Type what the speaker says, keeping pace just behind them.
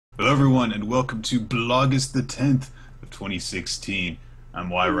Hello, everyone, and welcome to Blogust the 10th of 2016. I'm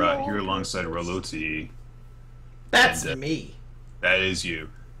Wyra, here alongside Roloti. That's And me. that is you.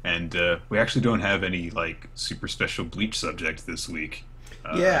 And we actually don't have any, like, super special Bleach subject this week.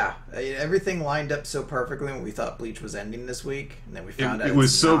 Yeah, everything lined up so perfectly when we thought Bleach was ending this week, and then we found out It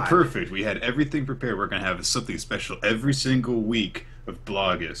was it's so not. perfect. We had everything prepared. We're going to have something special every single week of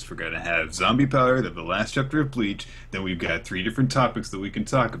Blogust. We're going to have Zombie Powder, the last chapter of Bleach. Then we've got 3 different topics that we can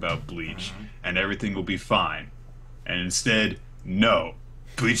talk about Bleach, and everything will be fine. And instead, no.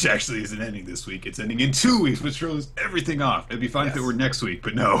 Bleach actually isn't ending this week. It's ending in 2 weeks, which throws everything off. It'd be fine if it Yes. were next week,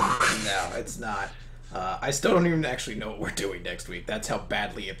 but no. No, it's not. I still don't even actually know what we're doing next week. That's how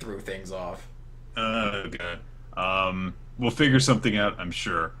badly it threw things off. Okay. We'll figure something out, I'm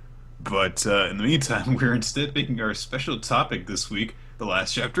sure. But in the meantime, we're instead making our special topic this week the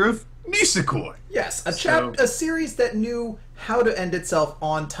last chapter of Nisekoi. Yes, So- a series that knew how to end itself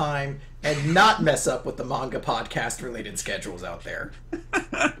on time and not mess up with the manga podcast related schedules out there.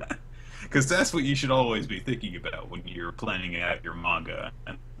 Because that's what you should always be thinking about when you're planning out your manga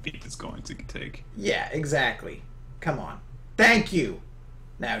and the beat it's going to take. Yeah, exactly. Come on. Thank you,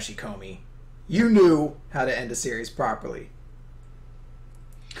 Naoshikomi. You knew how to end a series properly.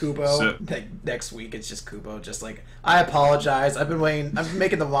 Kubo, So- next week it's just Kubo. Just like, I apologize. I've been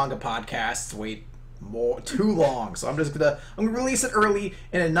making the manga podcasts wait too long. So I'm gonna release it early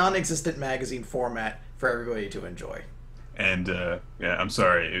in a non-existent magazine format for everybody to enjoy. And yeah, I'm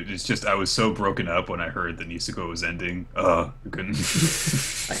sorry. It's just I was so broken up when I heard that Nisekoi was ending. I couldn't.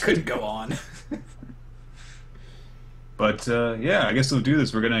 I couldn't go on. But yeah, I guess we'll do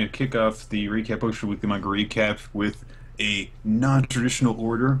this. We're gonna kick off the recap Ocean Weekly Manga recap with a non-traditional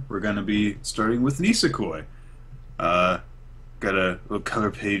order. We're gonna be starting with Nisekoi. Got a little color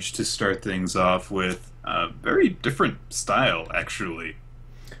page to start things off with. Very different style, actually.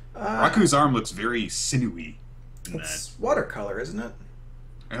 Raku's arm looks very sinewy in that. It's watercolor, isn't it?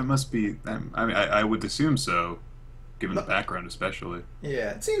 It must be. I mean, I would assume so, given the background, especially.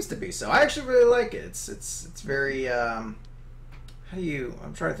 Yeah, it seems to be so. I actually really like it. It's very how do you?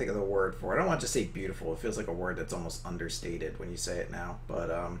 I'm trying to think of the word for it. I don't want to say beautiful. It feels like a word that's almost understated when you say it now.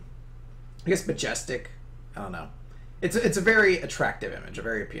 But I guess majestic. I don't know. It's a very attractive image, a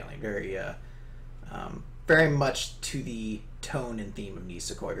very appealing, very much to the tone and theme of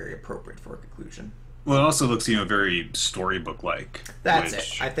Nisekoi, very appropriate for a conclusion. Well, it also looks, very storybook-like. That's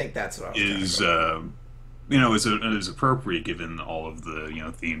which it. I think that's what I was is trying to go. is appropriate given all of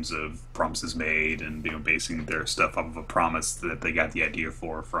the themes of promises made and basing their stuff off of a promise that they got the idea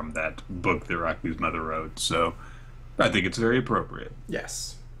from that book that Raku's mother wrote. So I think it's very appropriate.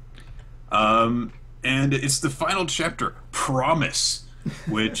 Yes. And it's the final chapter, Promise,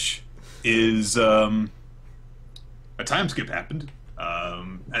 which is a time skip happened.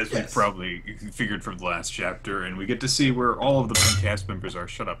 As we Yes. probably figured from the last chapter, and we get to see where all of the main cast members are.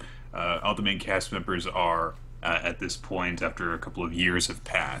 Shut up. All the main cast members are at this point after a couple of years have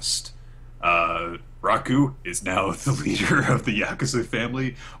passed. Raku is now the leader of the Yakuza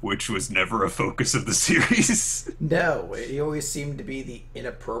family, which was never a focus of the series. No, he always seemed to be the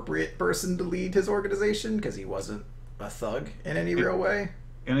inappropriate person to lead his organization because he wasn't a thug in any real way.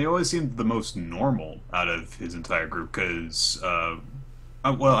 And he always seemed the most normal out of his entire group because,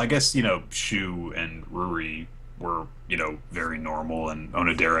 well, I guess, Shu and Ruri were, very normal, and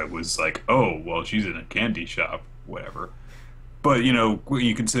Onodera was like, oh, well, she's in a candy shop, whatever. But, when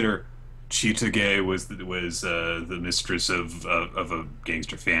you consider Chitage was the mistress of a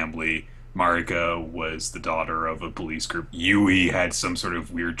gangster family, Marika was the daughter of a police group, Yui had some sort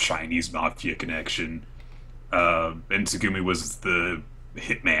of weird Chinese mafia connection, and Tsugumi was the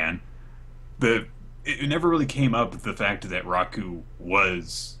hitman. It never really came up the fact that Raku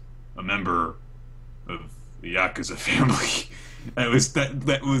was a member of the Yakuza family.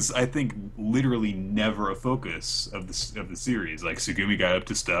 That was I think literally never a focus of the series. Like Tsugumi got up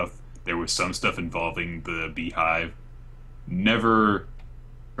to stuff. There was some stuff involving the Beehive. Never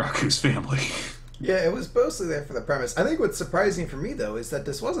Raku's family. Yeah, it was mostly there for the premise. I think what's surprising for me, though, is that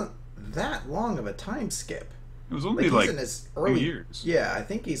this wasn't that long of a time skip. It was only He's like in his 2 early years. Yeah, I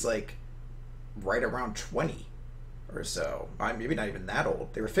think he's like right around 20 or so. Maybe not even that old.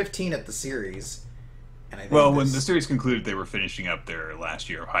 They were 15 at the series, and I think Well, when the series concluded, they were finishing up their last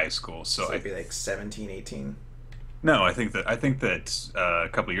year of high school. So it'd be like 17, 18. no, I think that a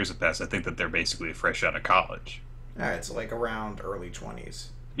couple of years have passed. I think that they're basically fresh out of college. All right, so like around early 20s.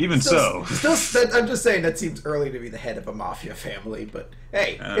 Even so, I'm just saying that seems early to be the head of a mafia family, but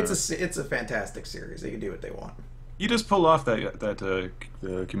hey, it's a fantastic series. They can do what they want. he does pull off that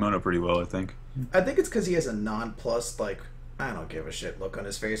kimono pretty well, I think. I think it's because he has a nonplussed, like, I don't give a shit look on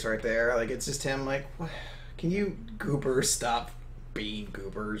his face right there. Like, it's just him, like, what? Can you goobers stop being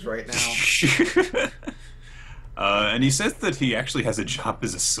goobers right now? And he says that he actually has a job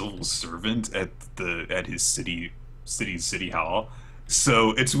as a civil servant at his city's city hall.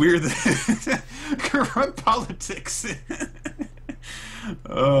 So it's weird that corrupt politics.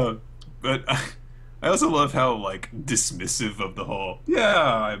 But I also love how like dismissive of the whole.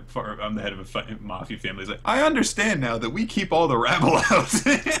 Yeah, I'm the head of a mafia family. It's like, I understand now that we keep all the rabble out.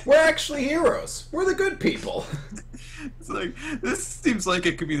 We're actually heroes. We're the good people. It's like this seems like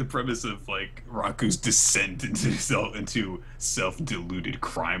it could be the premise of like Raku's descent into self-deluded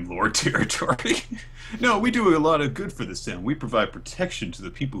crime lord territory. No, we do a lot of good for this town. We provide protection to the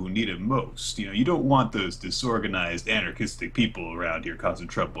people who need it most. You know, you don't want those disorganized, anarchistic people around here causing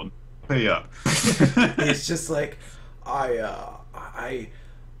trouble. Pay up. It's just like I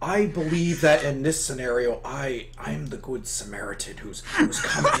believe that in this scenario, I'm the good Samaritan who's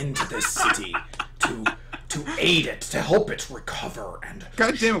come into this city to aid it, to help it recover and.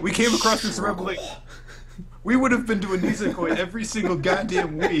 God damn it! We came across this revelation. We would have been doing Nisekoi every single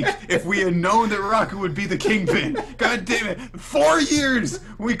goddamn week if we had known that Raku would be the kingpin. God damn it! 4 years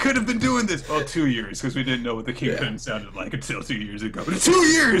we could have been doing this. Well, 2 years because we didn't know what the kingpin sounded like until 2 years ago. But 2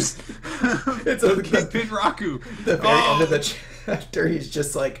 years. It's the kingpin Raku. The very end of the chapter, he's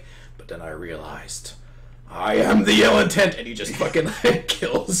just like, but then I realized I am the ill intent, and he just fucking like,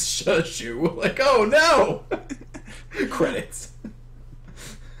 kills Shushu. Like, oh no! Credits.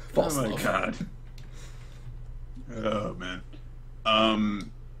 False oh my love. God. Oh man.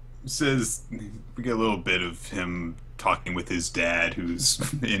 Says we get a little bit of him talking with his dad, who's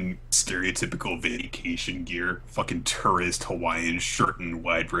in stereotypical vacation gear, fucking tourist Hawaiian shirt and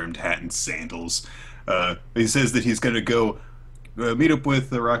wide-brimmed hat and sandals. He says that he's gonna go meet up with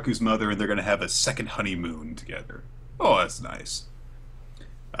Raku's mother, and they're gonna have a second honeymoon together. Oh, that's nice.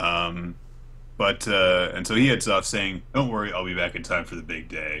 And so he heads off saying, "Don't worry, I'll be back in time for the big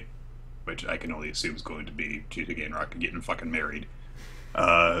day," which I can only assume is going to be Chitake and Raku getting fucking married.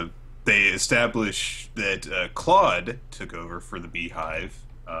 They establish that Claude took over for the Beehive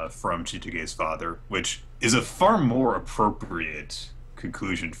from Chitage's father, which is a far more appropriate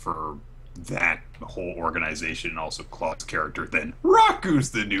conclusion for that whole organization and also Claude's character than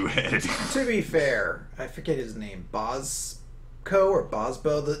Raku's the new head. To be fair, I forget his name, Bosco or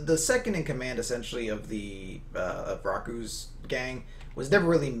Bosbo, the second in command essentially of the of Raku's gang, was never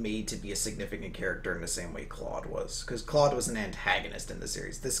really made to be a significant character in the same way Claude was. Because Claude was an antagonist in the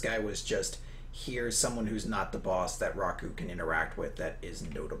series. This guy was just, here's someone who's not the boss that Raku can interact with that is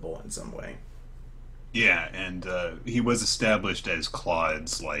notable in some way. Yeah, and he was established as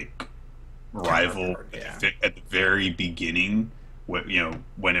Claude's, like, rival at the very beginning. When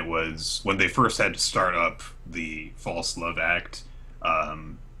they first had to start up the False Love Act,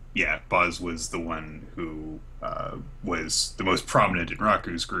 Buzz was the one who was the most prominent in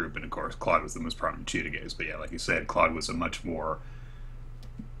Raku's group, and of course Claude was the most prominent in Chitage's. But yeah, like you said, Claude was a much more...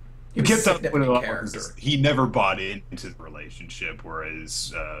 He kept up with a lot more. He never bought into the relationship,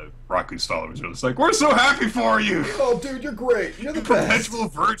 whereas Raku's followers were just like, "We're so happy for you! Oh, dude, you're great! You're the best! Perpetual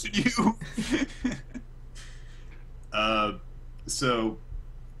virgin, you!"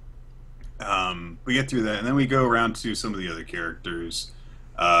 We get through that, and then we go around to some of the other characters.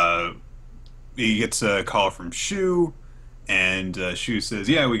 He gets a call from Shu, and Shu says,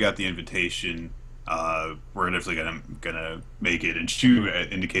 "Yeah, we got the invitation. We're definitely gonna make it." And Shu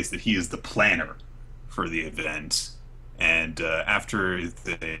indicates that he is the planner for the event. And after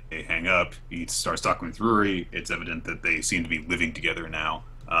they hang up, he starts talking with Ruri. It's evident that they seem to be living together now.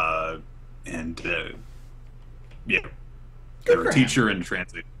 They're a teacher and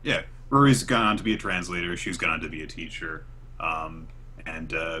translator. Yeah, Ruri's gone on to be a translator. Shu's gone on to be a teacher.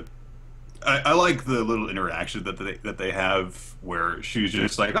 I like the little interaction that they have where Shu's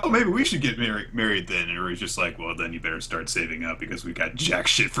just like, "Oh, maybe we should get married then," and Ruri's just like, "Well, then you better start saving up because we got jack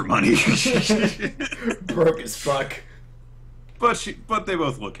shit for money." Broke as fuck. But they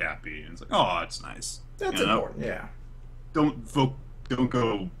both look happy, and it's like, "Oh, that's nice." That's important, yeah. Don't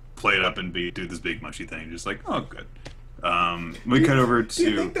go play it up and do this big mushy thing. Just like, "Oh, good." We cut over to... Do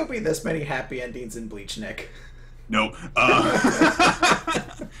you think there'll be this many happy endings in Bleach, Nick? No.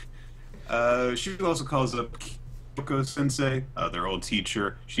 She also calls up Kyoko Sensei, their old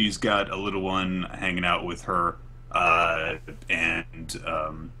teacher. She's got a little one hanging out with her, and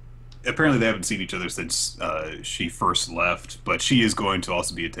apparently they haven't seen each other since she first left. But she is going to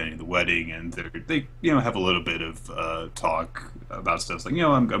also be attending the wedding, and they have a little bit of talk about stuff. It's like,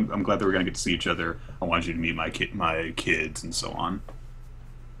 I'm glad that we're gonna get to see each other. I want you to meet my kids, and so on.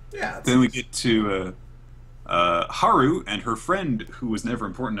 Yeah. Then we get to Haru and her friend, who was never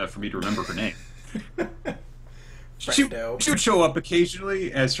important enough for me to remember her name. She, Friendo. she would show up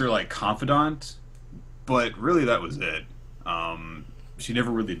occasionally as her like confidant, but really that was it. She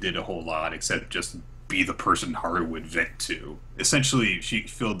never really did a whole lot except just be the person Haru would vent to. Essentially, she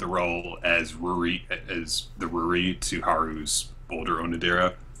filled the role as the Ruri to Haru's older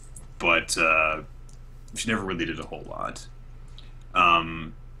Onodera, but she never really did a whole lot.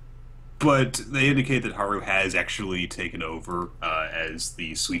 Um, but they indicate that Haru has actually taken over as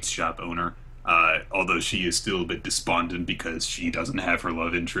the sweets shop owner. Although she is still a bit despondent because she doesn't have her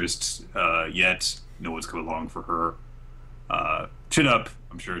love interest yet. No one's come along for her. Chin up.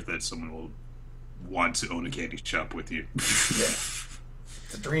 I'm sure that someone will want to own a candy shop with you. Yeah.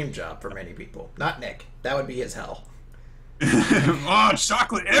 It's a dream job for many people. Not Nick. That would be his hell. Oh,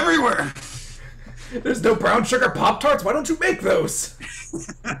 chocolate everywhere! There's no brown sugar Pop Tarts. Why don't you make those?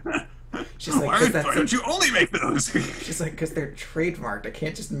 She's like, Why don't you only make those? She's like, because they're trademarked. I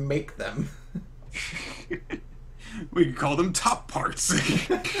can't just make them. We can call them top parts.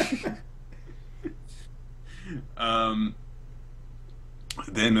 um,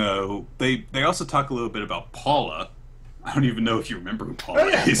 then they also talk a little bit about Paula. I don't even know if you remember who Paula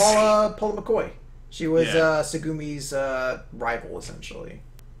is. Paula McCoy. She was Yeah. Segumi's rival, essentially.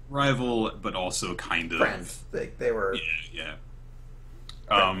 Rival, but also kind of Friends. They were. Yeah,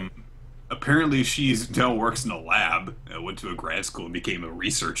 yeah. Apparently, she's now works in a lab. Went to a grad school and became a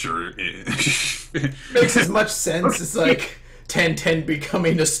researcher. Makes as much sense as like 1010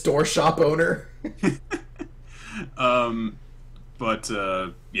 becoming a store shop owner. But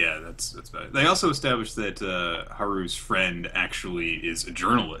yeah, that's about it. They also established that Haru's friend actually is a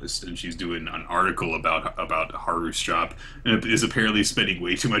journalist, and she's doing an article about Haru's shop, and is apparently spending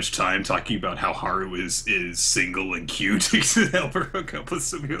way too much time talking about how Haru is single and cute to help her hook up with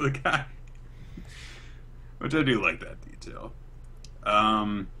some other guy. Which I do like that detail.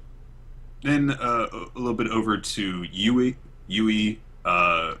 Then a little bit over to Yui. Yui,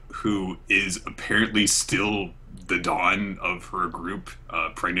 who is apparently still the dawn of her group,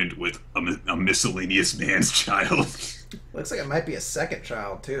 pregnant with a miscellaneous man's child. Looks like it might be a second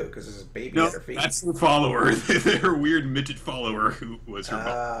child too, because there's a baby No, at her feet. that's her follower. Their weird midget follower who was her mom.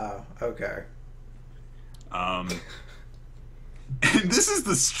 Ah, okay. And this is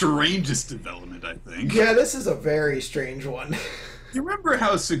the strangest development, I think. Yeah, this is a very strange one. You remember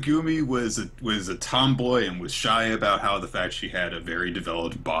how Tsugumi was a tomboy and was shy about how the fact she had a very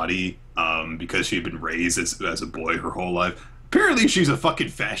developed body because she had been raised as a boy her whole life? Apparently she's a fucking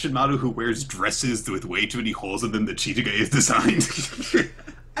fashion model who wears dresses with way too many holes in them that Chitoge has designed.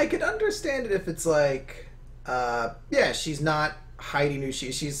 I could understand it if it's like, yeah, she's not hiding who she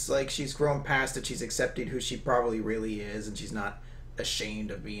is. She's like, she's grown past it. She's accepted who she probably really is, and she's not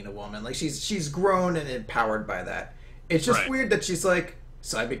ashamed of being a woman. Like, she's grown and empowered by that. It's just Right. weird that she's like,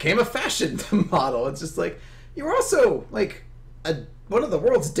 so I became a fashion model. It's just like, you're also like one of the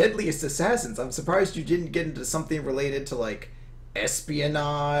world's deadliest assassins. I'm surprised you didn't get into something related to like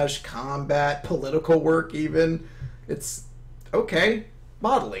espionage, combat, political work even. It's okay.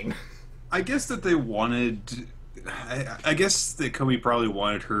 Modeling. I guess that they wanted. I guess that Komi probably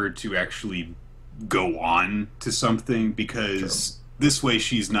wanted her to actually go on to something because this way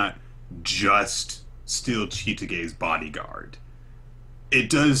she's not just still Chitoge's bodyguard. It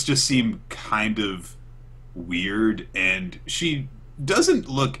does just seem kind of weird, and she doesn't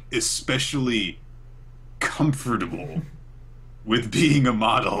look especially comfortable with being a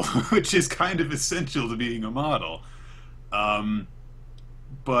model, which is kind of essential to being a model. But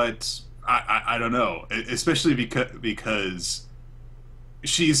I don't know, especially because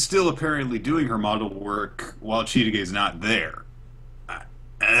she's still apparently doing her model work while Chitoge's not there.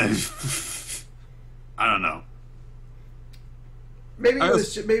 I don't know. Maybe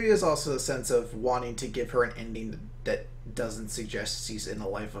it was also a sense of wanting to give her an ending that doesn't suggest she's in a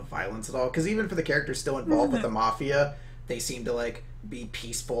life of violence at all. Because even for the characters still involved with the mafia, they seem to like be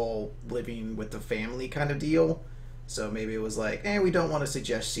peaceful, living with the family kind of deal. So maybe it was like, we don't want to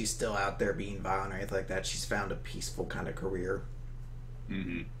suggest she's still out there being violent or anything like that. She's found a peaceful kind of career.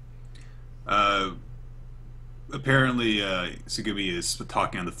 Mm-hmm. Apparently, Tsugumi is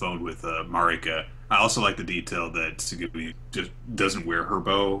talking on the phone with Marika. I also like the detail that Tsugumi just doesn't wear her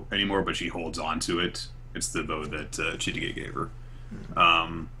bow anymore, but she holds on to it. It's the bow that Chitoge gave her.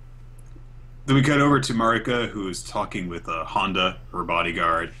 Then we cut over to Marika, who is talking with Honda, her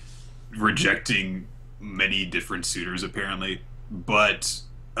bodyguard, rejecting many different suitors, apparently. But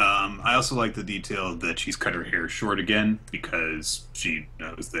I also like the detail that she's cut her hair short again because she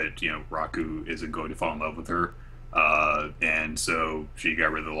knows that, Raku isn't going to fall in love with her. and so she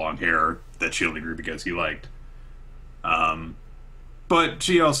got rid of the long hair that she only grew because he liked. Um, but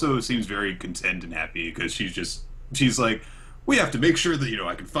she also seems very content and happy because she's like, we have to make sure that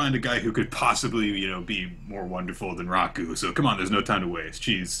I can find a guy who could possibly be more wonderful than Raku. So come on, there's no time to waste.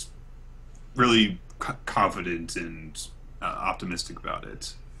 She's really confident and optimistic about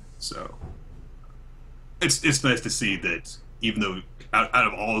it. So it's nice to see that even though out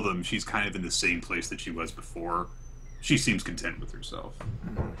of all of them, she's kind of in the same place that she was before. She seems content with herself.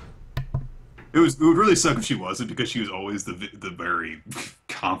 It would really suck if she wasn't because she was always the very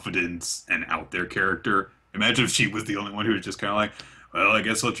confident and out there character. Imagine if she was the only one who was just kind of like, well, I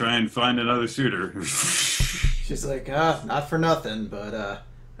guess I'll try and find another suitor. She's like, not for nothing, but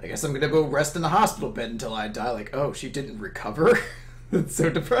I guess I'm gonna go rest in the hospital bed until I die. Like, oh, she didn't recover? That's so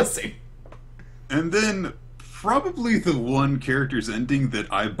depressing. And then probably the one character's ending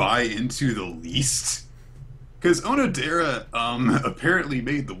that I buy into the least. Because Onodera apparently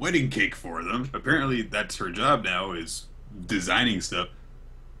made the wedding cake for them. Apparently that's her job now, is designing stuff.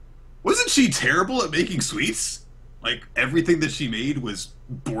 Wasn't she terrible at making sweets? Like, everything that she made was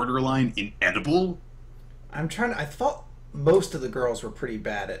borderline inedible? I thought most of the girls were pretty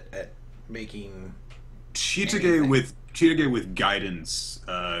bad at making Chitoge with guidance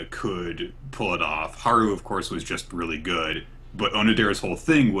could pull it off. Haru, of course, was just really good. But Onodera's whole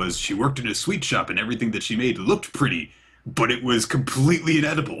thing was she worked in a sweet shop and everything that she made looked pretty, but it was completely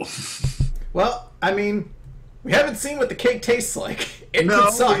inedible. Well, I mean, we haven't seen what the cake tastes like. It No,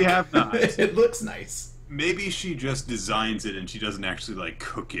 could suck. we have not. It looks nice. Maybe she just designs it and she doesn't actually, like,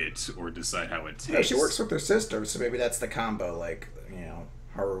 cook it or decide how it tastes. Yeah, she works with her sister, so maybe that's the combo. Like,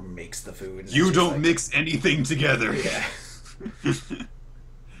 Haru makes the food. And You she's don't like, mix anything together. Yeah.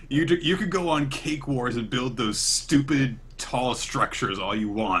 You could go on Cake Wars and build those stupid tall structures all you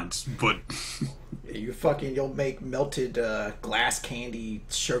want, but You'll make melted glass candy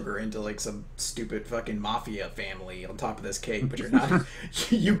sugar into like some stupid fucking mafia family on top of this cake, but you're not.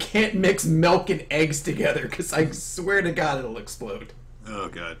 You can't mix milk and eggs together because I swear to God it'll explode. oh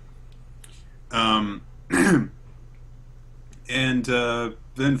god. And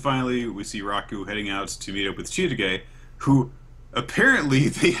then finally we see Raku heading out to meet up with Chitoge, who apparently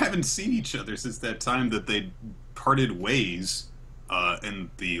they haven't seen each other since that time that they parted ways in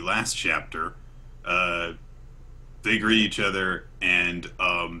the last chapter. They greet each other and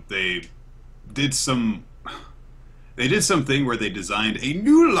they did something where they designed a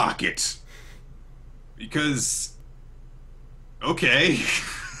new locket because okay.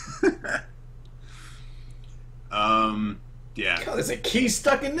 Yeah. God, there's a key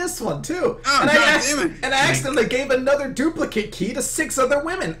stuck in this one too. Oh, and damn it. I accidentally gave another duplicate key to 6 other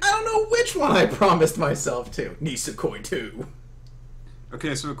women. I don't know which one I promised myself to. Nisekoi too.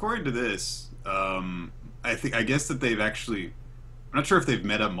 Okay, so according to this, I guess that they've actually, I'm not sure if they've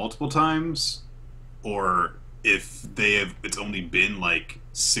met up multiple times, or if it's only been like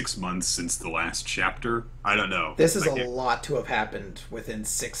 6 months since the last chapter. I don't know. This is a lot to have happened within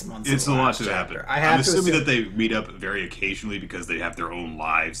 6 months. It's of the a lot last to chapter. happen. I have I'm to assuming assume that they meet up very occasionally because they have their own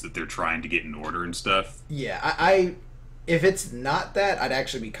lives that they're trying to get in order and stuff. Yeah, I if it's not that, I'd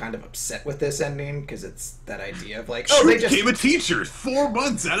actually be kind of upset with this ending because it's that idea of like, She they just became a teacher 4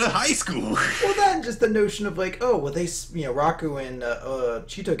 months out of high school. well, then just the notion of like, oh, well, Raku and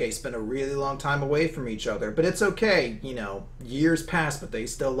Chitoge spent a really long time away from each other, but it's okay, years pass, but they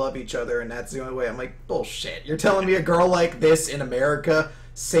still love each other, and that's the only way. I'm like, bullshit. You're telling me a girl like this in America,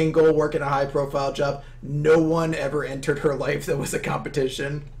 single, working a high-profile job, no one ever entered her life that was a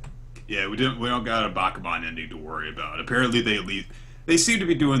competition? Yeah, we don't got a Bakuman ending to worry about. Apparently, they seem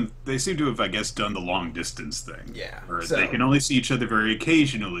to have, I guess, done the long distance thing. Yeah, Or so- they can only see each other very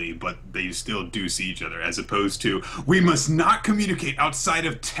occasionally, but they still do see each other, as opposed to, we must not communicate outside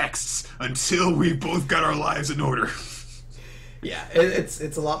of texts until we both got our lives in order. Yeah,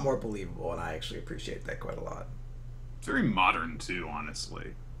 it's a lot more believable, and I actually appreciate that quite a lot. It's very modern, too,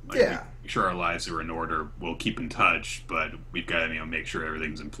 honestly. Like, Yeah. we make sure our lives are in order. We'll keep in touch, but we've got to make sure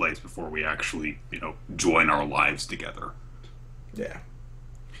everything's in place before we actually join our lives together. Yeah.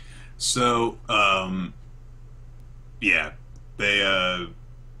 So yeah,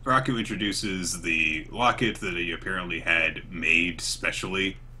 Raku introduces the locket that he apparently had made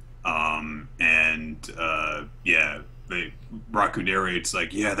specially, Raku narrates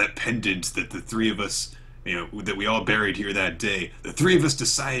like, yeah, that pendant that the three of us, that we all buried here that day, the three of us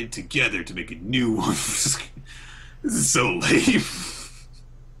decided together to make a new one. This is so lame.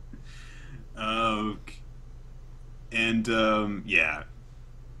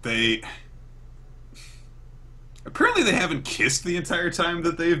 They apparently they haven't kissed the entire time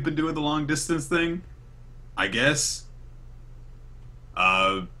that they've been doing the long distance thing. I guess.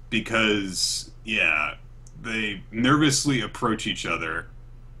 Because yeah, they nervously approach each other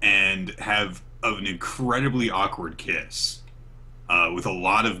and have an incredibly awkward kiss. With a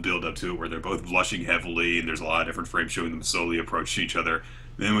lot of build up to it, where they're both blushing heavily, and there's a lot of different frames showing them slowly approach each other.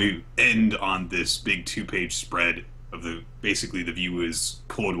 Then we end on this big two-page spread of the basically the view is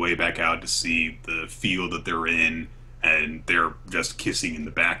pulled way back out to see the field that they're in, and they're just kissing in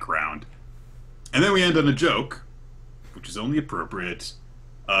the background. And then we end on a joke, which is only appropriate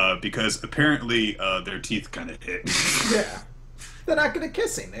because apparently their teeth kind of hit. Yeah. They're not good at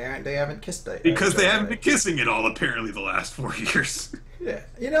kissing. They haven't kissed because they haven't been kissing at all apparently the last 4 years. Yeah,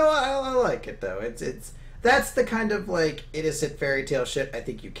 I like it though. It's that's the kind of like innocent fairy tale shit I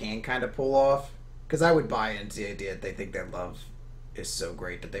think you can kind of pull off. Because I would buy into the idea that they think their love is so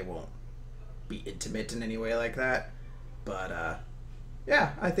great that they won't be intimate in any way like that. But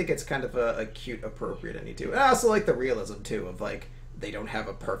yeah, I think it's kind of a cute, appropriate ending too. And I also like the realism too of like they don't have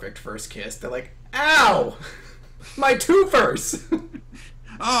a perfect first kiss. They're like, ow, my twofers.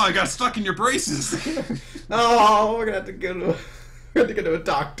 Oh, I got stuck in your braces. Oh, we're gonna have to go to a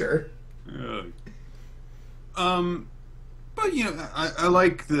doctor. But you know, I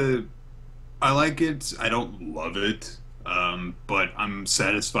like I like it. I don't love it, but I'm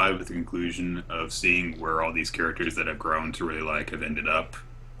satisfied with the conclusion of seeing where all these characters that I've grown to really like have ended up.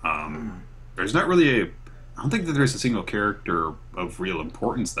 There's not really I don't think that there's a single character of real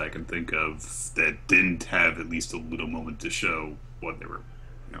importance that I can think of that didn't have at least a little moment to show what they were,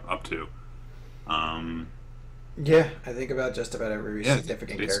 up to. Yeah, I think about just about every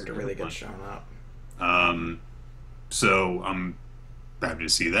significant character really gets shown up. So I'm happy to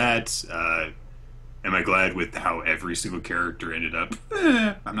see that. Am I glad with how every single character ended up?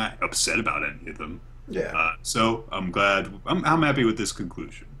 I'm not upset about any of them. Yeah. So I'm glad. I'm happy with this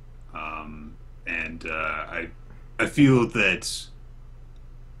conclusion. And I feel that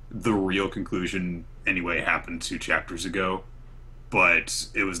the real conclusion anyway happened 2 chapters ago. But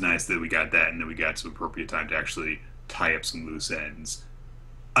it was nice that we got that, and then we got some appropriate time to actually tie up some loose ends.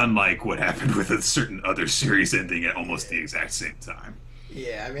 Unlike what happened with a certain other series ending at almost the exact same time.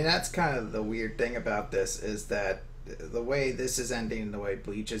 Yeah, I mean, that's kind of the weird thing about this is that the way this is ending and the way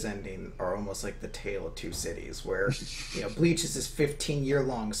Bleach is ending are almost like the tale of two cities, where, Bleach is this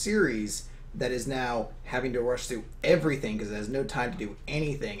 15-year-long series that is now having to rush through everything because it has no time to do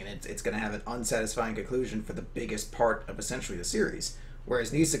anything, and it's going to have an unsatisfying conclusion for the biggest part of essentially the series.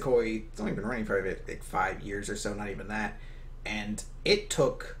 Whereas Nisekoi, it's only been running for like 5 years or so, not even that, and it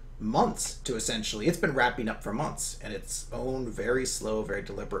took months to essentially, it's been wrapping up for months in its own very slow, very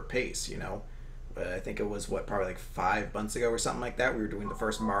deliberate pace, I think it was probably like 5 months ago or something like that. We were doing the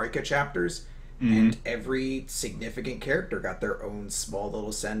first Marika chapters, and every significant character got their own small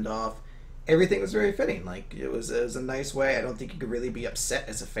little send off. Everything was very fitting. Like it was a nice way. I don't think you could really be upset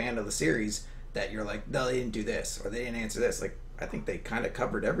as a fan of the series that you're like, no, they didn't do this or they didn't answer this. Like I think they kind of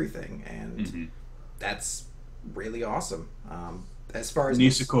covered everything, and that's really awesome. As far as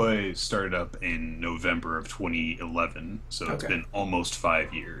Nisekoi started up in November of 2011, so it's been almost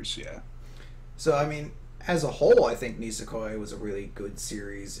 5 years. Yeah. So I mean, as a whole, I think Nisekoi was a really good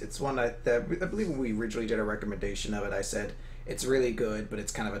series. It's one that I believe when we originally did a recommendation of it, I said it's really good, but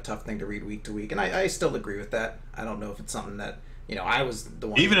it's kind of a tough thing to read week to week, and I still agree with that. I don't know if it's something that I was the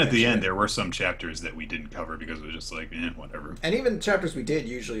one. Even at the end, there were some chapters that we didn't cover because it was just like, whatever. And even chapters we did,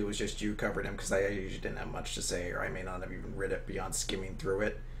 usually it was just you covered them because I usually didn't have much to say, or I may not have even read it beyond skimming through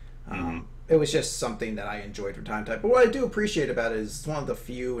it. It was just something that I enjoyed from time to time. But what I do appreciate about it is it's one of the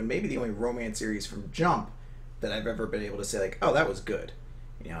few, and maybe the only romance series from Jump that I've ever been able to say like, oh, that was good.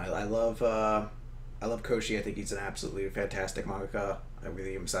 I love Koshi. I think he's an absolutely fantastic mangaka. I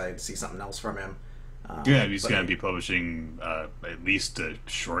really am excited to see something else from him. He's going to be publishing at least a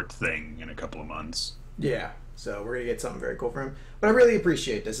short thing in a couple of months. Yeah, so we're going to get something very cool from him. But I really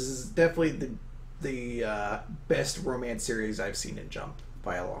appreciate this. This is definitely the best romance series I've seen in Jump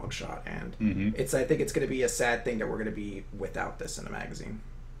by a long shot, and I think it's going to be a sad thing that we're going to be without this in a magazine.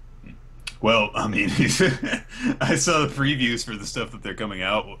 Well, I mean, I saw the previews for the stuff that they're coming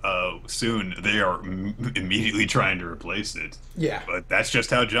out soon. They are immediately trying to replace it. Yeah. But that's just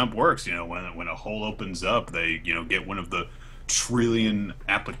how Jump works. When a hole opens up, they get one of the trillion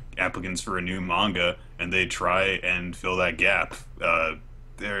applicants for a new manga, and they try and fill that gap.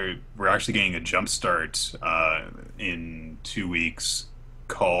 We're actually getting a jump start in 2 weeks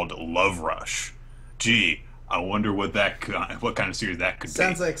called Love Rush. Gee. I wonder what kind of series that could be.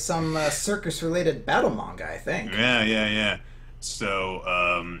 Sounds like some circus-related battle manga, I think. Yeah.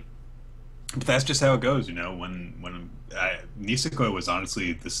 So But that's just how it goes, you know. Nisekoi was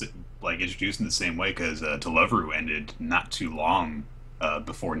honestly like introduced in the same way because Deliveroo ended not too long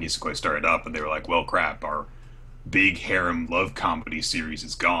before Nisekoi started up, and they were like, "Well, crap, our big harem love comedy series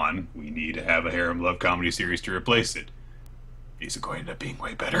is gone. We need to have a harem love comedy series to replace it." Nisekoi ended up being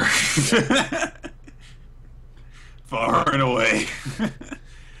way better, far and away.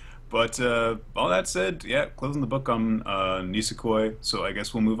 But all that said, yeah, closing the book on Nisekoi. So I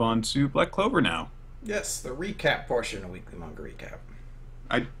guess we'll move on to Black Clover now. Yes, the recap portion of Weekly Manga Recap.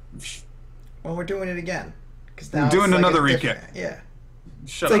 I Well, we're doing it again because we're now doing it's like another a recap. different- Yeah,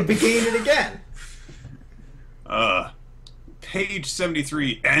 Shut it's up. like beginning it again. Page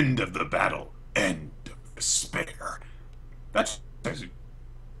 73. End of the battle. End of despair. That's a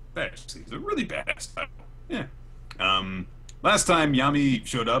really badass title. Yeah. Last time Yami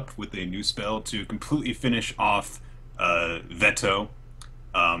showed up with a new spell to completely finish off Veto.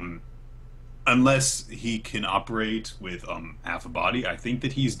 Unless he can operate with half a body, I think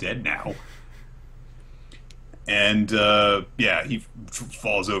that he's dead now. And yeah, he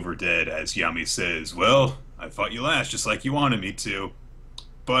falls over dead as Yami says, "Well, I fought you last just like you wanted me to,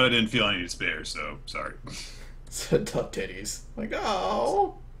 but I didn't feel any despair, so sorry." Tough titties. Like,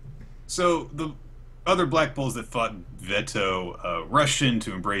 oh. So the other Black Bulls that fought Veto rush in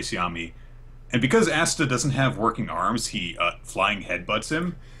to embrace Yami, and because Asta doesn't have working arms, he flying headbutts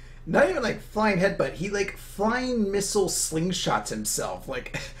him. Not even like flying headbutt. He like flying missile slingshots himself.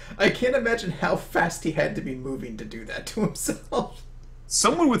 Like, I can't imagine how fast he had to be moving to do that to himself.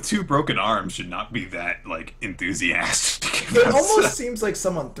 Someone with two broken arms should not be that like enthusiastic. It almost seems like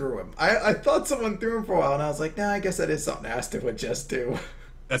someone threw him. I thought someone threw him for a while, and I was like, nah, I guess that is something Asta would just do.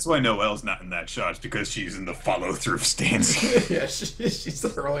 That's why Noelle's not in that shot, it's because she's in the follow-through stance. Yeah, she's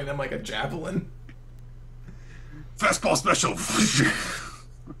hurling him like a javelin. Fastball special!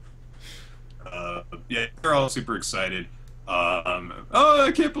 Yeah, they're all super excited. Oh,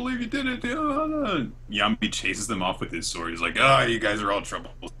 I can't believe you did it! Yami chases them off with his sword. He's like, "Ah, you guys are all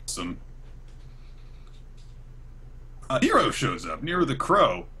troublesome." Nero shows up, Nero the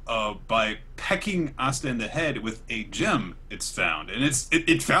Crow, by pecking Asta in the head with a gem it's found. And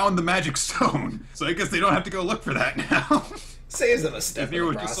it found the magic stone. So I guess they don't have to go look for that now. Saves them a step in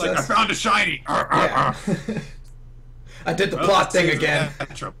Nero the was just process. like, "I found a shiny!" Yeah. I did the Well, plot that thing saves again.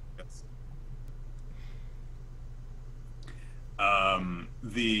 that trouble, yes.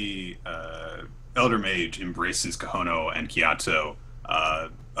 The Elder Mage embraces Kahono and Kyato,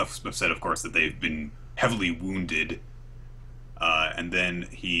 upset, of course, that they've been heavily wounded. And then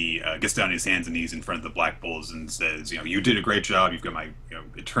he gets down on his hands and knees in front of the Black Bulls and says, "You did a great job. You've got my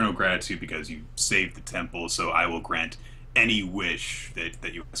eternal gratitude because you saved the temple, so I will grant any wish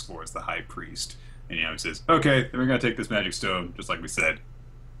that you ask for as the High Priest." And he says, "Okay, then we're going to take this magic stone, just like we said."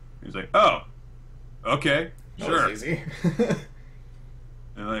 He's like, "Oh, okay, That sure." was easy.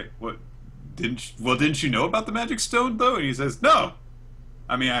 And like, "What? Didn't you know about the magic stone, though?" And he says, "No.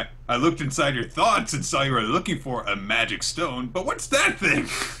 I mean, I looked inside your thoughts and saw you were looking for a magic stone, but what's that thing?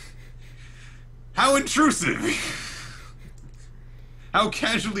 How intrusive. How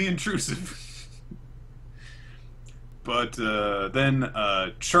casually intrusive." But then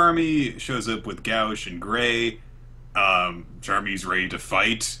Charmy shows up with Gauche and Gray. Charmy's ready to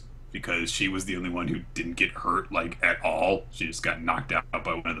fight because she was the only one who didn't get hurt, like, at all. She just got knocked out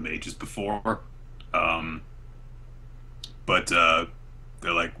by one of the mages before. But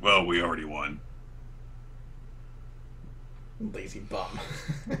they're like, "Well, we already won." Lazy bum.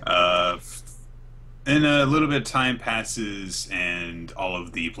 And a little bit of time passes, and all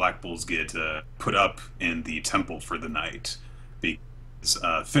of the Black Bulls get put up in the temple for the night because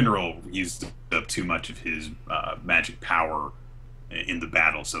Finral used up too much of his magic power in the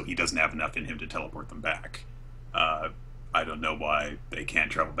battle, so he doesn't have enough in him to teleport them back. I don't know why they can't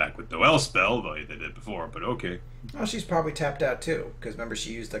travel back with Noelle's spell, though they did it before, but okay. Oh, she's probably tapped out too, because remember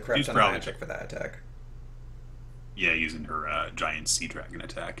she used the crap ton of probably- magic for that attack. Yeah, using her giant sea dragon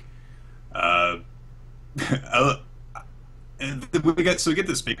attack. And we get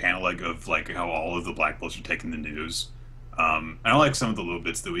this big panel of how all of the Black Bulls are taking the news. I like some of the little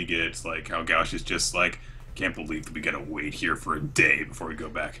bits that we get. It's like how Gauche is just like, "Can't believe that we gotta wait here for a day before we go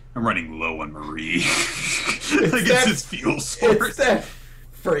back. I'm running low on Marie." Like it's his fuel source. It's that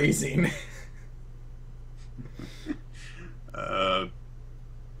phrasing.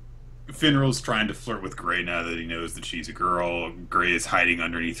 Finral's trying to flirt with Gray now that he knows that she's a girl. Gray is hiding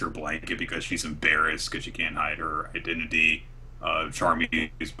underneath her blanket because she's embarrassed because she can't hide her identity.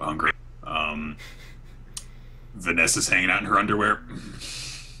 Charmy is hungry. Vanessa's hanging out in her underwear.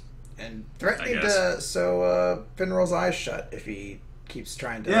 And threatening to sew Finral's eyes shut if he keeps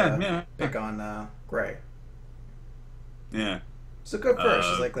trying Yeah, to yeah, pick on Gray. yeah. So good for her.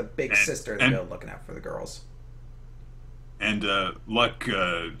 She's Uh, like the big and sister in the and build, looking out for the girls. Luck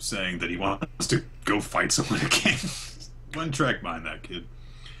saying that he wants to go fight someone again. One track mind that kid.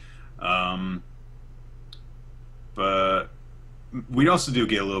 Um, but we also do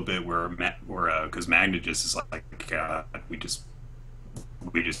get a little bit where because Magna just is like we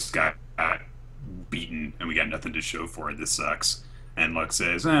just got beaten and we got nothing to show for it. This sucks. And Luck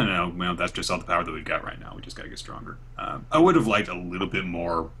says, "I don't know, well, that's just all the power that we've got right now. We just got to get stronger." I would have liked a little bit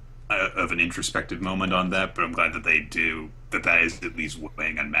more of an introspective moment on that, but I'm glad that they do that. That is at least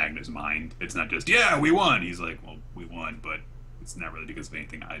weighing on Magna's mind. It's not just, "Yeah, we won." He's like, "Well, we won, but it's not really because of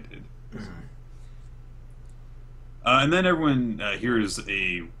anything I did." Mm-hmm. And then everyone hears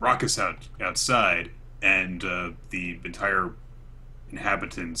a ruckus outside, and the entire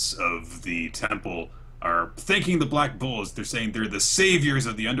inhabitants of the temple are thanking the Black Bulls. They're saying they're the saviors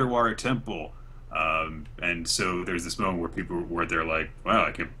of the underwater temple. And so there's this moment where they're like, "Wow,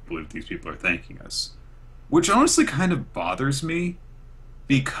 I can't believe these people are thanking us," which honestly kind of bothers me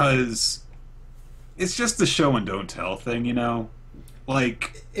because it's just the show and don't tell thing, you know.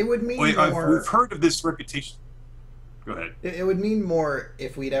 Like, It would mean we've more. heard of this reputation. Go ahead. It would mean more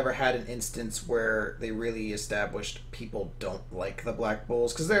if we'd ever had an instance where they really established people don't like the Black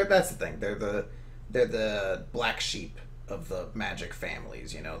Bulls, because that's the thing. They're the black sheep of the magic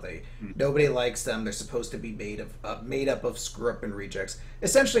families. You know, they nobody likes them. They're supposed to be made up of screw up and rejects.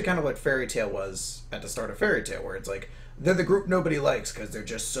 Essentially, kind of what Fairy Tail was at the start of Fairy Tail, where it's like they're the group nobody likes because they're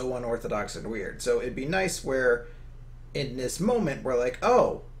just so unorthodox and weird. So it'd be nice where in this moment we're like,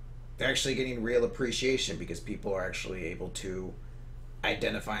 oh, they're actually getting real appreciation because people are actually able to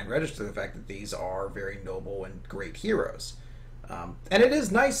identify and register the fact that these are very noble and great heroes. And it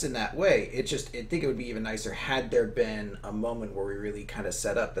is nice in that way. I think it would be even nicer had there been a moment where we really kind of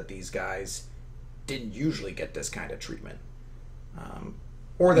set up that these guys didn't usually get this kind of treatment,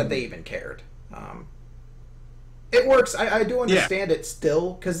 or that they even cared. It works. I do Yeah, understand it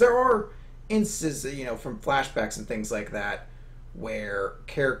still, because there are instances, from flashbacks and things like that, where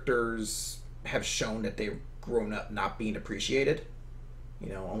characters have shown that they've grown up not being appreciated.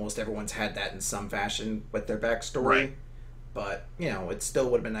 Almost everyone's had that in some fashion with their backstory. right. But, it still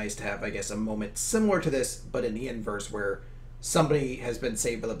would have been nice to have, I guess, a moment similar to this, but in the inverse, where somebody has been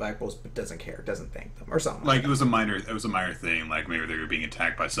saved by the Black Bulls but doesn't care, doesn't thank them, or something like Like that. it was a minor thing. Like maybe they were being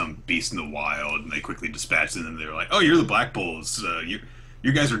attacked by some beast in the wild, and they quickly dispatched them. And they were like, "Oh, you're the Black Bulls.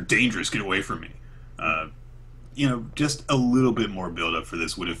 You guys are dangerous. Get away from me." Uh, just a little bit more build up for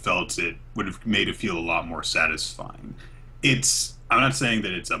this would have made it feel a lot more satisfying. I'm not saying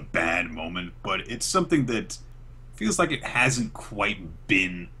that it's a bad moment, but it's something that feels like it hasn't quite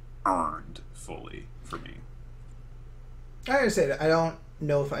been earned fully for me. I understand. I don't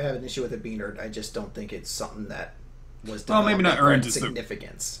know if I have an issue with it being earned. I just don't think it's something that was Well, maybe developed not for earned. its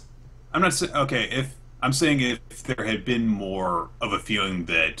significance. I'm not saying okay. If I'm saying if there had been more of a feeling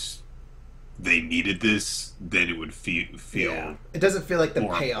that they needed this, then it would Yeah. feel It doesn't feel like the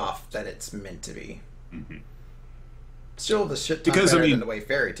more payoff important. that it's meant to be. Hmm. Still the shit ton Because I better than mean, the way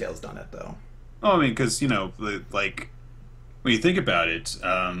Fairy Tail's done it, though. oh, I mean, because like when you think about it,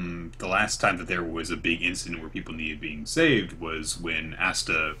 the last time that there was a big incident where people needed being saved was when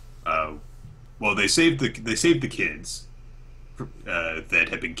Asta. Well, they saved the kids that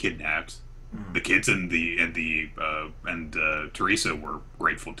had been kidnapped. Mm. The kids and Teresa were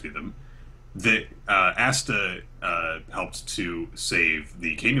grateful to them. That Asta helped to save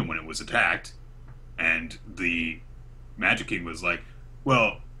the kingdom when it was attacked, and the Magic King was like,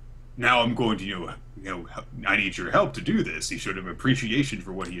 "Well, now I'm going to I need your help to do this." He showed him appreciation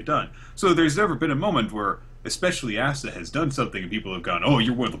for what he had done. So there's never been a moment where, especially Asta has done something and people have gone, "Oh,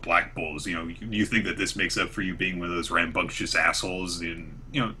 you're one of the Black Bulls. You think that this makes up for you being one of those rambunctious assholes?" And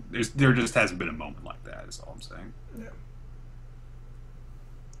there just hasn't been a moment like that. Is all I'm saying. Yeah.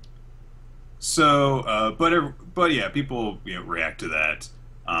 So, but yeah, people react to that,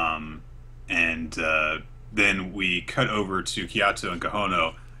 and then we cut over to Kyato and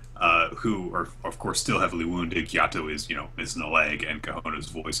Kahono, who are of course still heavily wounded. Kyato is missing a leg, and Kahono's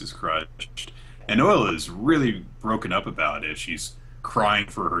voice is crushed, and Noelle is really broken up about it. She's crying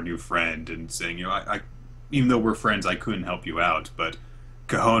for her new friend and saying, I even though we're friends, I couldn't help you out, but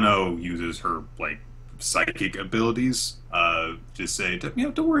Kahono uses her like psychic abilities to say,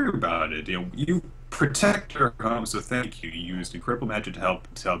 don't worry about it. You protect her home, so thank you. You used incredible magic to help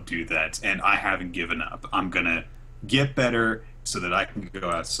do that, and I haven't given up. I'm gonna get better so that I can go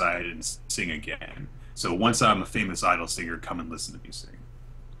outside and sing again. So once I'm a famous idol singer, come and listen to me sing.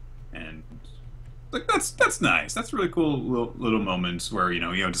 And Like that's nice. That's really cool little moments where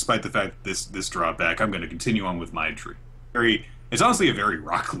despite the fact that this drawback, I'm going to continue on with my dream. It's honestly a very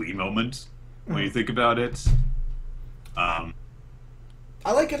Rock Lee moment when you think about it. Um,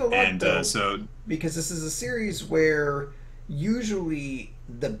 I like it a lot and though, so because this is a series where usually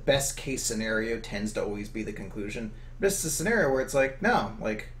the best case scenario tends to always be the conclusion. But it's a scenario where it's like, no,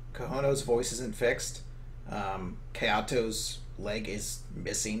 like Kohono's voice isn't fixed, Kayato's leg is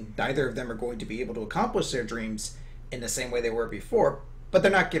missing. Neither of them are going to be able to accomplish their dreams in the same way they were before, but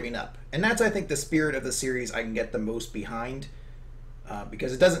they're not giving up. And that's, I think, the spirit of the series I can get the most behind,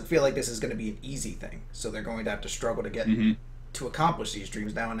 because it doesn't feel like this is going to be an easy thing. So they're going to have to struggle to get to accomplish these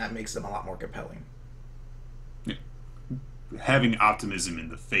dreams now, and that makes them a lot more compelling. having optimism in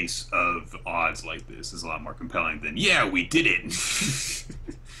the face of odds like this is a lot more compelling than, yeah, we did it.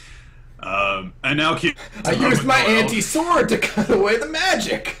 And now I used my anti-sword to cut away the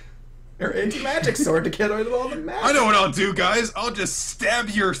magic. Or anti-magic sword to cut away all the magic. I know what I'll do, guys. I'll just stab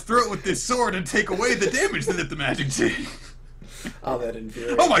your throat with this sword and take away the damage that the magic did. Oh, that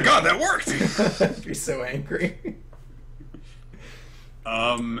infuriates. Oh my god, that worked! I'd be so angry.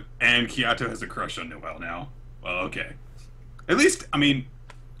 And Kyoto has a crush on Noelle now. Well, okay. At least, I mean,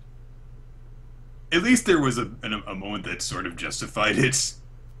 at least there was a moment that sort of justified it,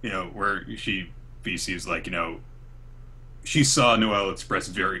 you know, where sees like, you know, he saw Noelle express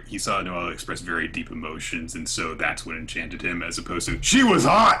very deep emotions, and so that's what enchanted him, as opposed to, she was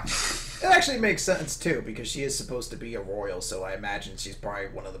hot! It actually makes sense, too, because she is supposed to be a royal, so I imagine she's probably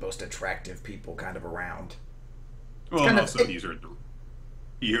one of the most attractive people kind of around. Well, and also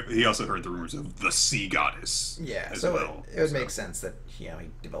he also heard the rumors of the sea goddess. Yeah, as so well, it would make sense that, you know, he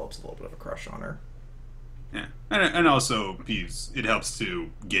develops a little bit of a crush on her. Yeah, and also it helps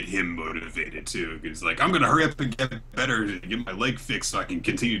to get him motivated too. Because like, I'm gonna hurry up and get better to get my leg fixed so I can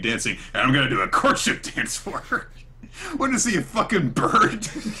continue dancing, and I'm gonna do a courtship dance for her. Want to see a fucking bird?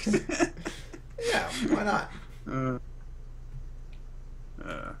 Yeah, why not?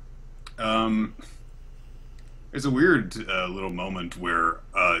 There's a weird little moment where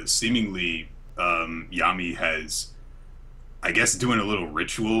seemingly Yami has, I guess, doing a little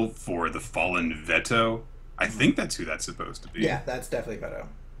ritual for the fallen Veto. I think that's who that's supposed to be. Yeah, that's definitely Veto.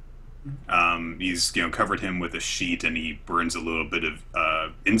 He's covered him with a sheet, and he burns a little bit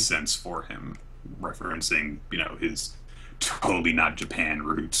of incense for him, referencing his totally not Japan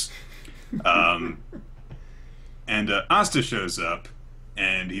roots. And Asta shows up,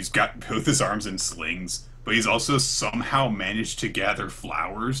 and he's got both his arms in slings, but he's also somehow managed to gather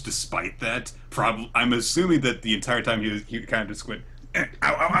flowers despite that. I'm assuming that the entire time he kind of just went, ow,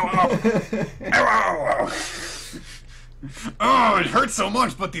 ow, ow, ow, ow, ow, ow. Oh, it hurts so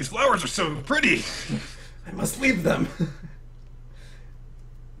much, but these flowers are so pretty. I must leave them.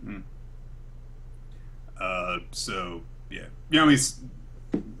 So, yeah. Yami's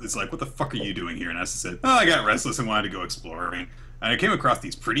it's like, what the fuck are you doing here? And Asta said, oh, I got restless and wanted to go exploring. And I came across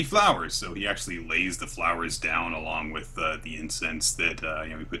these pretty flowers, so he actually lays the flowers down along with the incense that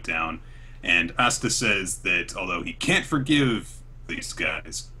we put down. And Asta says that although he can't forgive these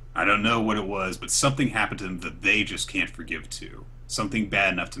guys, I don't know what it was, but something happened to them that they just can't forgive too. Something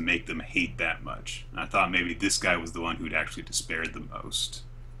bad enough to make them hate that much. And I thought maybe this guy was the one who'd actually despaired the most.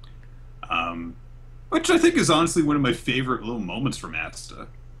 Which I think is honestly one of my favorite little moments from Asta.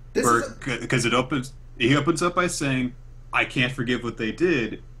 Because he opens up by saying, I can't forgive what they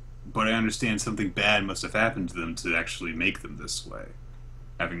did, but I understand something bad must have happened to them to actually make them this way.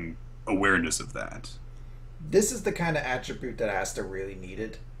 Having awareness of that. This is the kind of attribute that Asta really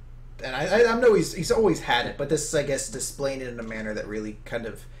needed. And I know he's always had it, but this is, I guess, displaying it in a manner that really kind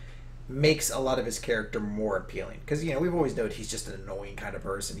of makes a lot of his character more appealing. Because, we've always known he's just an annoying kind of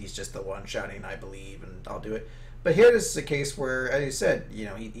person. He's just the one shouting, I believe, and I'll do it. But here this is a case where, as you said,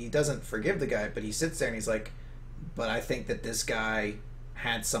 he doesn't forgive the guy, but he sits there and he's like, but I think that this guy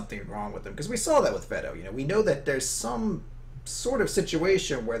had something wrong with him. Because we saw that with Veto. We know that there's some sort of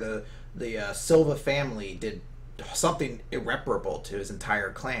situation where the Silva family did something irreparable to his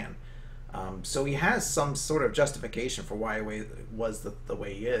entire clan. So he has some sort of justification for why he was the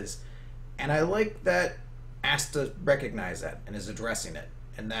way he is. And I like that Asta recognized that and is addressing it.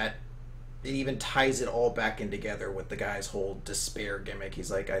 And that it even ties it all back in together with the guy's whole despair gimmick.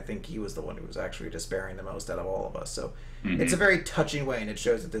 He's like, I think he was the one who was actually despairing the most out of all of us. So it's a very touching way, and it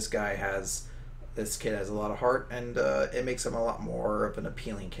shows that this kid has a lot of heart, and it makes him a lot more of an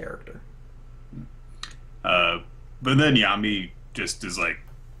appealing character. But then Yami just is like,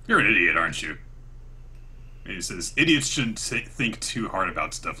 you're an idiot, aren't you? And he says, idiots shouldn't think too hard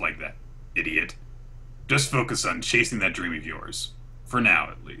about stuff like that, idiot. Just focus on chasing that dream of yours. For now,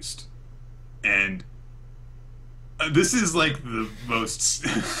 at least. And this is like the most.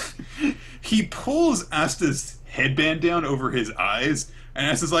 He pulls Asta's headband down over his eyes, and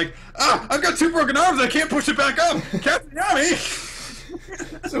Asta's like, "Ah, I've got two broken arms. I can't push it back up. Captain Yami."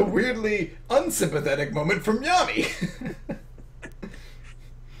 It's a weirdly unsympathetic moment from Yami.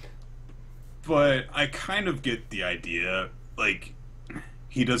 But I kind of get the idea. Like,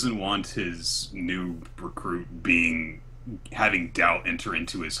 he doesn't want his new recruit having doubt enter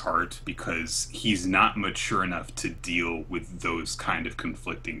into his heart because he's not mature enough to deal with those kind of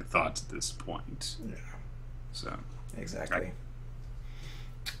conflicting thoughts at this point. Yeah. So exactly.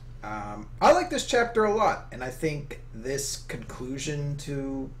 I like this chapter a lot, and I think this conclusion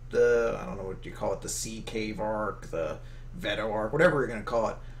to the, I don't know what you call it, the Sea Cave arc, the Veto arc, whatever you're going to call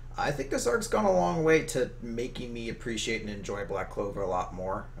it, I think this arc's gone a long way to making me appreciate and enjoy Black Clover a lot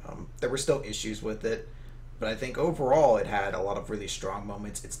more. There were still issues with it, but I think overall it had a lot of really strong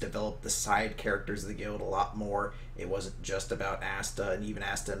moments. It's developed the side characters of the guild a lot more. It wasn't just about Asta, and even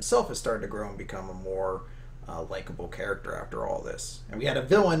Asta himself has started to grow and become a more likable character after all this. And we had a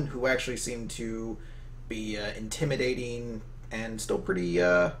villain who actually seemed to be intimidating and still pretty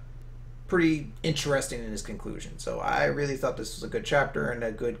interesting in his conclusion. So I really thought this was a good chapter and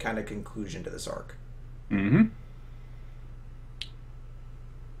a good kind of conclusion to this arc. Mm-hmm.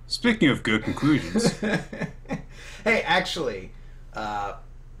 Speaking of good conclusions. Hey, actually,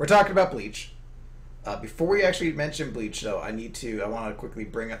 we're talking about Bleach. Before we actually mention Bleach, though, I want to quickly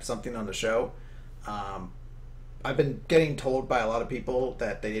bring up something on the show. I've been getting told by a lot of people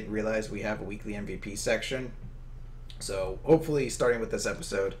that they didn't realize we have a weekly MVP section. So hopefully, starting with this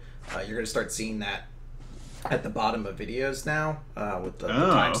episode, you're going to start seeing that at the bottom of videos now with the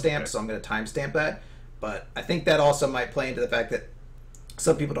timestamp. Okay. So I'm going to timestamp that. But I think that also might play into the fact that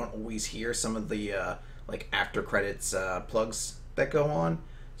some people don't always hear some of the like after credits plugs that go on.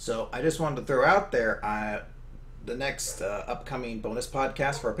 So I just wanted to throw out there the next upcoming bonus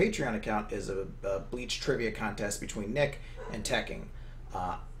podcast for our Patreon account is a Bleach trivia contest between Nick and Tekking.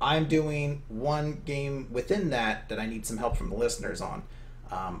 I'm doing one game within that I need some help from the listeners on.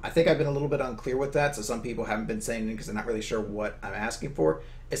 I think I've been a little bit unclear with that, so some people haven't been saying it because they're not really sure what I'm asking for.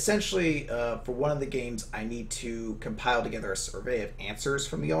 Essentially, for one of the games, I need to compile together a survey of answers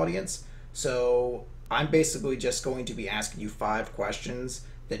from the audience. So I'm basically just going to be asking you 5 questions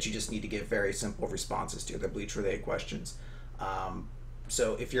that you just need to give very simple responses to. They're Bleach-related questions.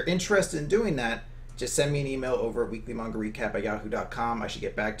 So if you're interested in doing that, just send me an email over at weeklymangarecap@yahoo.com. I should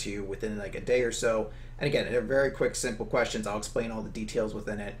get back to you within like a day or so. And again, they're very quick, simple questions. I'll explain all the details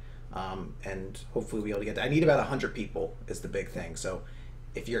within it, and hopefully we'll be able to get that. I need about 100 people is the big thing. So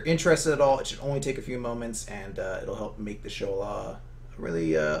if you're interested at all, it should only take a few moments, and it'll help make the show a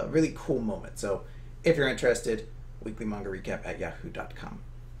really cool moment. So if you're interested, weeklymangarecap@yahoo.com.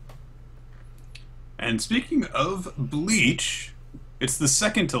 And speaking of Bleach, it's the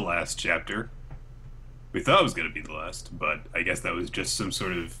second to last chapter. We thought it was going to be the last, but I guess that was just some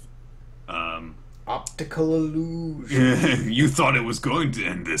sort of optical illusion. You thought it was going to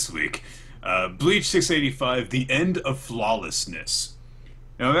end this week. Bleach 685, The End of Flawlessness.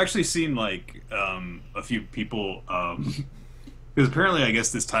 Now, I've actually seen like a few people, because apparently I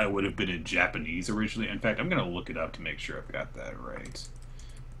guess this title would have been in Japanese originally. In fact, I'm going to look it up to make sure I've got that right.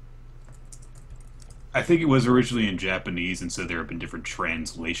 I think it was originally in Japanese, and so there have been different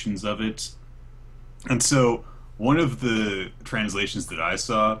translations of it. And so one of the translations that I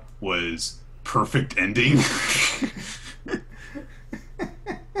saw was perfect ending.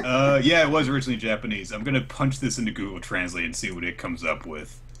 Yeah, it was originally Japanese. I'm going to punch this into Google Translate and see what it comes up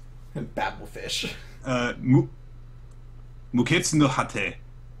with. Babblefish. Muketsu no Hate,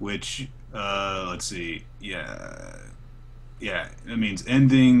 which, let's see, yeah, that means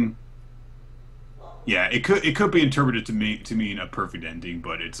ending. Yeah, it could be interpreted to mean a perfect ending,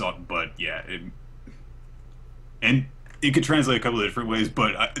 but and it could translate a couple of different ways.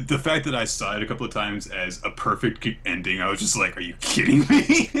 But the fact that I saw it a couple of times as a perfect ending, I was just like, "Are you kidding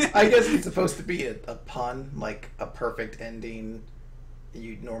me?" I guess it's supposed to be a pun, like a perfect ending.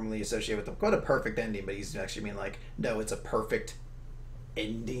 You normally associate with a perfect ending, but he's actually mean like, no, it's a perfect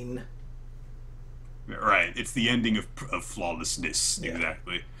ending. Right, it's the ending of flawlessness, yeah.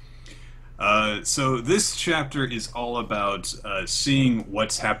 Exactly. So this chapter is all about seeing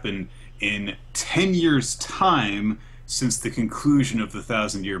what's happened in 10 years' time since the conclusion of the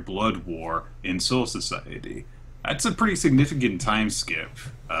 1,000-year Blood War in Soul Society. That's a pretty significant time skip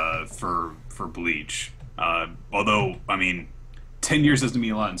for Bleach. Although, I mean, 10 years doesn't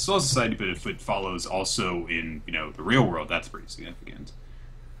mean a lot in Soul Society, but if it follows also in the real world, that's pretty significant.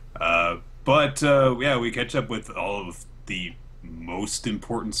 Yeah, we catch up with all of the most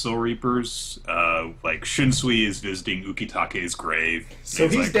important Soul Reapers. Like Shunsui is visiting Ukitake's grave. So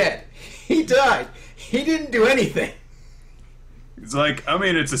he's like, dead. He died. He didn't do anything. He's like, I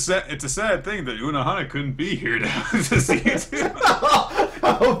mean, it's a sad thing that Unohana couldn't be here to see it.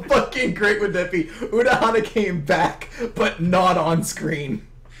 How fucking great would that be? Unohana came back, but not on screen.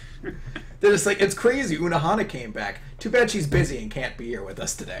 They're just like, it's crazy. Unohana came back. Too bad she's busy and can't be here with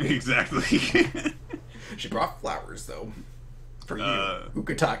us today. Exactly. She brought flowers, though, for you,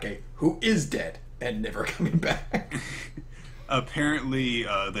 Ukitake, who is dead and never coming back. Apparently,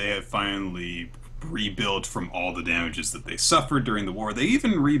 they have finally rebuilt from all the damages that they suffered during the war. They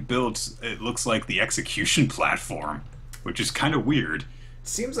even rebuilt, it looks like, the execution platform, which is kind of weird.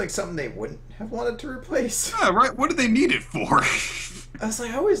 Seems like something they wouldn't have wanted to replace. Yeah, right. What do they need it for? I was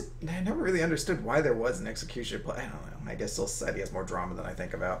like, I never really understood why there was an execution I don't know. I guess society has more drama than I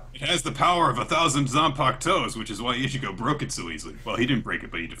think about. It has the power of 1,000 Zanpakuto toes, which is why Ichigo broke it so easily. Well, he didn't break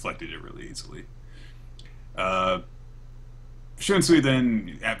it, but he deflected it really easily. Shunsui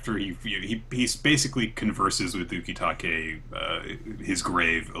then, after he basically converses with Ukitake, his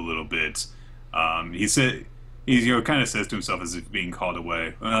grave, a little bit. He kind of says to himself as if being called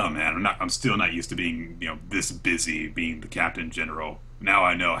away, "Oh man, I'm still not used to being this busy, being the captain general. Now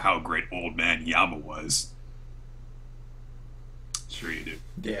I know how great old man Yama was." Sure you do.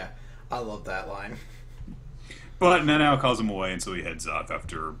 Yeah, I love that line. But Nanao calls him away, and so he heads off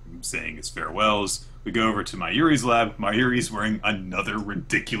after saying his farewells. We go over to Mayuri's lab. Mayuri's wearing another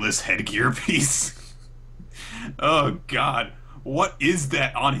ridiculous headgear piece. Oh god, what is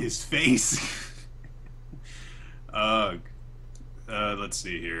that on his face? Let's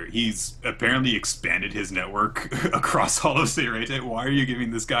see here. He's apparently expanded his network across all of Seirete. Why are you giving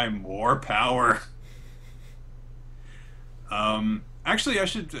this guy more power? Actually, I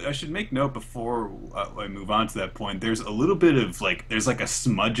should make note before I move on to that point. There's a little bit of there's like a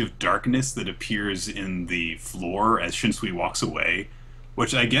smudge of darkness that appears in the floor as Shinsui walks away,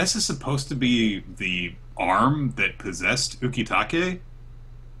 which I guess is supposed to be the arm that possessed Ukitake.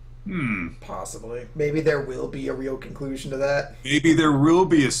 Possibly. Maybe there will be a real conclusion to that. Maybe there will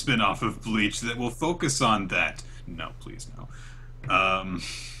be a spin-off of Bleach that will focus on that. No, please no.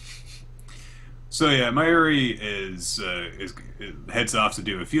 So yeah, Mayuri is heads off to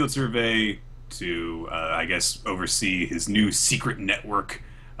do a field survey to I guess oversee his new secret network,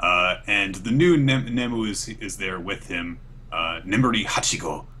 and the new Nemu is there with him, Nemuri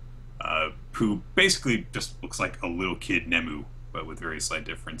Hachigo, who basically just looks like a little kid Nemu, but with very slight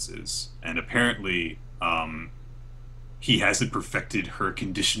differences. And apparently, he hasn't perfected her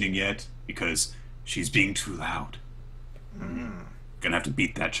conditioning yet because she's being too loud. Gonna have to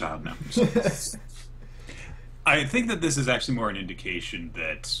beat that child now. I think that this is actually more an indication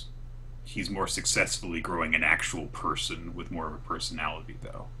that he's more successfully growing an actual person with more of a personality,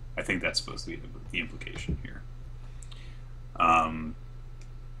 though. I think that's supposed to be the implication here.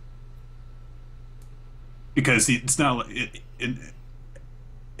 Because it's not in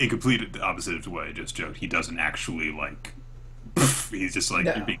complete opposite of what I just joked. He doesn't actually he's just like,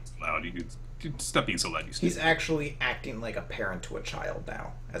 No. you're being too loud. Stop being so loud. He's actually acting like a parent to a child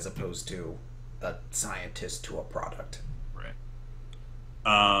now, as opposed to a scientist to a product. Right.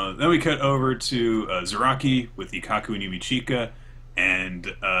 Then we cut over to Zaraki with Ikaku and Yumichika, and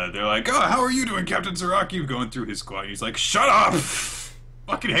they're like, "Oh, how are you doing, Captain Zaraki?" Going through his squad. He's like, "Shut up!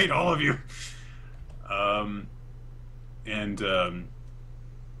 Fucking hate all of you."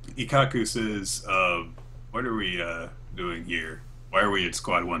 Ikaku says, "What are we doing here? Why are we at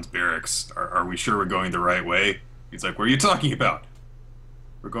Squad 1's barracks? Are we sure we're going the right way?" He's like, "What are you talking about?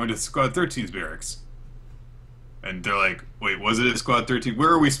 We're going to Squad 13's barracks." And they're like, "Wait, was it at Squad 13?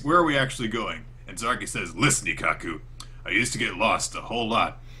 Where are we actually going?" And Zaraki says, "Listen, Ikaku, I used to get lost a whole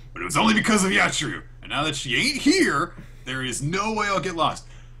lot, but it was only because of Yachiru. And now that she ain't here, there is no way I'll get lost."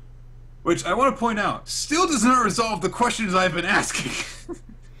 Which I want to point out, still does not resolve the questions I've been asking.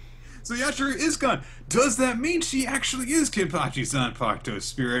 So Yachiru is gone. Does that mean she actually is Kenpachi Zanpakuto's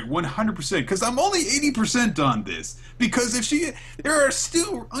spirit 100%? Because I'm only 80% on this. Because there are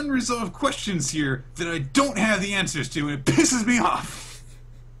still unresolved questions here that I don't have the answers to, and it pisses me off.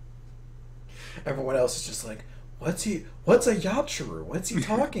 Everyone else is just like, what's a Yachiru? What's he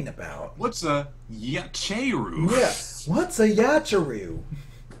talking about? What's a Yachiru? Yeah, what's a Yachiru?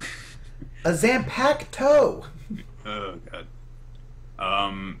 A Zanpakuto. Oh, God.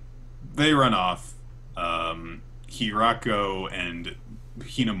 They run off. Hirako and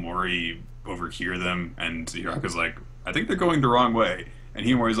Hinamori overhear them, and Hirako's like, "I think they're going the wrong way." And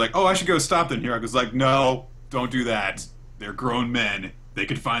Hinamori's like, "Oh, I should go stop them." Hirako's like, "No, don't do that. They're grown men. They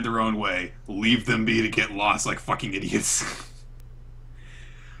can find their own way. Leave them be to get lost like fucking idiots."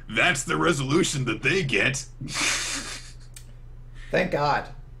 That's the resolution that they get. Thank God.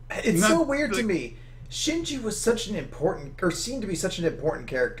 It's Not, so weird to like, me. Shinji was such an important, or seemed to be such an important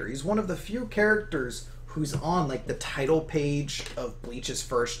character. He's one of the few characters who's on like the title page of Bleach's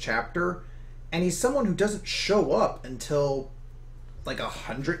first chapter, and he's someone who doesn't show up until like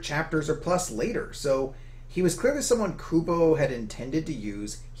 100 chapters or plus later. So he was clearly someone Kubo had intended to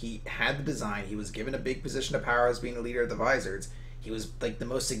use. He had the design. He was given a big position of power as being the leader of the Vizards. He was like the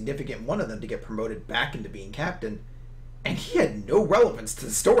most significant one of them to get promoted back into being captain. And he had no relevance to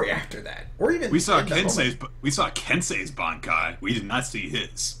the story after that, or even we saw Kensei's Bankai. We did not see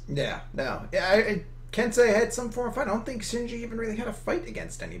his. Yeah, no. Kensei had some form of fight. I don't think Shinji even really had a fight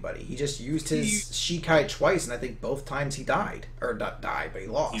against anybody. He just used his Shikai twice, and I think both times he died. Or not died, but he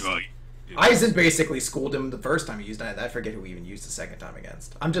lost. Aizen basically schooled him the first time he used it. I forget who he even used the second time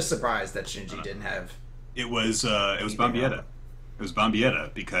against. I'm just surprised that Shinji didn't have... It was Bombietta. It was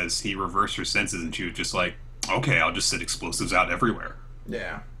Bombietta, because he reversed her senses, and she was just like, okay, I'll just set explosives out everywhere.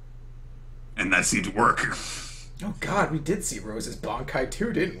 Yeah. And that seemed to work. Oh god, we did see Rose's Bankai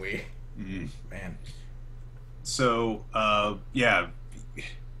too, didn't we? Mm. Man. So, yeah.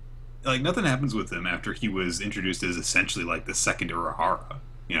 Like, nothing happens with him after he was introduced as essentially, like, the second Urahara.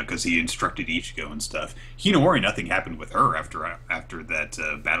 You know, because he instructed Ichigo and stuff. Hinamori, nothing happened with her after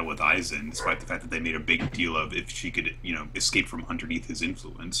that battle with Aizen, despite the fact that they made a big deal of if she could, you know, escape from underneath his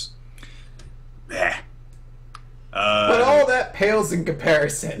influence. Bleh. But all that pales in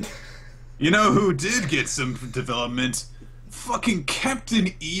comparison. You know who did get some development? Fucking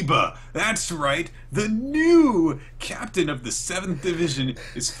Captain Iba. That's right. The new captain of the 7th Division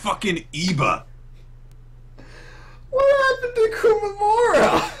is fucking Iba. What happened to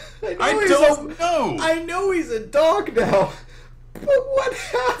Kumamura? I don't know. I know he's a dog now, but what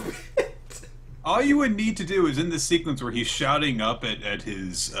happened? All you would need to do is in the sequence where he's shouting up at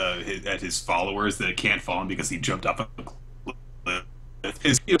his followers that can't follow him because he jumped off a cliff,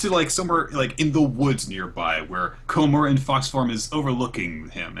 is to like somewhere like in the woods nearby where Komura in fox form is overlooking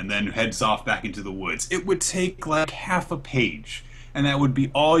him and then heads off back into the woods. It would take like half a page, and that would be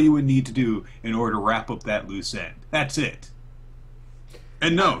all you would need to do in order to wrap up that loose end. That's it.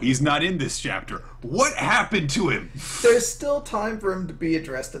 And no, he's not in this chapter. What happened to him? There's still time for him to be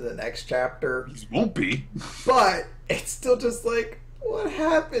addressed in the next chapter. He won't be. But it's still just like, what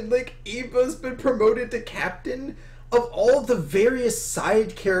happened? Like, Iba's been promoted to captain of all the various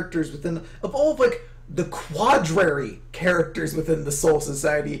side characters within, of all of, like, the quadrary characters within the Soul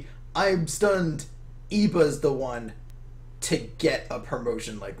Society. I'm stunned Iba's the one to get a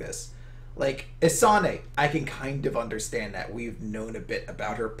promotion like this. Like, Isane, I can kind of understand that. We've known a bit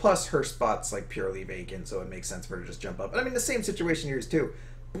about her. Plus, her spot's, like, purely vacant, so it makes sense for her to just jump up. And I mean, the same situation here is, too.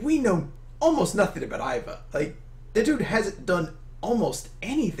 But we know almost nothing about Iba. Like, the dude hasn't done almost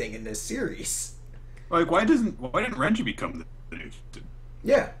anything in this series. Like, why didn't Renji become the new captain?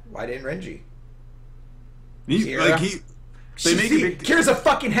 Yeah, why didn't Renji? Kira's a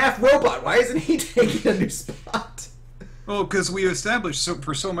fucking half robot. Why isn't he taking a new spot? Well, because we established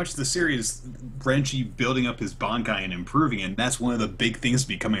for so much of the series, Renji building up his Bankai and improving it, and that's one of the big things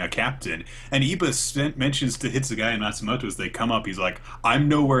becoming a captain. And Iba mentions to Hitsugai and Matsumoto as they come up, he's like, I'm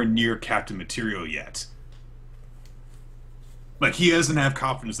nowhere near captain material yet. Like, he doesn't have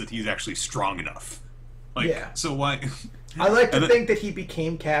confidence that he's actually strong enough. Like, yeah. So why... I like to think that he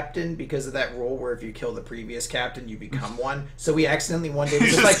became captain because of that rule where if you kill the previous captain, you become one. So we accidentally one day was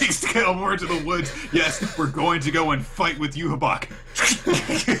just like takes Clover to the woods. Yes, we're going to go and fight with you, Habak.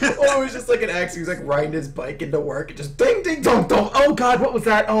 Oh, it was just like an accident. He was like riding his bike into work and just ding ding dong dong. Oh god, what was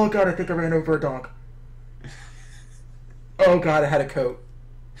that? Oh god, I think I ran over a dog. Oh god, I had a coat.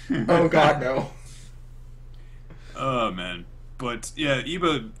 Oh god, no. Oh man. But yeah,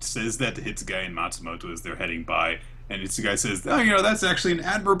 Iba says that to Hitsugai and Matsumoto as they're heading by. And Hitsugai says, oh, you know, that's actually an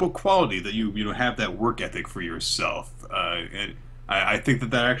admirable quality that you know, have that work ethic for yourself. And I think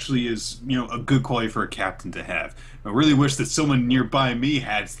that actually is, you know, a good quality for a captain to have. I really wish that someone nearby me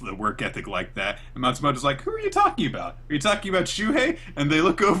had the work ethic like that. And Matsumoto's like, who are you talking about? Are you talking about Shuhei? And they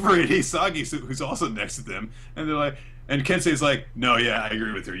look over at Hisagi, who's also next to them, and they're like, and Kensei's like, no, yeah, I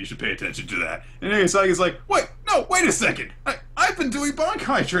agree with her. You should pay attention to that. And Hisagi's like, wait a second. I've been doing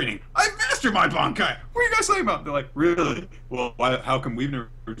Bankai training. I've mastered my Bankai. What are you guys talking about? They're like, really? Well, how come we've never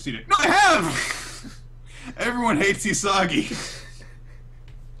seen it? No, I have! Everyone hates Hisagi.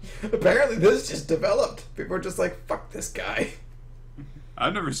 Apparently this just developed. People are just like, fuck this guy.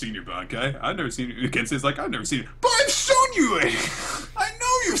 I've never seen your Bankai. I've never seen it. Kensei's like, I've never seen it. But I've shown you it! I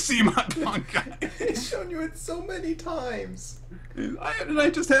know you've seen my Bankai. I've shown you it so many times. I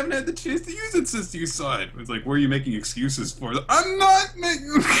just haven't had the chance to use it since you saw it. It's like, what are you making excuses for? I'm not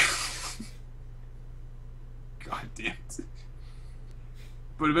making. God damn it.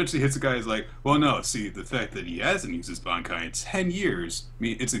 But eventually hits the guy is like, well, no, see, the fact that he hasn't used his Bankai in 10 years,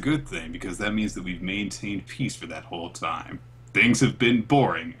 it's a good thing, because that means that we've maintained peace for that whole time. Things have been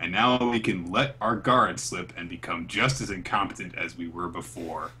boring, and now we can let our guard slip and become just as incompetent as we were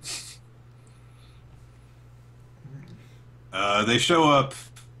before. They show up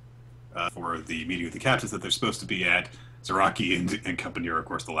for the meeting with the captains that they're supposed to be at. Zaraki and company are, of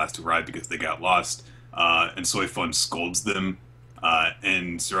course, the last to arrive because they got lost. And Soy Fun scolds them.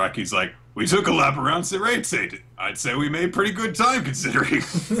 And Zaraki's like, we took a lap around Serete. I'd say we made pretty good time considering.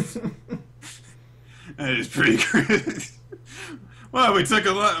 That is pretty good. Well, we took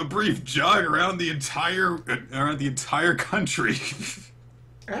a brief jog around the entire country.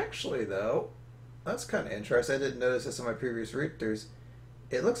 Actually, though, that's kind of interesting. I didn't notice this on my previous readers.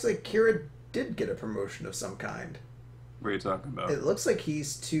 It looks like Kira did get a promotion of some kind. What are you talking about? It looks like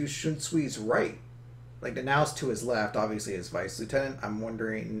he's to Shunsui's right. Like, now it's to his left, obviously his vice lieutenant. I'm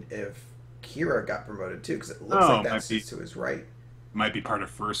wondering if Kira got promoted too, because it looks like that's to his right. Might be part of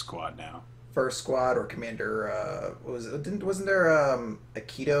First Squad now. First Squad or Commander, wasn't there a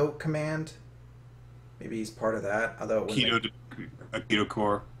Keto command? Maybe he's part of that. Although Keto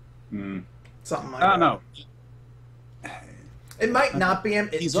Corps. Something like that. I don't know. It might not be him.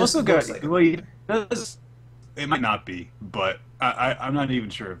 He's also got. Well, he does. It might not be, but I'm not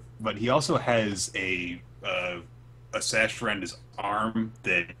even sure. But he also has a sash around his arm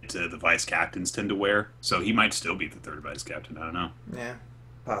that the vice captains tend to wear. So he might still be the third vice captain. I don't know. Yeah,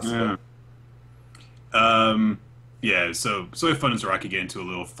 possibly. Yeah. So Soy Fun and Zaraki get into a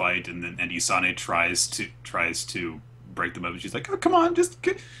little fight, and Isane tries to break them up, and she's like, "Oh, come on,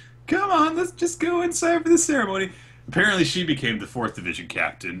 let's just go inside for the ceremony." Apparently, she became the 4th Division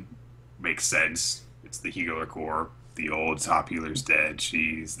captain. Makes sense. It's the Healer Corps. The old top healer's dead.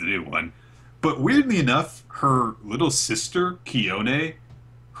 She's the new one. But weirdly enough, her little sister, Kione,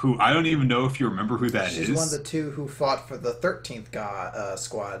 who I don't even know if you remember who that is. She's one of the 2 who fought for the 13th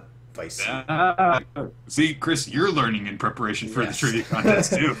squad vice. See, Chris, you're learning in preparation for the trivia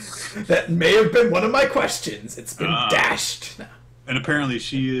contest, too. That may have been one of my questions. It's been dashed. And apparently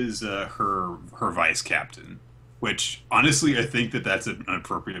she is her vice captain. Which, honestly, I think that's an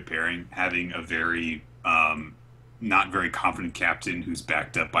appropriate pairing, having a very not very confident captain who's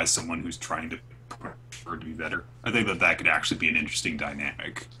backed up by someone who's trying to push her to be better. I think that could actually be an interesting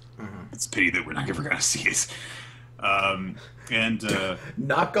dynamic. Mm-hmm. It's a pity that we're not ever going to see it.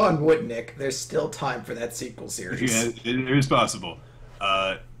 Knock on wood, Nick. There's still time for that sequel series. Yeah, it is possible.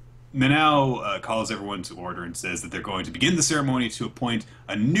 Nanao calls everyone to order and says that they're going to begin the ceremony to appoint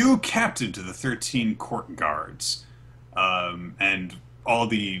a new captain to the 13 court guards. And all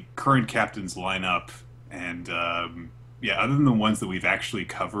the current captains line up. And, other than the ones that we've actually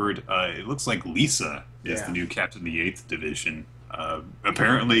covered, it looks like Lisa is the new captain of the 8th Division.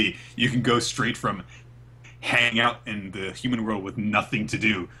 Apparently, you can go straight from hang out in the human world with nothing to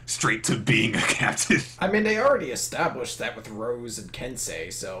do straight to being a captain. I mean, they already established that with Rose and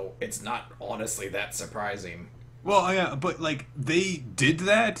Kensei, so it's not honestly that surprising. Well, yeah, but like they did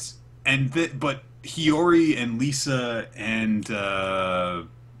that, but Hiyori and Lisa and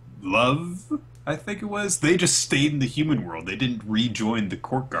Love, I think it was, they just stayed in the human world. They didn't rejoin the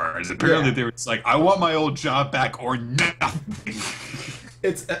court guards. Apparently, they were just like, I want my old job back or nothing.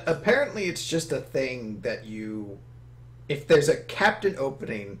 It's apparently it's just a thing that if there's a captain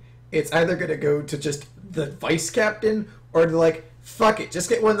opening, it's either gonna go to just the vice captain or to like, fuck it, just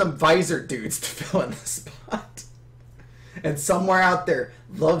get one of them visor dudes to fill in the spot. And somewhere out there,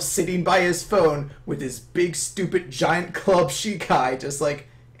 Love's sitting by his phone with his big stupid giant club Shikai, just like,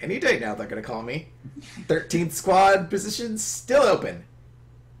 any day now they're gonna call me. 13th squad positions still open.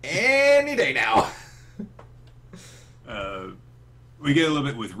 Any day now. We get a little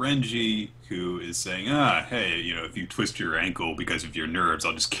bit with Renji, who is saying, hey, if you twist your ankle because of your nerves,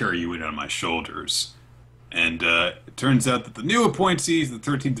 I'll just carry you in on my shoulders. And it turns out that the new appointee, the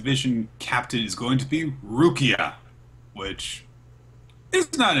 13th Division captain, is going to be Rukia, which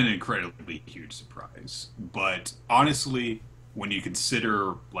is not an incredibly huge surprise. But honestly, when you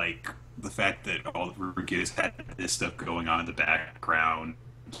consider, like, the fact that all of Rukia's had this stuff going on in the background,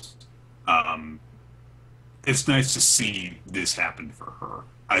 it's nice to see this happen for her.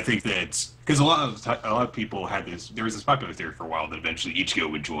 I think that because a lot of people had this. There was this popular theory for a while that eventually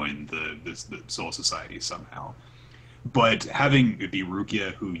Ichigo would join the Soul Society somehow. But having it be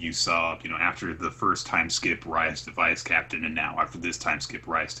Rukia, who you saw, after the first time skip rise to vice captain, and now after this time skip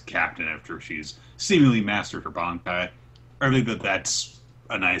rise to captain, after she's seemingly mastered her Bankai, I think that that's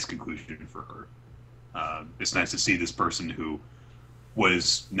a nice conclusion for her. It's nice to see this person who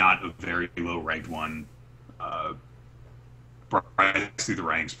was not a very low ranked one rise through the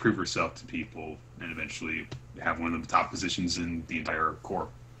ranks, prove herself to people, and eventually have one of the top positions in the entire corps.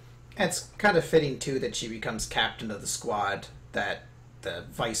 It's kind of fitting too that she becomes captain of the squad that the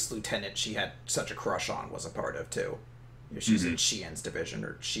vice lieutenant she had such a crush on was a part of too. She's in Shien's division,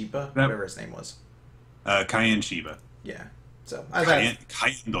 or Shiba, whatever his name was. Cayenne Shiba. Yeah. So Cayenne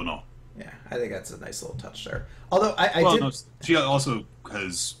Dono. Yeah, I think that's a nice little touch there. Although no, she also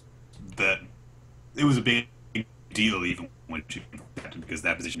has that. It was a big deal even when she because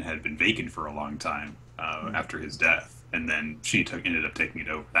that position had been vacant for a long time after his death, and then she ended up taking it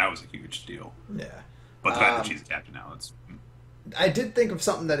over. That was a huge deal. Yeah. But the fact that she's a captain now, it's. I did think of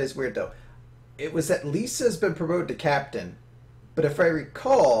something that is weird though. It was that Lisa's been promoted to captain, but if I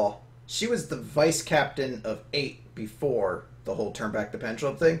recall, she was the vice captain of 8 before the whole turn back the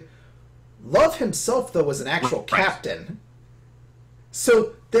pendulum thing. Love himself, though, was an actual captain.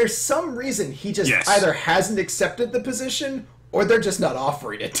 So there's some reason he just either hasn't accepted the position or they're just not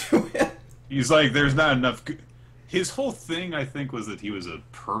offering it to him. He's like, there's not enough. His whole thing, I think, was that he was a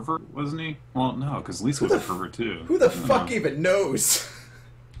pervert, wasn't he? Well, no, because Lisa was a pervert, too. Who the fuck even knows?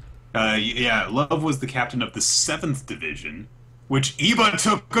 Yeah, Love was the captain of the 7th Division, which Iba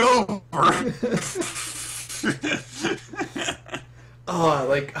took over. Oh,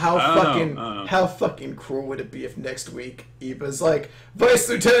 like how fucking cruel would it be if next week Iba's like, Vice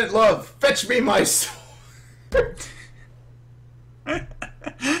Lieutenant Love, fetch me my sword.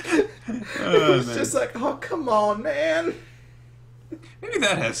 It's just like, oh come on, man. Maybe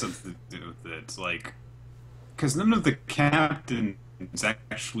that has something to do with it. Like, because none of the captains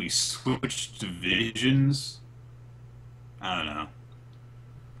actually switched divisions. I don't know.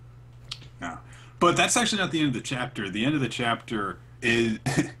 No. But that's actually not the end of the chapter. The end of the chapter is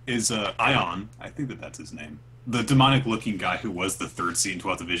Ion. I think that's his name. The demonic-looking guy who was the 3rd C and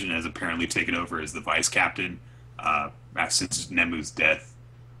 12th Division has apparently taken over as the vice captain since Nemu's death.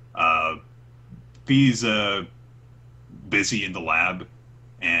 He's busy in the lab,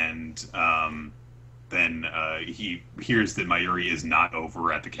 and then he hears that Mayuri is not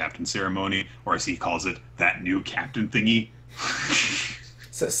over at the captain ceremony, or as he calls it, that new captain thingy.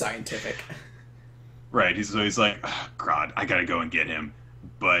 So scientific. Right, he's like, oh, God, I gotta go and get him.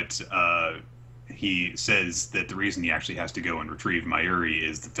 But he says that the reason he actually has to go and retrieve Mayuri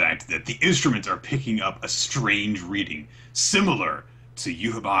is the fact that the instruments are picking up a strange reading, similar to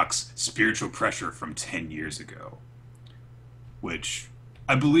Yuhabak's spiritual pressure from 10 years ago. Which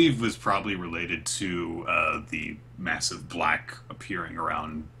I believe was probably related to the massive black appearing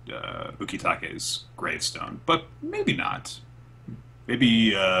around Ukitake's gravestone. But maybe not.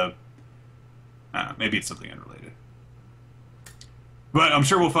 Maybe it's something unrelated. But I'm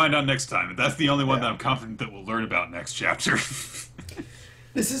sure we'll find out next time. And that's the only one that I'm confident that we'll learn about next chapter.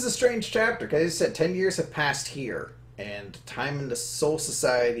 This is a strange chapter, because as I said, 10 years have passed here, and time in the Soul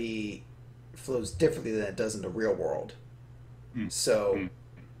Society flows differently than it does in the real world. So,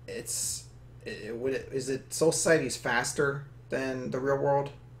 is it Soul Society is faster than the real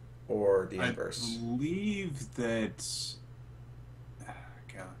world, or the inverse? I believe that...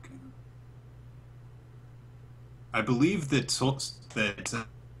 I believe that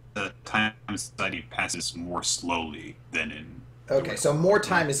time society passes more slowly than in... Okay, so more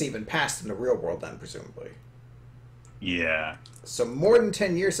time has even passed in the real world then, presumably. Yeah. So more than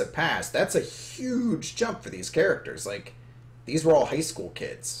 10 years have passed. That's a huge jump for these characters. Like, these were all high school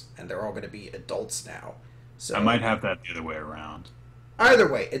kids, and they're all going to be adults now. So I might have that the other way around.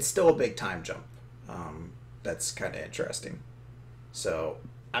 Either way, it's still a big time jump. That's kind of interesting. So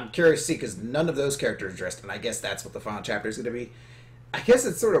I'm curious to see, because none of those characters are dressed, and I guess that's what the final chapter is going to be. I guess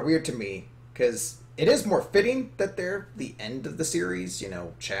it's sort of weird to me, because it is more fitting that they're the end of the series. You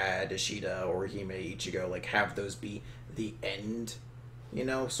know, Chad, Ishida, Orihime, Ichigo, like, have those be the end, you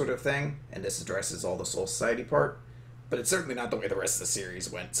know, sort of thing. And this addresses all the Soul Society part. But it's certainly not the way the rest of the series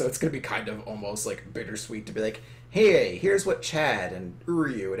went. So it's going to be kind of almost, like, bittersweet to be like, hey, here's what Chad and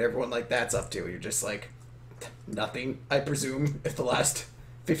Uryu and everyone like that's up to. You're just like, nothing, I presume, if the last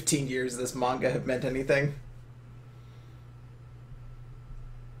 15 years of this manga have meant anything.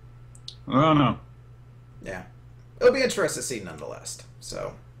 I don't know. Yeah. It'll be interesting to see nonetheless.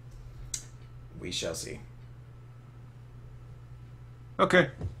 So, we shall see. Okay.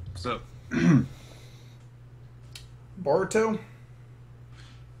 So... Boruto?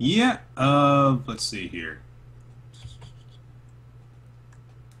 Yeah, let's see here.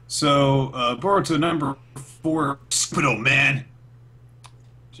 So, Boruto number 4, stupid old man.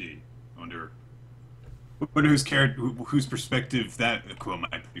 Gee, I wonder wonder whose perspective that quote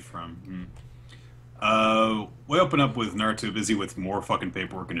might be from. We open up with Naruto busy with more fucking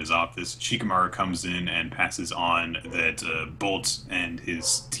paperwork in his office. Shikamaru comes in and passes on that Bolt and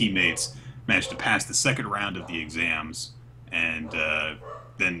his teammates managed to pass the second round of the exams, and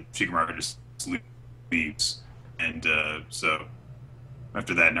then Shikamaru just leaves. And so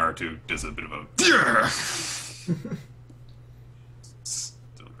after that, Naruto does a bit of a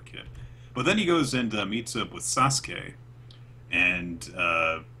still a kid, but then he goes and meets up with Sasuke, and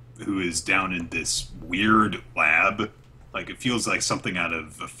who is down in this weird lab. Like, it feels like something out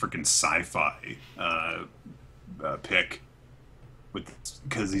of a freaking sci-fi pick.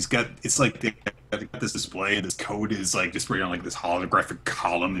 Because he's got, it's like they got this display, and this code is like just right on like this holographic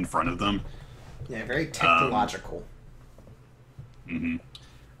column in front of them. Yeah, very technological.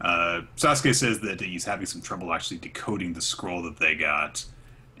 Sasuke says that he's having some trouble actually decoding the scroll that they got,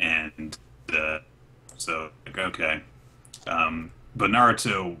 and so like, okay. But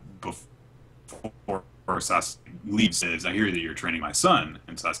Naruto, before Sasuke leaves, says, "I hear that you're training my son."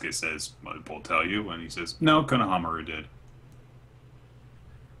 And Sasuke says, "What did Bolt tell you?" And he says, "No, Konohamaru did."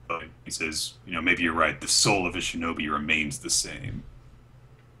 But he says, maybe you're right. The soul of a shinobi remains the same.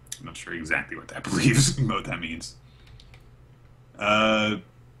 I'm not sure exactly what that what that means.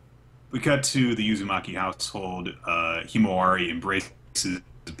 We cut to the Uzumaki household. Himawari embraces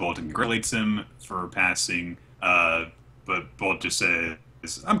Bolt and congratulates him for passing. But Bolt just says,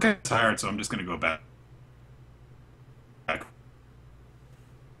 "I'm kind of tired, so I'm just going to go back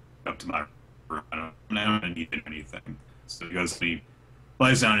up to my room. I don't need anything." So he goes and he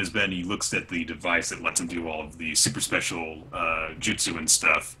lies down in his bed and he looks at the device that lets him do all of the super special jutsu and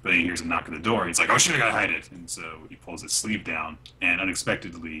stuff. But he hears a knock on the door. He's like, "Oh shit, I gotta hide it." And so he pulls his sleeve down, and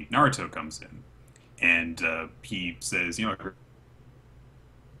unexpectedly Naruto comes in, and he says,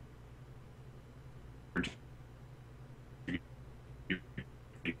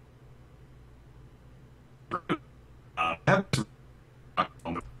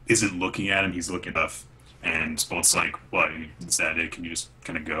 isn't looking at him, he's looking up, and Bolt's like, "What, is that it? Can you just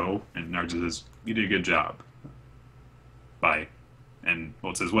kind of go?" And Naruto says, "You did a good job. Bye." And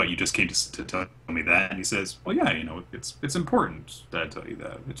Bolt says, "What, you just came to tell me that?" And he says, "Well, yeah, it's important that I tell you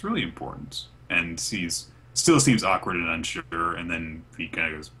that. It's really important." And he's still seems awkward and unsure, and then he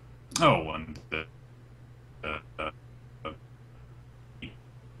kind of goes, "Oh," and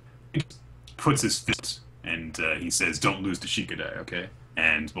he puts his fist, and he says, "Don't lose to Shikadai, okay?"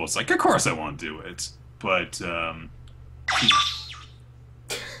 And Bolt's like, "Of course I won't do it." But,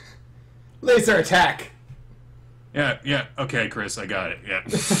 Laser attack! yeah, okay, Chris, I got it, yeah.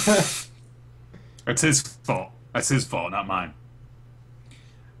 That's his fault. That's his fault, not mine.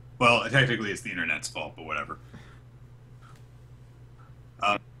 Well, technically it's the internet's fault, but whatever.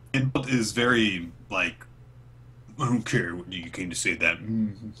 And Bolt is very, like, "I don't care what you came to say that.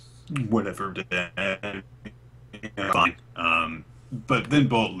 Whatever. Fine." But then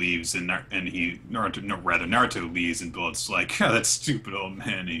Bolt leaves, and Naruto leaves, and Bolt's like, "Yeah, that stupid old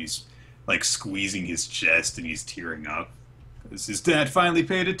man." And he's like squeezing his chest, and he's tearing up because his dad finally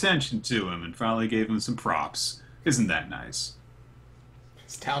paid attention to him and finally gave him some props. Isn't that nice?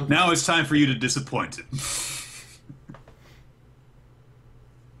 Now it's time for you to disappoint him.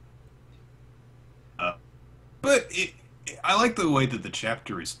 But I like the way that the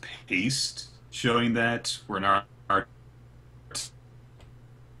chapter is paced, showing that we're not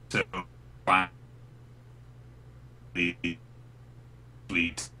to finally take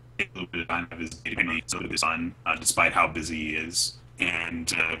a little bit of time of his day to meet his son, despite how busy he is,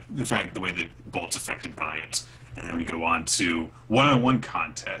 and in fact the way that Bolt's affected by it. And then we go on to one-on-one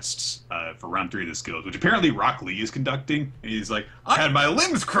contests for round 3 of the skills, which apparently Rock Lee is conducting. And he's like, "I had my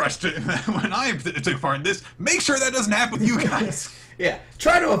limbs crushed when I took part in this. Make sure that doesn't happen with you guys." Yeah,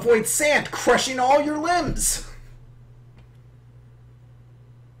 try to avoid sand crushing all your limbs.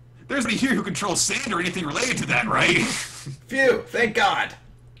 There's nobody here who controls sand or anything related to that, right? Phew, thank God.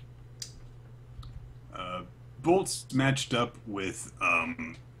 Bolt's matched up with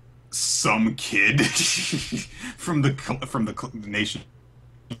some kid from the nation.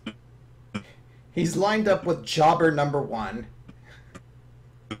 He's lined up with Jobber #1.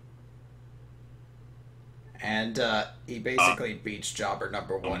 And he basically beats Jobber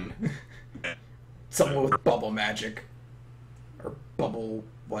 #1. Someone with bubble magic. Or bubble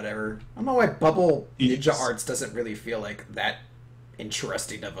whatever. I don't know why bubble ninja arts doesn't really feel like that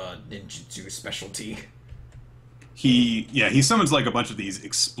interesting of a ninjutsu specialty. He summons like a bunch of these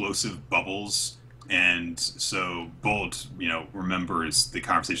explosive bubbles, and so Bolt, remembers the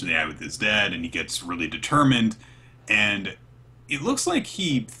conversation they had with his dad, and he gets really determined, and it looks like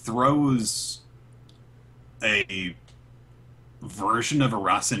he throws a version of a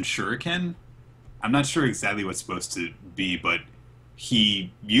Rasen Shuriken. I'm not sure exactly what's supposed to be, but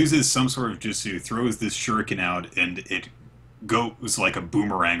he uses some sort of jutsu, throws this shuriken out, and it goes like a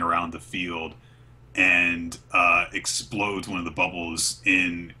boomerang around the field and explodes one of the bubbles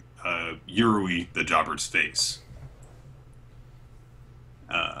in Yurui, the jobber's face.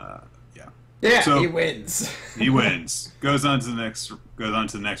 Yeah. Yeah, So he wins. he wins. Goes on to the next. Goes on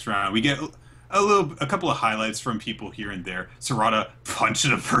to the next round. We get a couple of highlights from people here and there. Sarada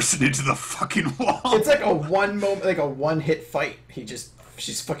punching a person into the fucking wall. It's like a one moment, like a one hit fight. She just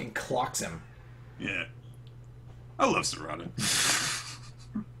fucking clocks him. Yeah. I love Sarada.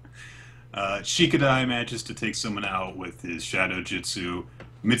 Shikadai manages to take someone out with his Shadow Jutsu.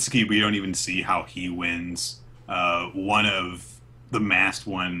 Mitsuki, we don't even see how he wins. One of the masked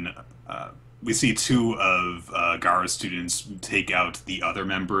one, we see two of Gaara's students take out the other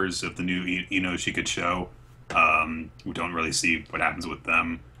members of the new Ino Shikacho. We don't really see what happens with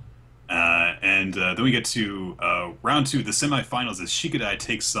them. And then we get to round two, the semifinals, as Shikadai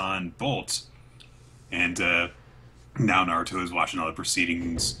takes on Bolt. And now Naruto is watching all the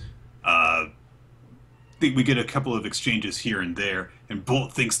proceedings. I think we get a couple of exchanges here and there, and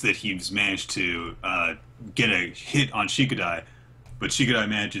Bolt thinks that he's managed to get a hit on Shikadai, but Shikadai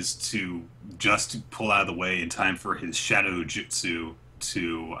manages to just pull out of the way in time for his Shadow Jutsu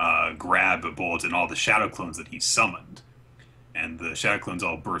to grab Bolt and all the Shadow Clones that he summoned. And the Shadow Clones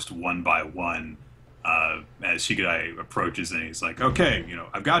all burst one by one as Shikadai approaches, and he's like, okay,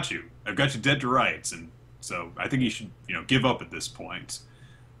 I've got you dead to rights, and so I think you should, give up at this point.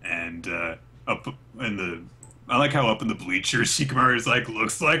 And up in the, I like how up in the bleachers, Shikamaru is like,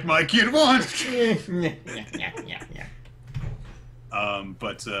 looks like my kid won.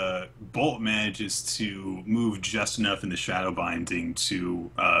 But Bolt manages to move just enough in the shadow binding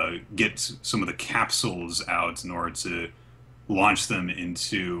to get some of the capsules out in order to launch them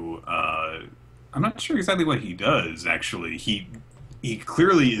into. I'm not sure exactly what he does. Actually, he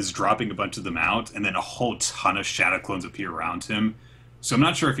clearly is dropping a bunch of them out, and then a whole ton of shadow clones appear around him. So I'm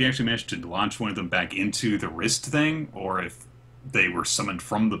not sure if he actually managed to launch one of them back into the wrist thing, or if they were summoned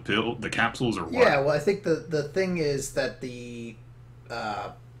from the capsules, or what. Yeah, well, I think the thing is that the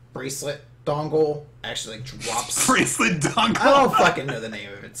bracelet dongle actually drops. Bracelet dongle. I don't fucking know the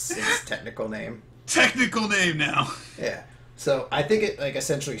name of its technical name. Technical name now. Yeah. So I think it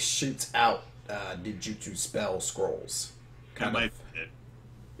essentially shoots out Ninjutsu spell scrolls. That might fit.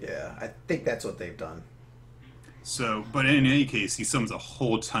 Yeah, I think that's what they've done. So, but in any case, he summons a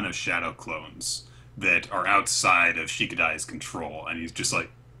whole ton of shadow clones that are outside of Shikadai's control, and he's just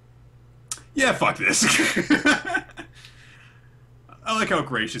like, yeah, fuck this. I like how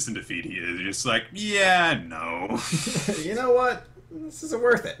gracious in defeat he is. He's just like, yeah, no. You know what? This isn't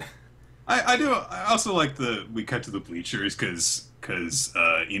worth it. I do. I also like we cut to the bleachers because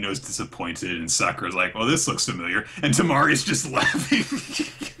Ino's disappointed and Sakura's like, well, this looks familiar, and Tamari's just laughing.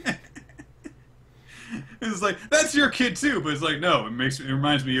 It's like, that's your kid too, but it's like, no, it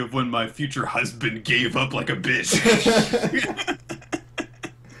reminds me of when my future husband gave up like a bitch.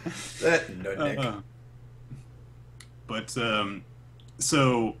 That nutnik. But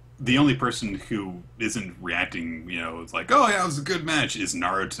so the only person who isn't reacting, is like, oh yeah, it was a good match, is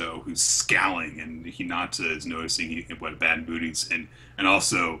Naruto, who's scowling, and Hinata is noticing what a bad mood he's in, and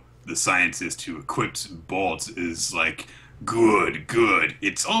also the scientist who equipped Bolt is like, good,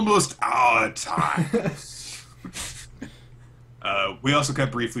 it's almost our time. We also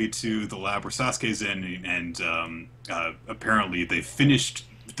cut briefly to the lab where Sasuke's in, and apparently they finished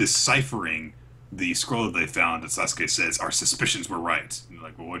deciphering the scroll that they found, that Sasuke says, our suspicions were right. And they're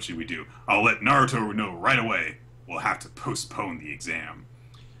like, well, what should we do? I'll let Naruto know right away. We'll have to postpone the exam.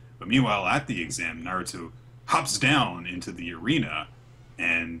 But meanwhile, at the exam, Naruto hops down into the arena,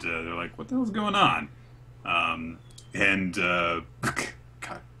 and they're like, what the hell's going on? God,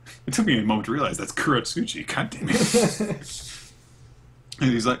 it took me a moment to realize that's Kurotsuchi. God damn it.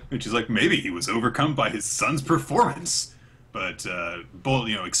 And she's like, maybe he was overcome by his son's performance. But Bolt,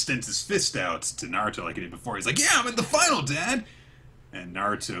 extends his fist out to Naruto like he did before. He's like, yeah, I'm in the final, Dad! And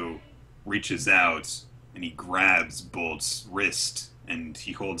Naruto reaches out, and he grabs Bolt's wrist, and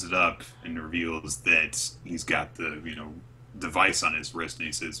he holds it up and reveals that he's got the, device on his wrist, and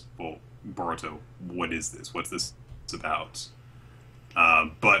he says, well, Boruto, what is this? What's this about?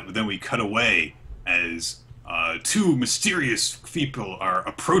 But then we cut away as two mysterious people are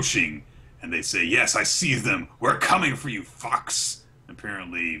approaching, and they say, yes, I see them. We're coming for you, fox.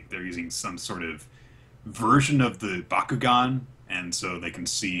 Apparently, they're using some sort of version of the Bakugan, and so they can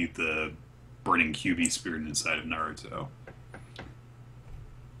see the burning Kyuubi spirit inside of Naruto.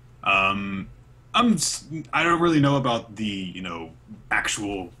 I don't really know about the,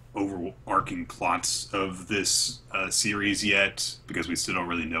 actual overarching plots of this series yet because we still don't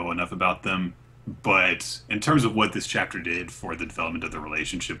really know enough about them. But in terms of what this chapter did for the development of the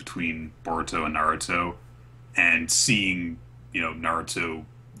relationship between Boruto and Naruto, and seeing, Naruto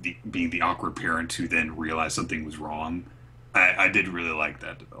being the awkward parent who then realized something was wrong, I did really like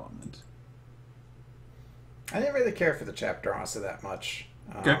that development. I didn't really care for the chapter, honestly, that much.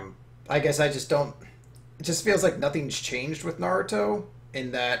 Okay. I guess I just don't. It just feels like nothing's changed with Naruto,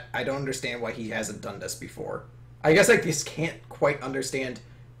 in that I don't understand why he hasn't done this before. I guess I just can't quite understand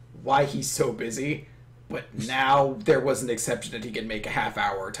why he's so busy, but now there was an exception that he could make a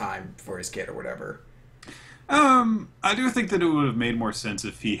half-hour time for his kid or whatever. I do think that it would have made more sense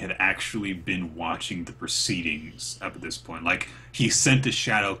if he had actually been watching the proceedings up at this point. Like, he sent a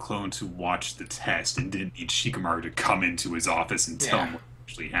shadow clone to watch the test and didn't need Shikamaru to come into his office and tell him Yeah. what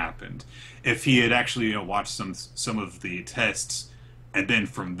actually happened. If he had actually, watched some of the tests, and then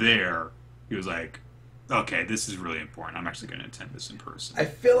from there, he was like, okay, this is really important. I'm actually going to attend this in person. I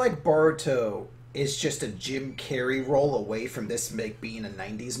feel like Boruto is just a Jim Carrey role away from this like being a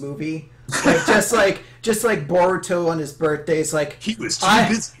 '90s movie. Just like Boruto on his birthday is like He was too I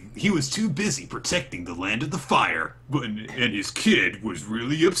busy. He was too busy protecting the land of the fire, and his kid was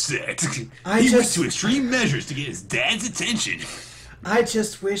really upset. I He went just to extreme measures to get his dad's attention. I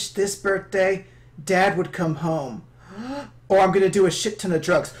just wish this birthday Dad would come home, or I'm gonna do a shit ton of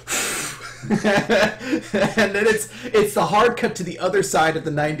drugs. And then it's the hard cut to the other side of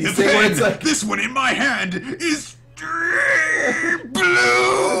the '90s thing where Then, it's like, this one in my hand is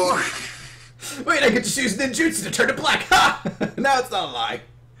blue. wait, I get to choose ninjutsu to turn it black. Ha! Now it's not a lie.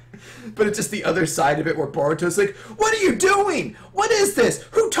 But it's just the other side of it where Boruto's like, what are you doing? What is this?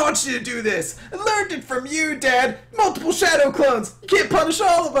 Who taught you to do this? I learned it from you, Dad. Multiple shadow clones. You can't punish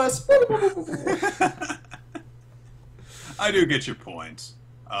all of us. I do get your point.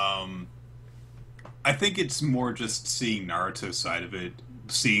 I think it's more just seeing Naruto's side of it,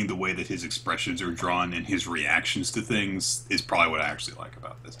 seeing the way that his expressions are drawn and his reactions to things is probably what I actually like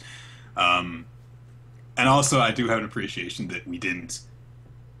about this. And also, I do have an appreciation that we didn't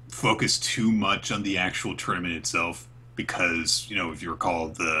focus too much on the actual tournament itself because, if you recall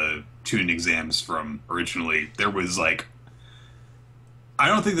the tuning exams from originally, there was like, I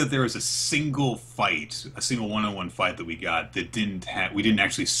don't think that there was a single fight, a single one-on-one fight that we got that we didn't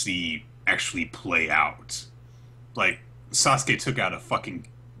actually see actually play out. Like, Sasuke took out a fucking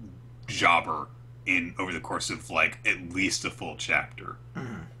jobber over the course of like at least a full chapter.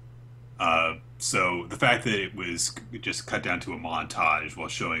 So the fact that it was just cut down to a montage while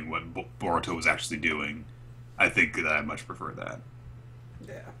showing what Boruto was actually doing, I think that I much prefer that.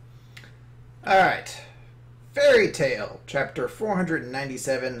 Yeah. Alright. Fairy Tale, chapter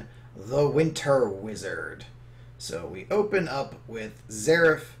 497, The Winter Wizard. So we open up with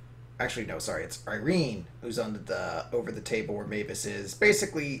Zareth. Actually, no, sorry, it's Irene who's over the table where Mavis is,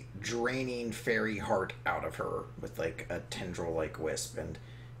 basically draining fairy heart out of her with like a tendril-like wisp. And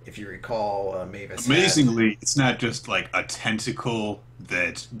if you recall, Mavis Amazingly, it's not just like a tentacle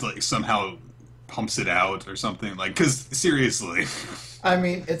that like somehow pumps it out or something. Like, because seriously, I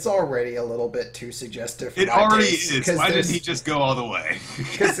mean, it's already a little bit too suggestive. it already is. Why didn't he just go all the way?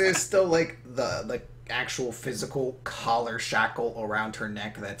 Because there's still like the actual physical collar shackle around her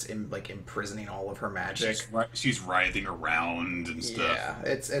neck that's imprisoning all of her magic. She's writhing around and stuff. Yeah,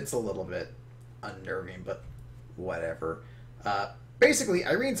 it's a little bit unnerving, but whatever. Basically,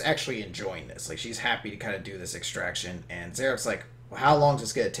 Irene's actually enjoying this. Like, she's happy to kind of do this extraction, and Zareth's like, well, how long is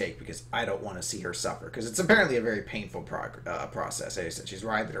this going to take? Because I don't want to see her suffer. Because it's apparently a very painful process. As I said, she's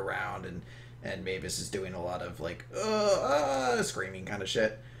writhing around, and Mavis is doing a lot of, like, screaming kind of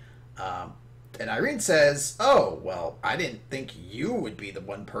shit. And Irene says, oh, well, I didn't think you would be the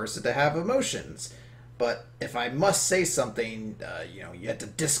one person to have emotions. But if I must say something, you have to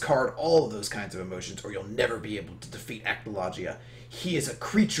discard all of those kinds of emotions or you'll never be able to defeat Actologia. He is a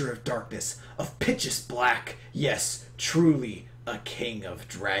creature of darkness, of pitchest black, yes, truly a king of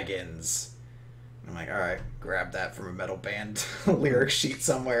dragons. I'm like, alright, grab that from a metal band lyric sheet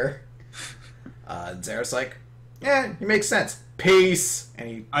somewhere. And Zareth's like, yeah, it makes sense. Peace.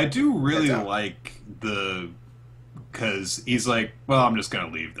 And I do really like because he's like, well, I'm just going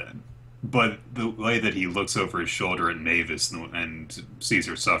to leave then. But the way that he looks over his shoulder at Mavis and sees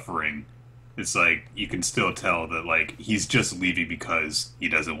her suffering, it's like you can still tell that like he's just leaving because he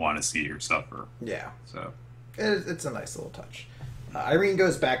doesn't want to see her suffer. Yeah. So it's a nice little touch. Irene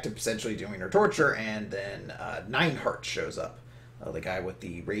goes back to essentially doing her torture, and then Nineheart shows up. The guy with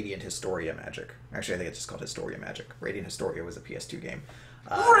the Radiant Historia magic. Actually, I think it's just called Historia magic. Radiant Historia was a PS2 game.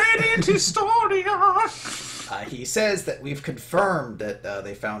 Radiant Historia! He says that we've confirmed that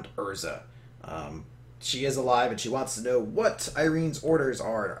they found Urza. She is alive and she wants to know what Irene's orders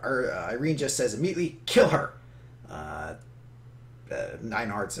are. Irene just says immediately, kill her.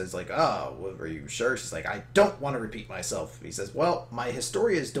 Nineheart says, like, oh, well, are you sure? She's like, I don't want to repeat myself. He says, well, my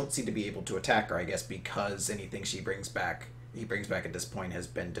Historias don't seem to be able to attack her, I guess, because anything he brings back at this point has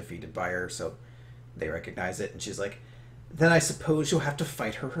been defeated by her, so they recognize it. And she's like, then I suppose you'll have to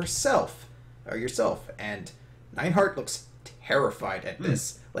fight her yourself. And Nineheart looks terrified at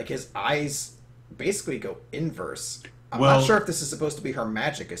this. Like, his eyes basically go inverse. I'm not sure if this is supposed to be her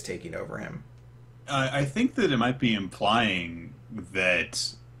magic is taking over him. I think that it might be implying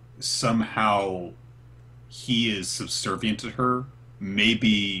that somehow he is subservient to her.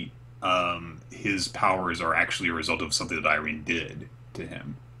 Maybe his powers are actually a result of something that Irene did to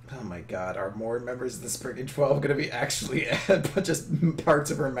him. Oh my god, are more members of the Spriggan 12 going to be actually just parts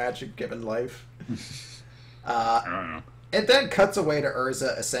of her magic given life? I don't know. It then cuts away to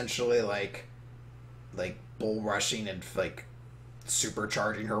Urza essentially like bull rushing and like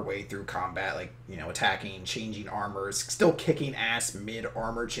supercharging her way through combat, like, you know, attacking, changing armors, still kicking ass mid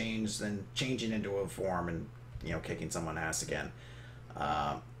armor change, then changing into a form and, you know, kicking someone ass again.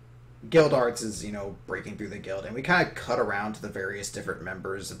 Guild Arts is, you know, breaking through the guild, and we kind of cut around to the various different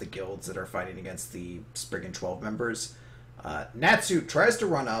members of the guilds that are fighting against the Spriggan 12 members. Natsu tries to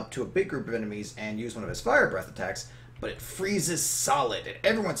run up to a big group of enemies and use one of his fire breath attacks, but it freezes solid, and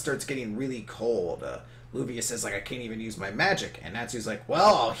everyone starts getting really cold. Luvia says, like, I can't even use my magic, and Natsu's like,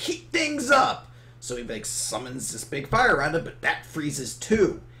 well, I'll heat things up! So he, like, summons this big fire around him, but that freezes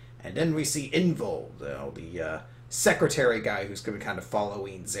too. And then we see Invul, the secretary guy who's going to be kind of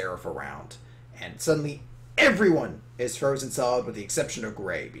following Zeref around. And suddenly, everyone is frozen solid with the exception of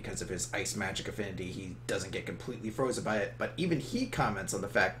Gray. Because of his ice magic affinity, he doesn't get completely frozen by it, but even he comments on the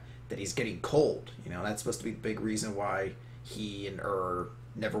fact that he's getting cold. You know, that's supposed to be the big reason why he and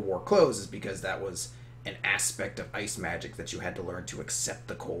never wore clothes, is because that was an aspect of ice magic that you had to learn to accept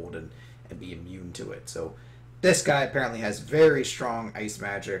the cold and be immune to it. So this guy apparently has very strong ice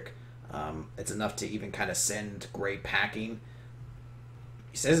magic. It's enough to even kind of send Gray packing.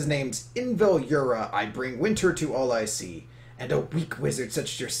 He says his name's Invil Yura. I bring winter to all I see. And a weak wizard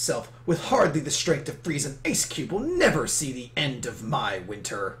such as yourself, with hardly the strength to freeze an ice cube, will never see the end of my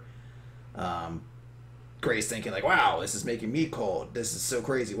winter. Gray's thinking, like, wow, this is making me cold. This is so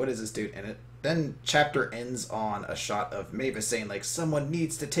crazy. What is this, dude? And then chapter ends on a shot of Mavis saying, like, someone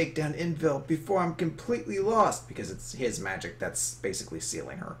needs to take down Invil before I'm completely lost, because it's his magic that's basically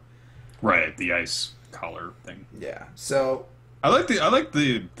sealing her. Right, the ice collar thing. Yeah. So I like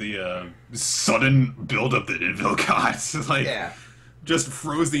the sudden build up that Invil got. Like, yeah, just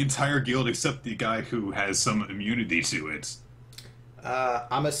froze the entire guild except the guy who has some immunity to it.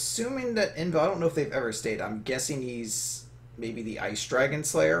 I'm assuming that Invil, I don't know if they've ever stated, I'm guessing he's maybe the Ice Dragon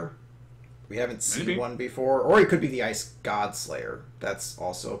Slayer. We haven't seen one before. Or he could be the Ice God Slayer. That's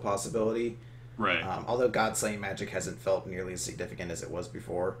also a possibility. Right. Although God Slaying magic hasn't felt nearly as significant as it was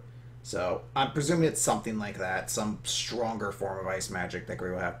before. So I'm presuming it's something like that. Some stronger form of ice magic that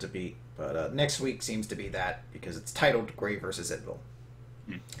Gray will have to beat. But next week seems to be that, because it's titled Gray vs. Invil.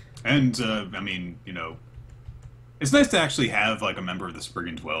 And, I mean, you know, it's nice to actually have, like, a member of the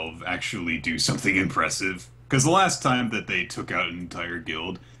Spriggan 12 actually do something impressive. Because the last time that they took out an entire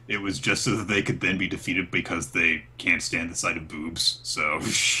guild, it was just so that they could then be defeated because they can't stand the sight of boobs, so...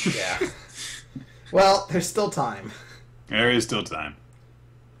 Yeah. Well, there's still time. There is still time.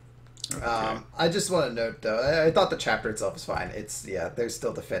 Okay. I just want to note, though, I thought the chapter itself was fine. There's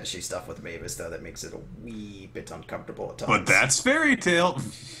still the fetishy stuff with Mavis, though, that makes it a wee bit uncomfortable at times. But that's fairy tale.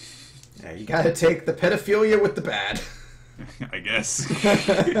 Yeah, you gotta take the pedophilia with the bad. I guess.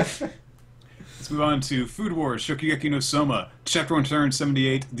 Let's move on to Food Wars, Shokugeki no Soma, Chapter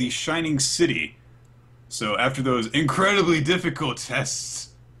 178, The Shining City. So after those incredibly difficult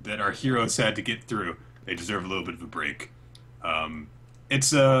tests that our heroes had to get through, they deserve a little bit of a break.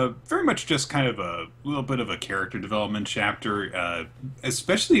 It's very much just kind of a little bit of a character development chapter,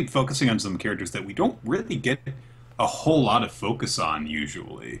 especially focusing on some characters that we don't really get a whole lot of focus on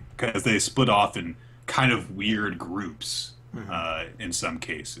usually, because they split off in kind of weird groups in some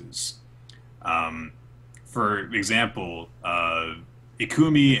cases. For example,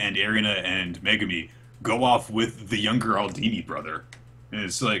 Ikumi and Erina and Megami go off with the younger Aldini brother. And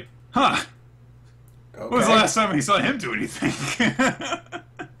it's like, huh, okay. When was the last time we saw him do anything?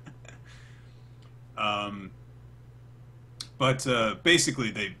 But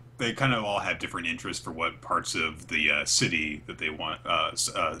basically they kind of all have different interests for what parts of the city that they want,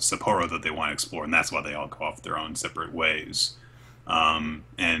 Sapporo that they want to explore, and that's why they all go off their own separate ways.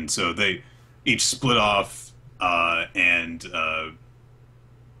 And so they each split off, and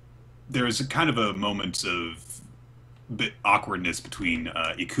there's a kind of a moment of bit awkwardness between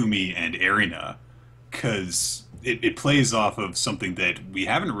Ikumi and Erina, because it plays off of something that we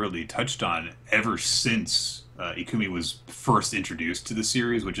haven't really touched on ever since Ikumi was first introduced to the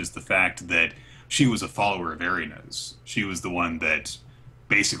series, which is the fact that she was a follower of Erina's. She was the one that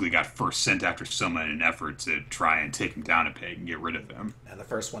basically got first sent after Soma in an effort to try and take him down a peg and get rid of him. And the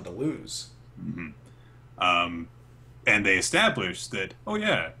first one to lose. Mm-hmm. And they established that, oh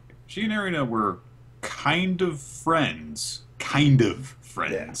yeah, she and Erina were kind of friends.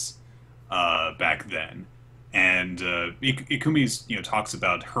 Back then. And Ikumi's, talks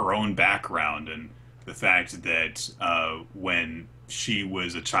about her own background and the fact that when she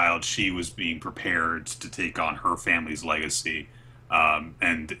was a child, she was being prepared to take on her family's legacy.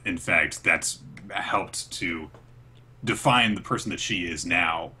 And in fact, that's helped to define the person that she is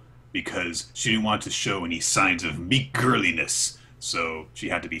now, because she didn't want to show any signs of meek girliness. So she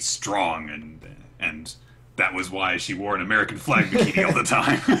had to be strong, and that was why she wore an American flag bikini all the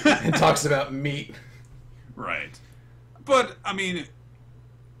time. It talks about meat. Right. But, I mean,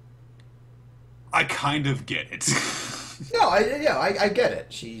 I kind of get it. No, I get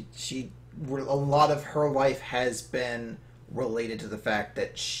it. A lot of her life has been related to the fact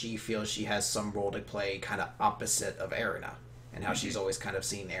that she feels she has some role to play kind of opposite of Erina, and how she's always kind of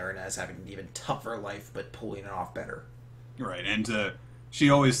seen Erina as having an even tougher life, but pulling it off better. Right, and she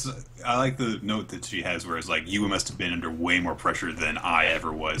always, I like the note that she has where it's like, you must have been under way more pressure than I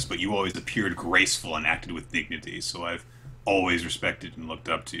ever was, but you always appeared graceful and acted with dignity, so I've always respected and looked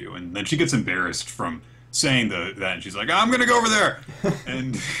up to you. And then she gets embarrassed from saying that, and she's like, I'm gonna go over there!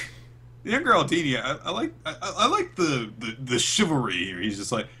 And the younger Aldini, I like the chivalry here. He's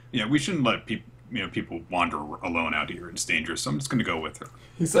just like, we shouldn't let people wander alone out here. It's dangerous, so I'm just gonna go with her.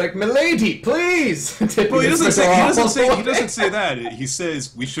 He's like, "Milady, please." Well, he doesn't say that. He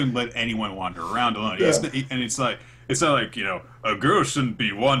says we shouldn't let anyone wander around alone. Yeah. And it's not like a girl shouldn't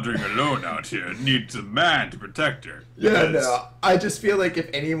be wandering alone out here. It needs a man to protect her. Yeah, no. I just feel like if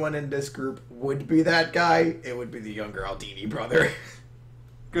anyone in this group would be that guy, it would be the younger Aldini brother.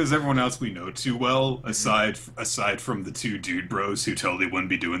 Because everyone else we know too well, aside from the two dude bros who totally wouldn't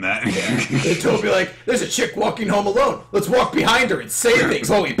be doing that. Yeah. They totally be like, there's a chick walking home alone. Let's walk behind her and say things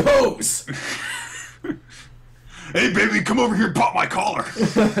while we pose. Hey, baby, come over here and pop my collar.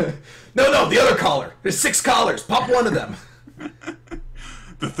 No, the other collar. There's 6 collars. Pop one of them.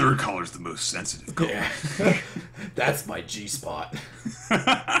 The third collar's the most sensitive collar. Yeah. That's my G-spot.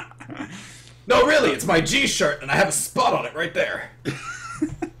 No, really, it's my G-shirt, and I have a spot on it right there.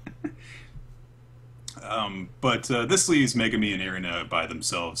 But this leaves Megumi and Erina by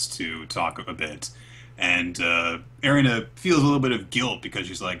themselves to talk a bit, and Erina feels a little bit of guilt because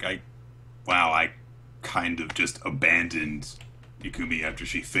she's like, I kind of just abandoned Ikumi after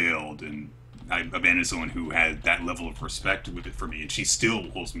she failed, and I abandoned someone who had that level of respect with it for me, and she still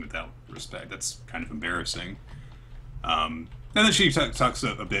holds me with that respect. That's kind of embarrassing. And then she talks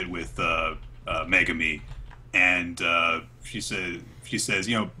a bit with Megumi, and she says,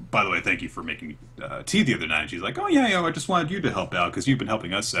 by the way, thank you for making me tea the other night. And she's like, oh yeah, I just wanted you to help out because you've been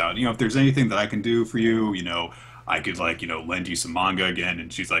helping us out. If there's anything that I can do for you, I could lend you some manga again.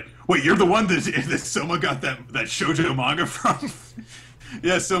 And she's like, wait, you're the one that Soma got that shoujo manga from?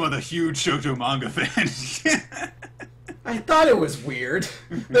 Yeah, Soma, the huge shoujo manga fan. I thought it was weird.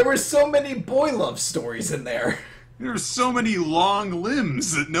 There were so many boy love stories in there. There's so many long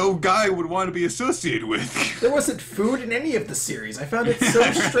limbs that no guy would want to be associated with. There wasn't food in any of the series. I found it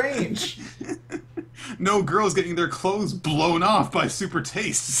so strange. No girls getting their clothes blown off by super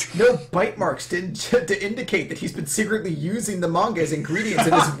tastes. No bite marks to indicate that he's been secretly using the manga as ingredients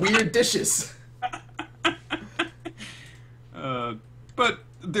in his weird dishes. But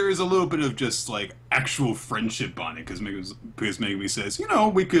there is a little bit of just actual friendship bonding because Megumi says,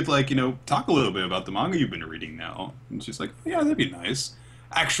 we could talk a little bit about the manga you've been reading now. And she's like, yeah, that'd be nice.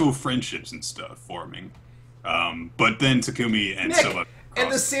 Actual friendships and stuff forming. But then Takumi and Soma.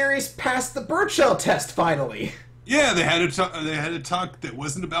 And the series passed the Birdshell test finally. Yeah, they had a talk that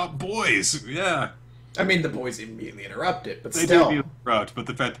wasn't about boys. Yeah. I mean, the boys immediately interrupt it, but they still. They do interrupt, but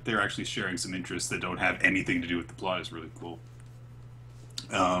the fact that they're actually sharing some interests that don't have anything to do with the plot is really cool.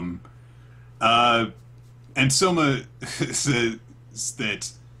 And Soma says that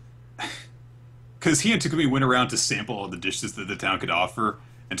because he and Takumi went around to sample all the dishes that the town could offer,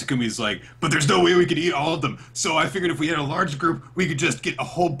 and Takumi's like, but there's no way we could eat all of them, so I figured if we had a large group, we could just get a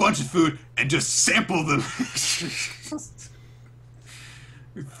whole bunch of food and just sample them.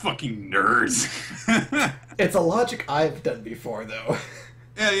 Fucking nerds. It's a logic I've done before, though.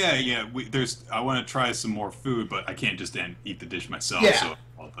 Yeah. I want to try some more food, but I can't just eat the dish myself. Yeah. So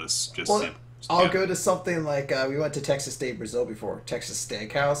all this just Well, samples. I'll Yeah. go to something like we went to Texas State, Brazil before, Texas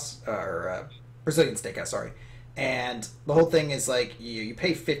Steakhouse or Brazilian Steakhouse, sorry. And the whole thing is like you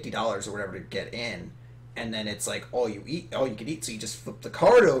pay $50 or whatever to get in, and then it's like all you can eat. So you just flip the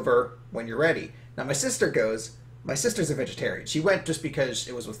card over when you're ready. Now my sister goes. My sister's a vegetarian. She went just because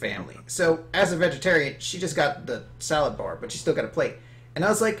it was with family. So as a vegetarian, she just got the salad bar, but she still got a plate. And I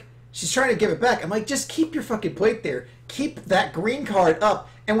was like, she's trying to give it back. I'm like, just keep your fucking plate there. Keep that green card up.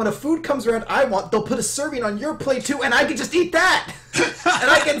 And when a food comes around I want, they'll put a serving on your plate too, and I can just eat that.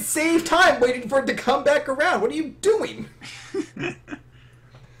 And I can save time waiting for it to come back around. What are you doing?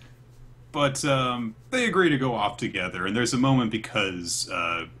 But they agree to go off together, and there's a moment because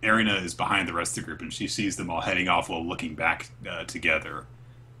Erina is behind the rest of the group, and she sees them all heading off while looking back together.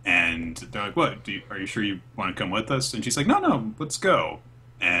 And they're like, "What? Are you sure you want to come with us?" And she's like, "No, let's go."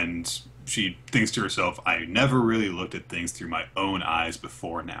 And she thinks to herself, "I never really looked at things through my own eyes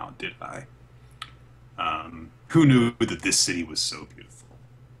before now, did I? Who knew that this city was so beautiful?"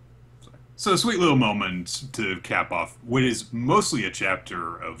 So a sweet little moment to cap off what is mostly a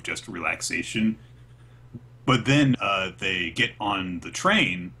chapter of just relaxation. But then they get on the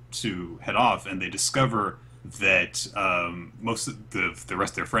train to head off, and they discover that most of the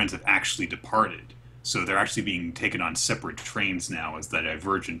rest of their friends have actually departed. So they're actually being taken on separate trains now as the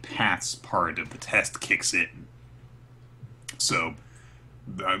divergent paths part of the test kicks in. So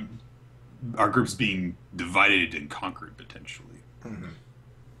our group's being divided and conquered, potentially.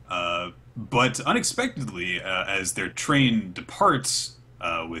 But unexpectedly, as their train departs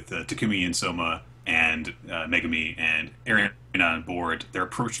with Takumi and Soma and Megami and Erina on board, they're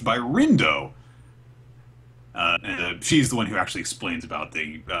approached by Rindo. And she's the one who actually explains about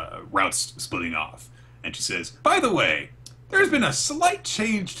the routes splitting off. And she says, "By the way, there's been a slight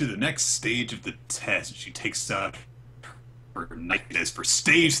change to the next stage of the test." She takes out her knife. For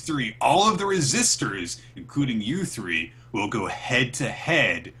stage 3, all of the resistors, including you three, will go head to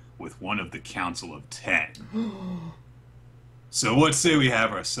head with one of the Council of 10. So what say we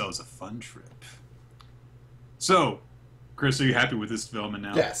have ourselves a fun trip? So, Chris, are you happy with this development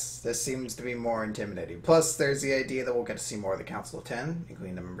now? Yes, this seems to be more intimidating. Plus, there's the idea that we'll get to see more of the Council of 10,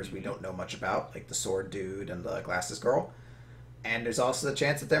 including the members we don't know much about, like the Sword Dude and the Glasses Girl. And there's also the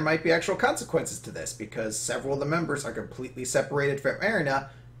chance that there might be actual consequences to this, because several of the members are completely separated from Erina,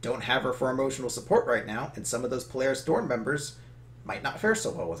 don't have her for emotional support right now, and some of those Polaris Dorm members might not fare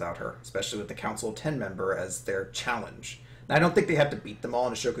so well without her, especially with the Council of 10 member as their challenge. Now, I don't think they have to beat them all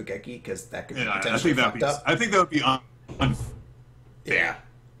in a Shokugeki, because that could be potentially fucked up. I think that would be unfair. Yeah.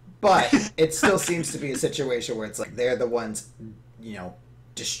 But it still seems to be a situation where it's like they're the ones,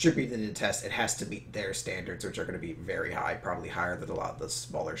 distributing the test. It has to meet their standards, which are going to be very high, probably higher than a lot of the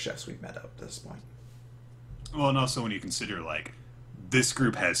smaller chefs we've met up to this point. Well, and also when you consider, this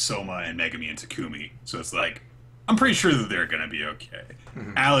group has Soma and Megami and Takumi, so it's like, I'm pretty sure that they're going to be okay.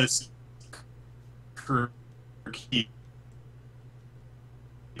 Mm-hmm. Alice, Kirky,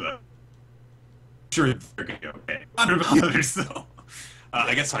 but I'm sure they're going to be okay. I don't know others, though.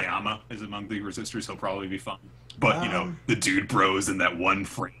 I guess Hayama is among the resistors. He'll probably be fine. But, the dude bros and that one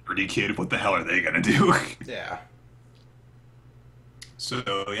fraternity kid, what the hell are they going to do? Yeah. So,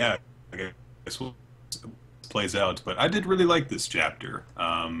 yeah, I guess we'll plays out. But I did really like this chapter.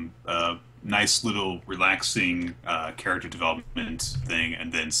 Nice little relaxing character development thing,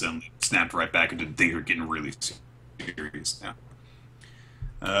 and then some snapped right back into things are getting really serious now.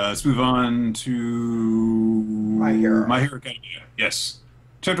 Let's move on to My Hero Academia. Yes.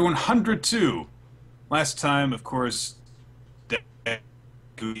 Chapter 102. Last time, of course,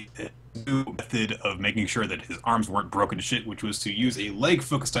 Deku had a new method of making sure that his arms weren't broken to shit, which was to use a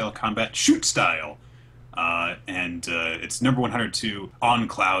leg-focused style of combat, shoot style. And it's number 102 on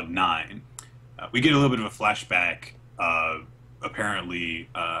Cloud 9. We get a little bit of a flashback. Apparently,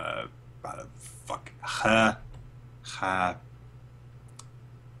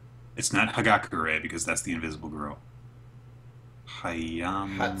 it's not Hagakure because that's the invisible girl.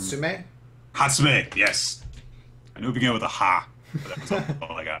 Hatsume? Hatsume, yes. I knew it began with a ha, but that was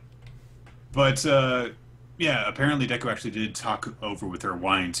all I got. But, yeah, apparently Deku actually did talk over with her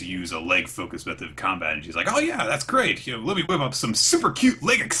wanting to use a leg-focused method of combat, and she's like, "Oh yeah, that's great. Let me whip up some super cute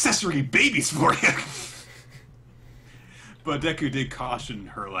leg accessory babies for you." But Deku did caution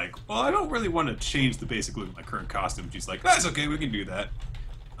her, well, I don't really want to change the basic look of my current costume. She's like, "That's okay, we can do that."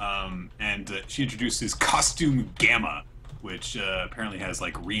 And she introduces Costume Gamma, which apparently has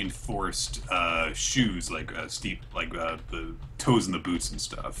like reinforced shoes, like steep, like the toes in the boots and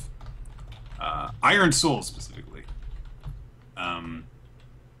stuff. Iron Soul specifically. Um,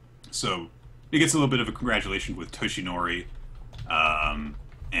 so he gets a little bit of a congratulation with Toshinori,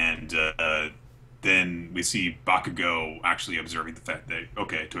 and then we see Bakugo actually observing the fact that,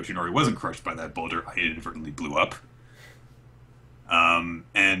 okay, Toshinori wasn't crushed by that boulder, I inadvertently blew up.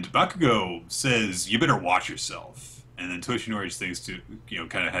 And Bakugo says, "You better watch yourself." And then Toshinori just thinks to,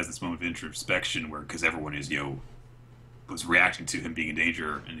 kind of has this moment of introspection where, because everyone is, was reacting to him being in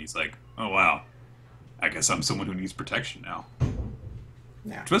danger, and he's like, "Oh wow, I guess I'm someone who needs protection now."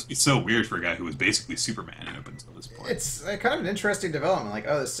 Yeah. Which must be so weird for a guy who was basically Superman up until this point. It's kind of an interesting development. Like,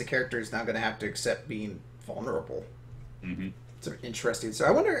 oh, this character is now going to have to accept being vulnerable. Mm-hmm. It's interesting. So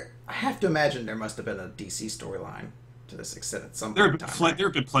I wonder. I have to imagine there must have been a DC storyline to this extent at some point in time. There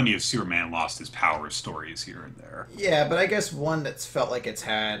have been plenty of Superman lost his power stories here and there. Yeah, but I guess one that's felt like it's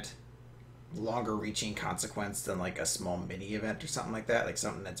had longer reaching consequence than like a small mini event or something like that. Like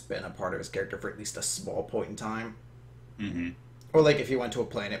something that's been a part of his character for at least a small point in time. Mm-hmm. Or like if he went to a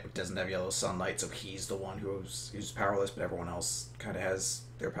planet that doesn't have yellow sunlight, so he's the one who's powerless, but everyone else kind of has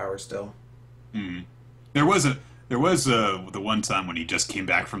their power still. Mm-hmm. There was the one time when he just came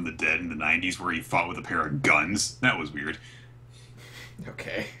back from the dead in the 90s where he fought with a pair of guns. That was weird.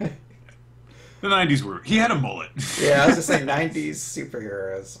 Okay. The 90s were... He had a mullet. Yeah, I was just saying 90s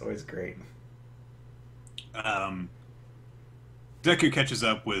superhero is always great. Deku catches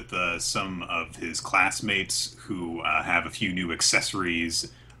up with some of his classmates who have a few new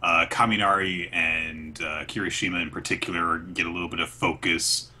accessories. Kaminari and Kirishima in particular get a little bit of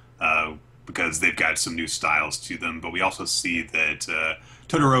focus because they've got some new styles to them. But we also see that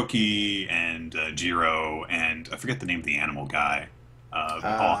Todoroki and Jiro and I forget the name of the animal guy.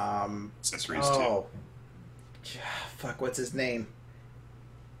 All accessories too. Fuck, what's his name?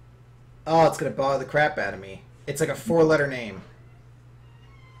 Oh, it's gonna bother the crap out of me. It's like a 4-letter name.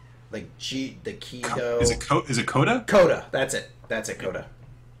 Like the Kido. Is it Koda? Koda. That's it. That's it. Koda.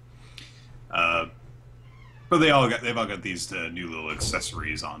 But they've all got these new little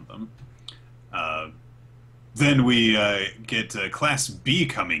accessories on them. Then we get Class B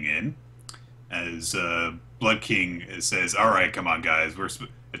coming in as Blood King says, "All right, come on, guys.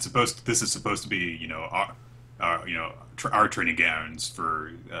 This is supposed to be our training grounds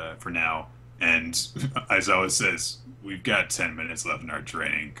for now." And Aizawa says, "We've got 10 minutes left in our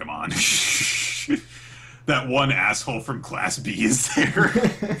training. Come on." That one asshole from Class B is there.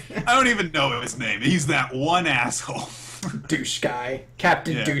 I don't even know his name. He's that one asshole. Douche guy.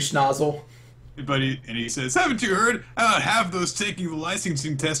 Captain Douche Nozzle. But he says, "Haven't you heard? About half those taking the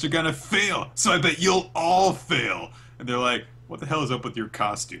licensing test are gonna fail. So I bet you'll all fail." And they're like, "What the hell is up with your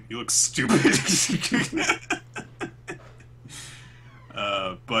costume? You look stupid."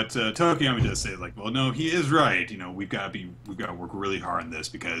 But Tokiyami does say, like, well, no, he is right. We've got to work really hard on this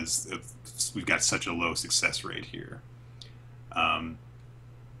because we've got such a low success rate here.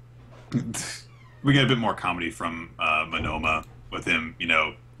 We get a bit more comedy from Monoma with him,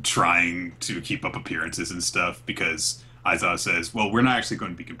 trying to keep up appearances and stuff because Aizawa says, well, we're not actually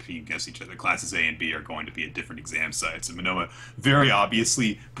going to be competing against each other. Classes A and B are going to be at different exam sites. And Monoma very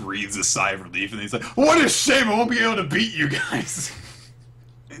obviously breathes a sigh of relief and he's like, what a shame, I won't be able to beat you guys.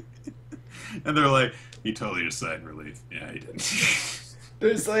 And they're like, he totally just sighed in relief. Yeah, he did.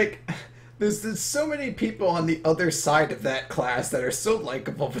 There's so many people on the other side of that class that are so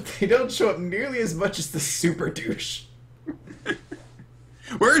likable, but they don't show up nearly as much as the super douche.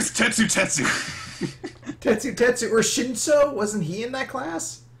 Where is Tetsu? Tetsu or Shinso? Wasn't he in that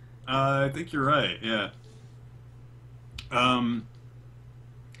class? I think you're right. Yeah.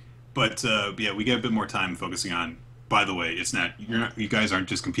 But yeah, we get a bit more time focusing on. By the way, you guys aren't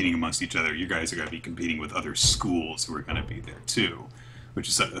just competing amongst each other. You guys are going to be competing with other schools who are going to be there too, which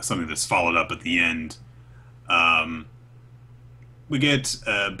is something that's followed up at the end. We get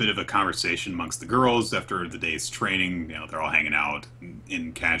a bit of a conversation amongst the girls after the day's training. They're all hanging out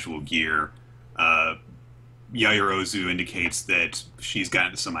in casual gear. Yairozu indicates that she's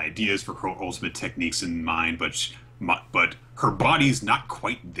gotten some ideas for her ultimate techniques in mind, but her body's not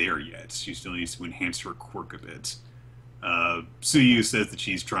quite there yet. She still needs to enhance her quirk a bit. Suyu says that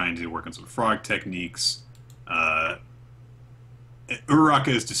she's trying to work on some frog techniques. Uraraka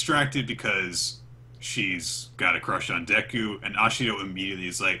is distracted because she's got a crush on Deku, and Ashido immediately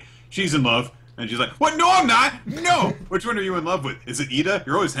is like, she's in love. And she's like, what? No, I'm not! No! Which one are you in love with? Is it Ida?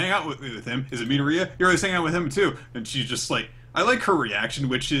 You're always hanging out with him. Is it Midoriya? You're always hanging out with him too. And she's just like, I like her reaction,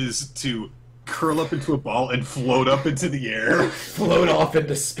 which is to curl up into a ball and float up into the air. Float off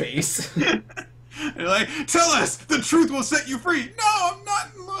into space. They're like, tell us! The truth will set you free! No, I'm not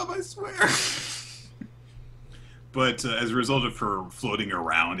in love, I swear! But as a result of her floating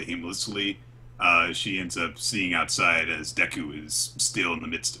around aimlessly, she ends up seeing outside as Deku is still in the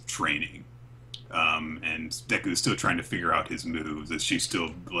midst of training. And Deku is still trying to figure out his moves, as she's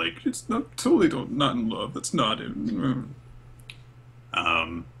still like, it's not totally not in love, that's not it. I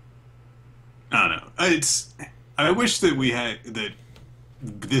don't know. I wish that that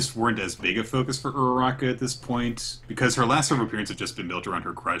this weren't as big a focus for Uraraka at this point, because her last several appearances have just been built around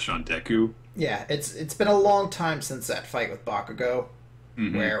her crush on Deku. Yeah, it's been a long time since that fight with Bakugo,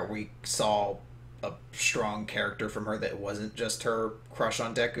 where we saw a strong character from her that wasn't just her crush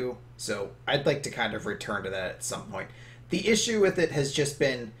on Deku. So I'd like to kind of return to that at some point. The issue with it has just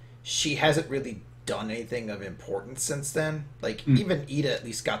been she hasn't really done anything of importance since then. Like, even Ida at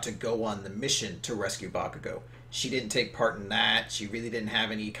least got to go on the mission to rescue Bakugo. She didn't take part in that. She really didn't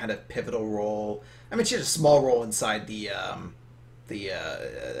have any kind of pivotal role. I mean, she had a small role inside the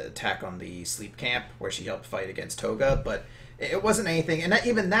attack on the sleep camp, where she helped fight against Toga, but it wasn't anything, and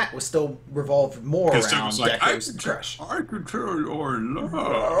even that was still revolved more around Deku's crush. I can tell your love.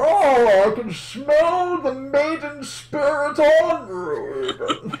 Oh, I can smell the maiden spirit on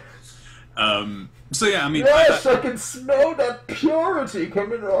you. So yeah, I mean... Yes, I can smell that purity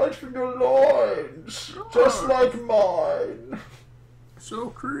coming right from your loins, just like mine.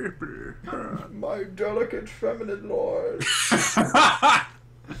 So creepy. My delicate feminine loins.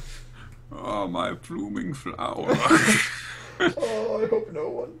 Oh, my blooming flower. Oh, I hope no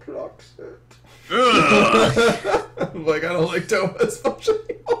one plucks it. Like, I don't like Toba as much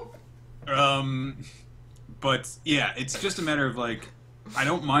anymore. But yeah, it's just a matter of like, I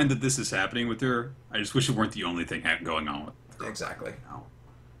don't mind that this is happening with her. I just wish it weren't the only thing going on with her. Exactly. Now.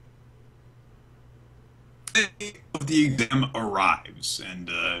 The exam arrives,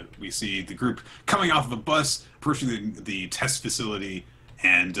 and we see the group coming off of a bus, approaching the test facility.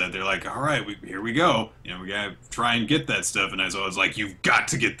 And they're like, all right, here we go. You know, we gotta try and get that stuff. And as I was like, you've got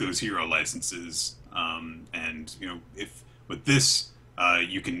to get those hero licenses. And, you know, if with this,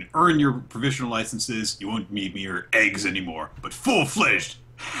 you can earn your provisional licenses. You won't need mere eggs anymore, but full-fledged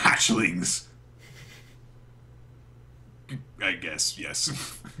hatchlings. I guess,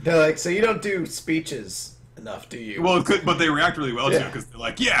 yes. They're like, so you don't do speeches enough, do you? Well, but they react really well to it, because they're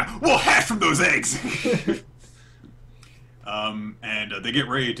like, yeah, we'll hatch from those eggs. And they get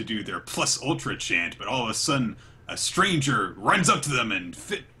ready to do their plus ultra chant, but all of a sudden a stranger runs up to them and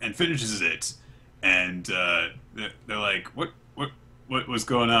finishes it, and they're like, what was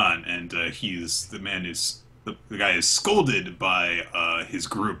going on? And the guy is scolded by his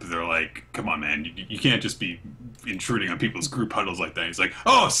group. They're like, come on, man, you can't just be intruding on people's group huddles like that. He's like,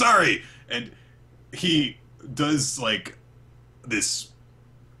 oh, sorry, and he does like this.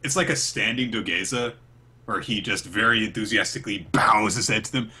 It's like a standing dogeza, where he just very enthusiastically bows his head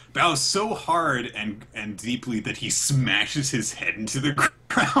to them, bows so hard and deeply that he smashes his head into the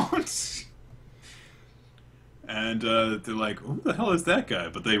ground. And they're like, who the hell is that guy?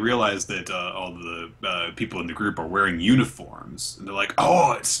 But they realize that all the people in the group are wearing uniforms. And they're like,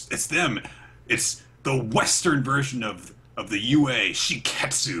 oh, it's them. It's the Western version of the UA,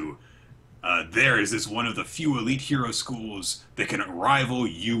 Shiketsu. Theirs is one of the few elite hero schools that can rival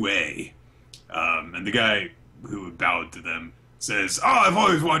UA. And the guy who bowed to them says, oh, I've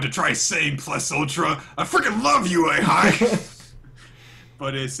always wanted to try Saiyan plus Ultra. I freaking love UA High.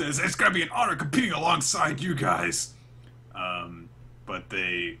 But it says, it's going to be an honor competing alongside you guys. But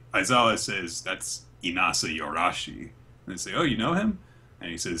Aizawa says, that's Inasa Yorashi. And they say, oh, you know him? And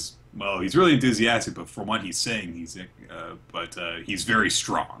he says, well, he's really enthusiastic, but from what he's saying, he's very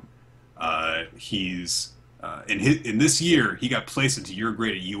strong. In this year, he got placed into your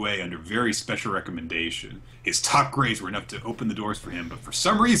grade at UA under very special recommendation. His top grades were enough to open the doors for him, but for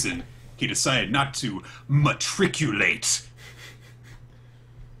some reason, he decided not to matriculate.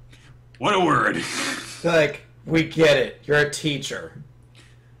 What a word. Like, we get it. You're a teacher.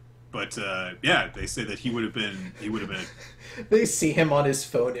 But, yeah, they say that he would have been... They see him on his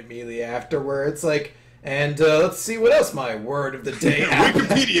phone immediately afterwards, like, and let's see what else my word of the day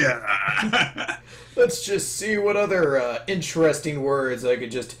Wikipedia! Let's just see what other interesting words I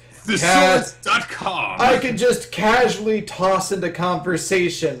could just... Thesource.com. I could just casually toss into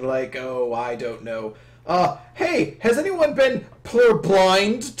conversation, like, oh, I don't know. Hey, has anyone been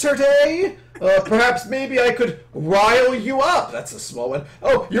purblind today? Perhaps maybe I could rile you up. That's a small one.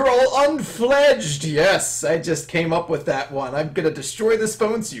 Oh, you're all unfledged. Yes, I just came up with that one. I'm gonna destroy this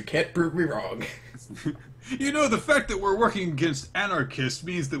phone so you can't prove me wrong. You know, the fact that we're working against anarchists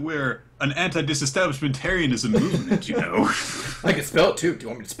means that we're an anti-disestablishmentarianism movement, you know. I can spell it, too. Do you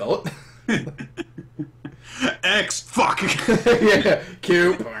want me to spell it? X, fuck. Yeah,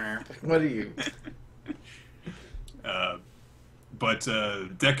 cute. What are you? Uh, but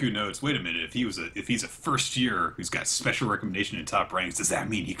Deku notes, wait a minute, if he's a first year who's got special recommendation in top ranks, does that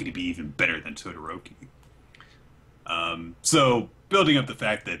mean he could be even better than Todoroki? So building up the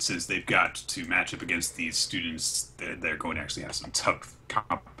fact that since they've got to match up against these students, they're going to actually have some tough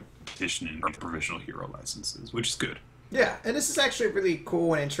competition in provisional hero licenses, which is good. Yeah, and this is actually a really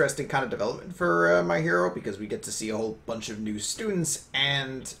cool and interesting kind of development for My Hero, because we get to see a whole bunch of new students,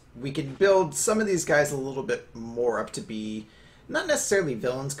 and we can build some of these guys a little bit more up to be not necessarily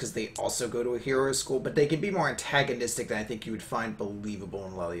villains, because they also go to a hero school, but they can be more antagonistic than I think you would find believable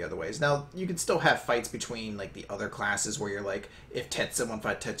in a lot of the other ways. Now, you can still have fights between, like, the other classes where you're like, if someone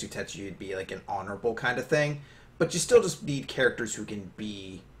fought Tetsu, you'd be, like, an honorable kind of thing, but you still just need characters who can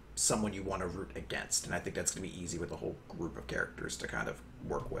be someone you want to root against, and I think that's going to be easy with a whole group of characters to kind of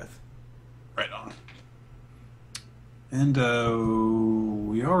work with. Right on. And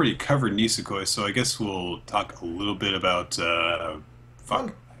we already covered Nisekoi, so I guess we'll talk a little bit about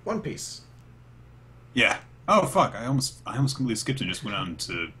One Piece. Yeah. Oh fuck! I almost completely skipped and just went on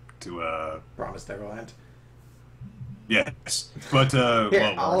to Promised Neverland. Yes, but Yeah,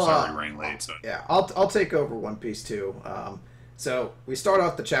 well, we're already running late, so Yeah, I'll take over One Piece too. So we start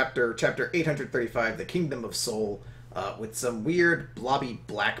off the chapter 835, The Kingdom of Soul, with some weird blobby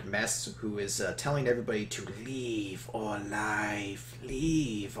black mess who is telling everybody to leave or life,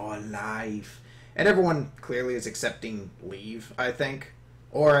 and everyone clearly is accepting leave, I think,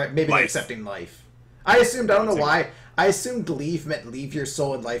 or maybe they're accepting life. I assumed, I don't know why, I assumed leave meant leave your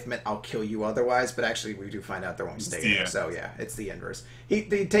soul and life meant I'll kill you otherwise, but actually we do find out they won't stay there. So yeah, it's the inverse. He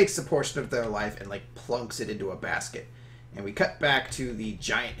takes a portion of their life and like plunks it into a basket. And we cut back to the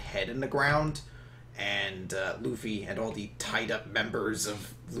giant head in the ground, and Luffy and all the tied-up members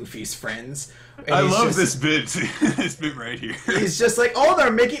of Luffy's friends. And I love this bit, this bit right here. He's just like, oh, they're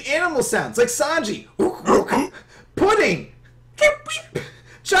making animal sounds, like Sanji. Pudding.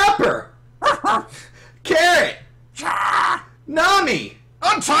 Chopper. Carrot. Nami.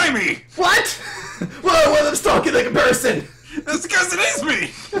 Untie me! What? Whoa, one of them's talking like a person. That's because it is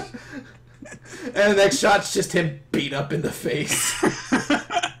me! And the next shot's just him beat up in the face.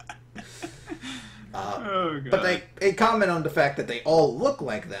 Oh, God. But they comment on the fact that they all look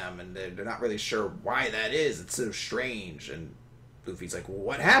like them, and they're not really sure why that is. It's so strange. And Luffy's like, well,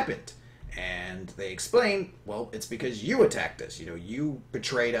 what happened? And they explain, well, it's because you attacked us. You know, you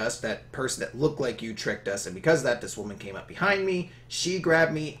betrayed us. That person that looked like you tricked us. And because of that, this woman came up behind me. She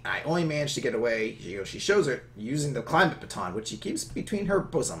grabbed me. I only managed to get away. She shows her using the climate baton, which she keeps between her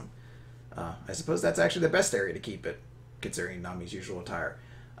bosom. I suppose that's actually the best area to keep it, considering Nami's usual attire.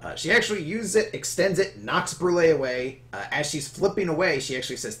 She actually uses it, extends it, knocks Brûlé away. As she's flipping away, she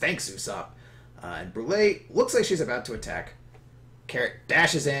actually says, thanks, Usopp. And Brûlé looks like she's about to attack. Carrot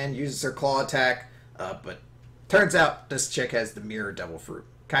dashes in, uses her claw attack, but turns out this chick has the mirror devil fruit.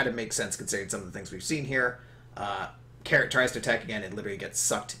 Kind of makes sense considering some of the things we've seen here. Carrot tries to attack again and literally gets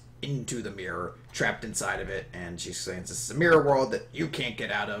sucked into the mirror, trapped inside of it, and she's saying this is a mirror world that you can't get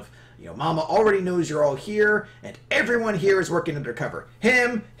out of. You know, Mama already knows you're all here, and everyone here is working undercover.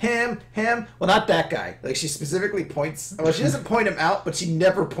 Him. Well, not that guy. Like, she specifically points... Well, she doesn't point him out, but she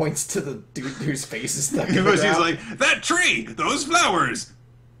never points to the dude whose face is stuck in the ground. She's like, that tree! Those flowers!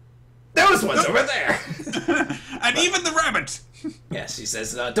 Those ones over there! And even the rabbit! Yes, she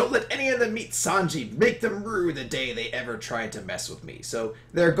says, don't let any of them meet Sanji. Make them rue the day they ever tried to mess with me. So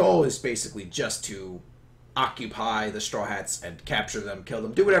their goal is basically just to occupy the Straw Hats and capture them, kill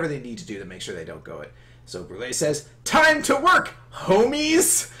them, do whatever they need to do to make sure they don't go it. So Brûlé says, time to work,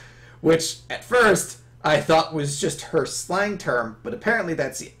 homies! Which, at first, I thought was just her slang term, but apparently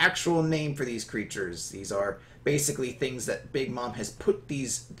that's the actual name for these creatures. These are basically things that Big Mom has put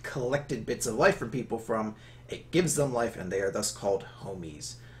these collected bits of life from people from. It gives them life, and they are thus called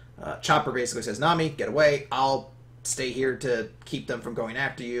homies. Chopper basically says, Nami, get away. I'll stay here to keep them from going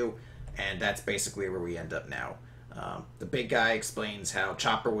after you. And that's basically where we end up now. The big guy explains how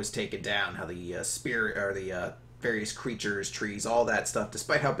Chopper was taken down, how the spirit, or the various creatures, trees, all that stuff,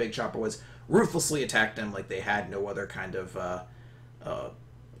 despite how big Chopper was, ruthlessly attacked them like they had no other kind of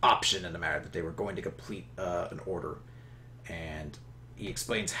option in the matter, that they were going to complete an order. And he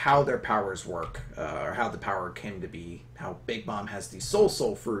explains how their powers work, or how the power came to be, how Big Mom has the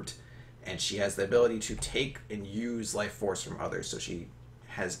Soul Fruit, and she has the ability to take and use life force from others. So she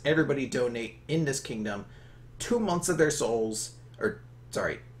has everybody donate in this kingdom 2 months of their souls,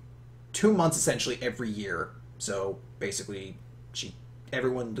 2 months essentially every year. So basically,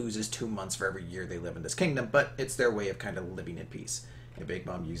 everyone loses 2 months for every year they live in this kingdom, but it's their way of kind of living in peace. And Big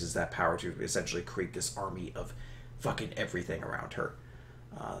Mom uses that power to essentially create this army of fucking everything around her.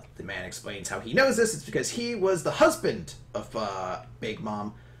 The man explains how he knows this. It's because he was the husband of Big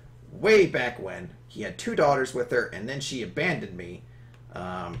Mom way back when. He had 2 daughters with her, and then she abandoned me.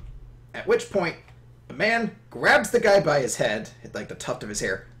 At which point, a man grabs the guy by his head, like the tuft of his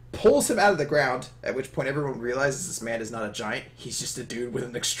hair, pulls him out of the ground, at which point everyone realizes this man is not a giant. He's just a dude with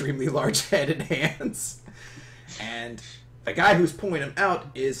an extremely large head and hands. And the guy who's pulling him out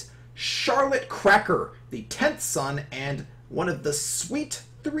is Charlotte Cracker, the 10th son and one of the Sweet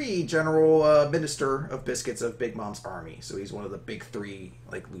 3 General Minister of Biscuits of Big Mom's army. So he's one of the big 3,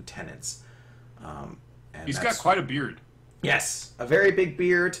 like, lieutenants. And he's got quite a beard. Yes, a very big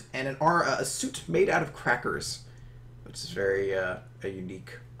beard and a suit made out of crackers, which is very a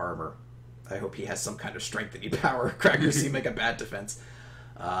unique armor. I hope he has some kind of strength that need power. Crackers seem like a bad defense.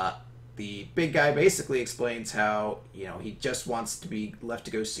 The big guy basically explains how, you know, he just wants to be left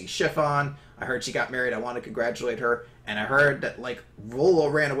to go see Chiffon. I heard she got married. I want to congratulate her. And I heard that, like, Rolo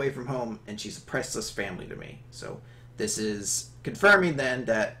ran away from home and she's a priceless family to me. So this is confirming then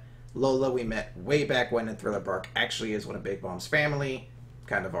that Lola we met way back when in Thriller Bark actually is one of Big Mom's family.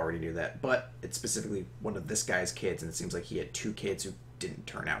 Kind of already knew that. But it's specifically one of this guy's kids. And it seems like he had 2 kids who didn't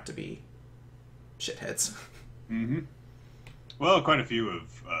turn out to be shitheads. Mm-hmm. Well, quite a few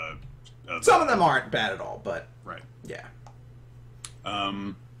of some of them aren't bad at all, but right. Yeah.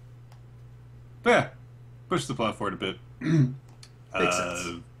 But yeah, push the plot forward a bit. Makes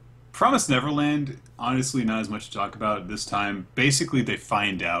sense. Promised Neverland, honestly, not as much to talk about this time. Basically, they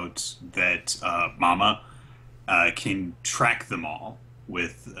find out that Mama can track them all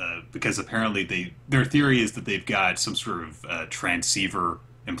with because apparently their theory is that they've got some sort of transceiver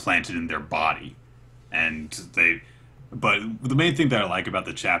implanted in their body, and But the main thing that I like about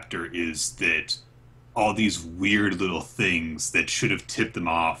the chapter is that all these weird little things that should have tipped them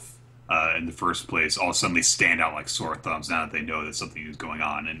off in the first place all suddenly stand out like sore thumbs now that they know that something is going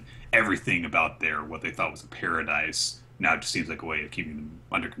on. And everything about what they thought was a paradise now just seems like a way of keeping them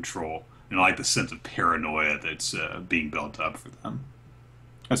under control. And I like the sense of paranoia that's being built up for them.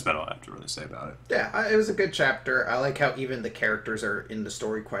 That's about all I have to really say about it. Yeah, it was a good chapter. I like how even the characters are in the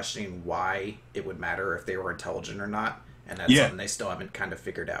story questioning why it would matter if they were intelligent or not, and that's something they still haven't kind of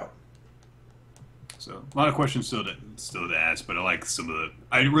figured out. So a lot of questions still to ask, but I like some of the.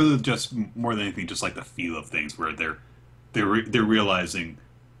 I really just more than anything just like the feel of things where they're realizing,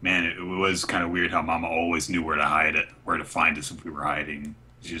 man, it was kind of weird how Mama always knew where to find us if we were hiding.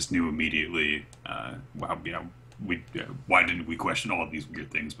 She just knew immediately. Why didn't we question all of these weird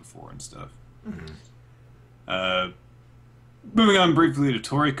things before and stuff? Mm-hmm. Moving on briefly to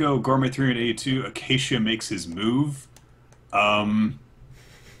Toriko, Gourmet 382, Acacia makes his move.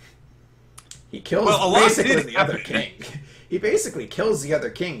 He kills basically the other king. He basically kills the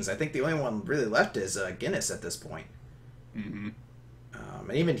other kings. I think the only one really left is Guinness at this point. Mm-hmm.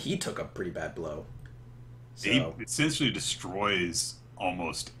 And even he took a pretty bad blow. So. He essentially destroys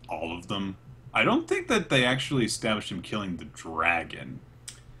almost all of them. I don't think that they actually established him killing the dragon.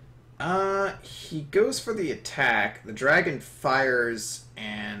 He goes for the attack. The dragon fires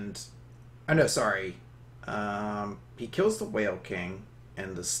and... Oh, no, sorry. He kills the Whale King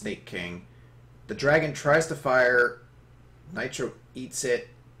and the Snake King. The dragon tries to fire. Nitro eats it,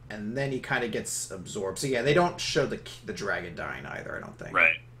 and then he kind of gets absorbed. So, yeah, they don't show the dragon dying either, I don't think.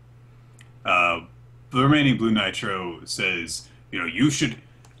 Right. The remaining Blue Nitro says, you should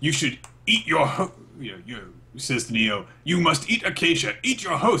eat your says to Neo, you must eat Acacia, eat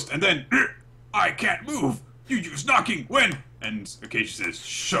your host, and then, I can't move. You use knocking when? And Acacia says,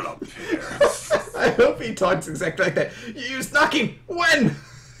 shut up, Pear. I hope he talks exactly like that. You use knocking when?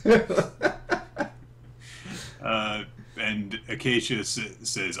 And Acacia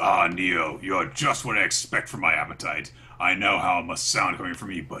says, Neo, you're just what I expect from my appetite. I know how it must sound coming from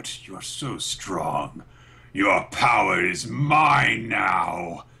me, but you're so strong. Your power is mine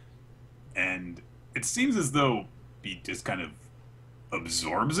now. And it seems as though he just kind of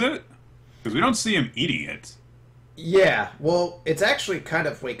absorbs it, because we don't see him eating it. Yeah, well, it's actually kind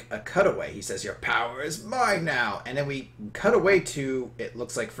of like a cutaway. He says, your power is mine now. And then we cut away to, it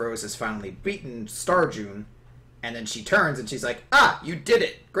looks like Froze has finally beaten Star June. And then she turns and she's like, you did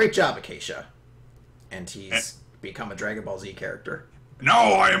it. Great job, Acacia. And he's become a Dragon Ball Z character.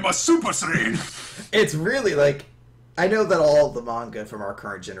 Now I am a Super Saiyan! It's really like, I know that all the manga from our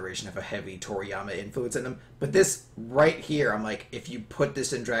current generation have a heavy Toriyama influence in them, but this right here, I'm like, if you put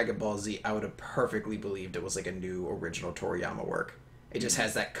this in Dragon Ball Z, I would have perfectly believed it was like a new original Toriyama work. It just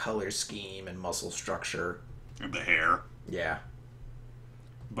has that color scheme and muscle structure. And the hair. Yeah.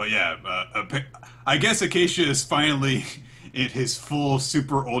 But yeah, I guess Acacia is finally in his full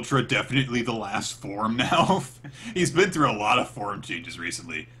super ultra definitely the last form now. He's been through a lot of form changes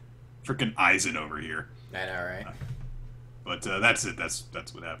recently. Freaking Aizen over here. I know, right? But that's it. That's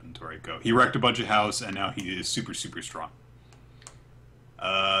what happened to Toriko. He wrecked a bunch of house, and now he is super super strong.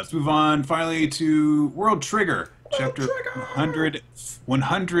 Let's move on finally to World Trigger, chapter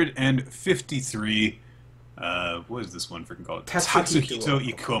 153. What is this one freaking called? Tatsuhito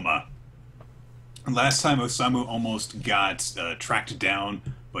Ikoma. Last time Osamu almost got tracked down,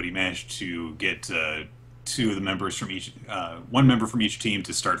 but he managed to get two of the members from each, one member from each team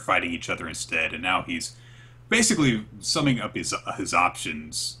to start fighting each other instead, and now he's basically summing up his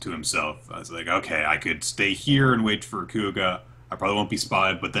options to himself. I was like, okay, I could stay here and wait for Kuga. I probably won't be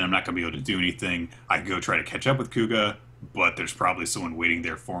spotted, but then I'm not going to be able to do anything. I could go try to catch up with Kuga, but there's probably someone waiting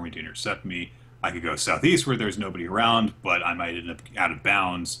there for me to intercept me. I could go southeast where there's nobody around, but I might end up out of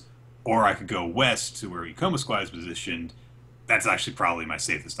bounds. Or I could go west to where Ikoma Squad is positioned. That's actually probably my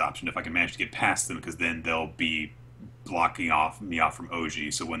safest option if I can manage to get past them, because then they'll be blocking me off from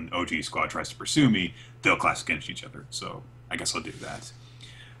OG. So when OG Squad tries to pursue me, they'll clash against each other. So I guess I'll do that.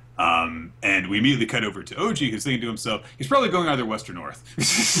 And we immediately cut over to OG, who's thinking to himself, he's probably going either west or north.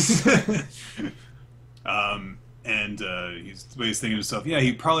 He's thinking to himself, yeah,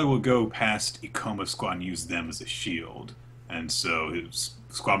 he probably will go past Ikoma Squad and use them as a shield. And so his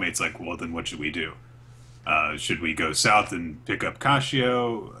squad mate's like, well, then what should we do? Should we go south and pick up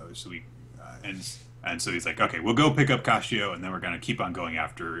Kashio? And so he's like, okay, we'll go pick up Kashio, and then we're going to keep on going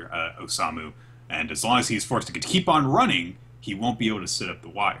after Osamu. And as long as he's forced to keep on running, he won't be able to set up the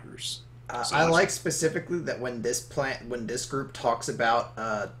wires. I like specifically that when this group talks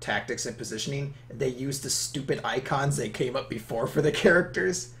about tactics and positioning, they use the stupid icons that came up before for the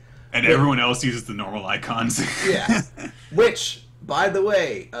characters. And everyone else uses the normal icons. Yeah. Which, by the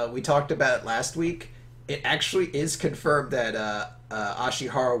way, we talked about it last week. It actually is confirmed that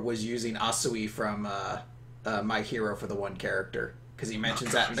Ashihara was using Asui from My Hero for the one character. Because he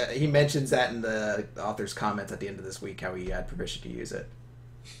mentions he mentions that in the author's comments at the end of this week, how he had permission to use it.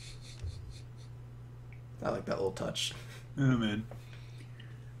 I like that little touch. Oh, man.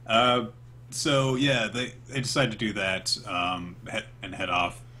 So, yeah, they decide to do that and head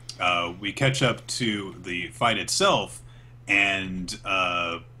off. We catch up to the fight itself, and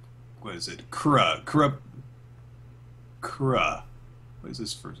what is it? Kura. What is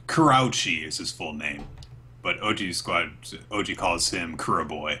this first? Kurauchi is his full name, but OG calls him Kura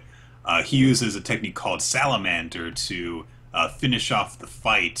Boy. He uses a technique called Salamander to finish off the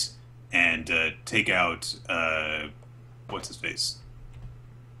fight and take out what's his face?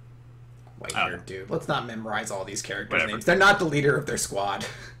 White-haired dude. Let's not memorize all these characters' Whatever. names. They're not the leader of their squad.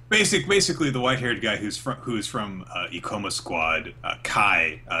 Basically, the white-haired guy who's from Ikoma Squad,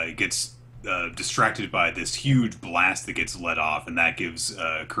 Kai, gets distracted by this huge blast that gets let off, and that gives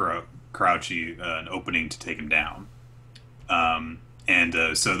Kurauchi an opening to take him down.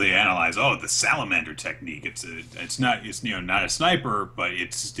 So they analyze, the salamander technique. It's not a sniper, but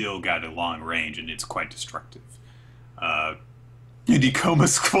it's still got a long range, and it's quite destructive. And Ikoma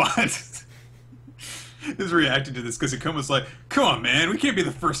Squad is reacting to this because Ikoma's like, come on, man, we can't be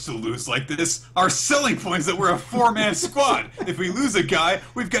the first to lose like this. Our selling point is that we're a four-man squad. If we lose a guy,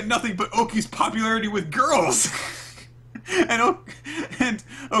 we've got nothing but Oki's popularity with girls. and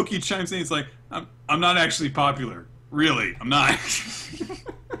Oki chimes in, he's like, I'm not actually popular. Really, I'm not.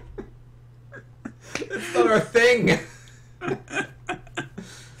 It's not our thing.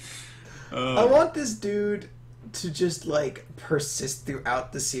 I want this dude to just, persist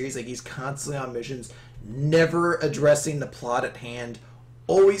throughout the series. He's constantly on missions, never addressing the plot at hand.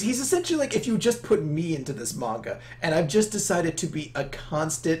 Always, he's essentially if you just put me into this manga, and I've just decided to be a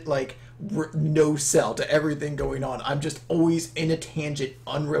constant, no sell to everything going on. I'm just always in a tangent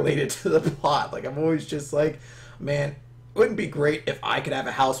unrelated to the plot. I'm always just man, wouldn't it be great if I could have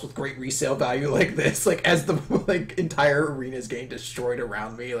a house with great resale value like this, as the entire arena is getting destroyed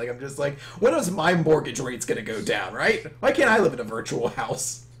around me. I'm just when is my mortgage rates gonna go down, right? Why can't I live in a virtual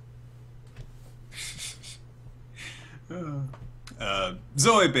house?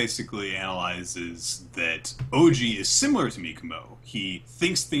 Zoe basically analyzes that OG is similar to Mikumo. He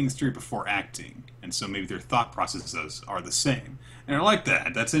thinks things through before acting, and so maybe their thought processes are the same. And I like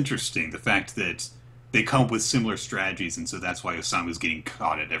that. That's interesting. The fact that they come up with similar strategies, and so that's why Osamu's getting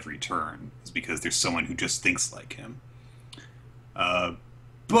caught at every turn, is because there's someone who just thinks like him.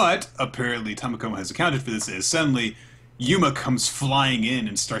 But apparently Tamakoma has accounted for this, as suddenly Yuma comes flying in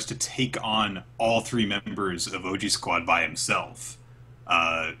and starts to take on all three members of OG Squad by himself.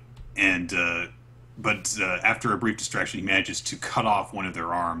 But after a brief distraction, he manages to cut off one of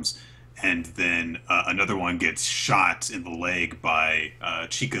their arms, and then another one gets shot in the leg by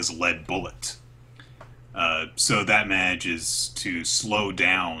Chika's lead bullet. So that manages to slow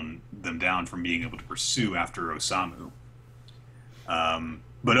them down from being able to pursue after Osamu.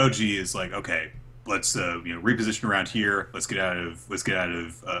 But OG is like, okay, let's reposition around here. Let's get out of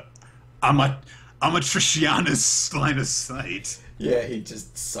Amatriciana's line of sight. Yeah, he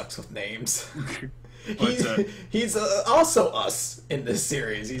just sucks with names. But He's also us in this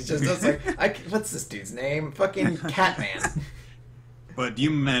series. He's just like, what's this dude's name? Fucking Catman. but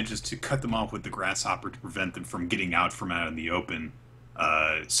Yuma manages to cut them off with the grasshopper to prevent them from getting out in the open.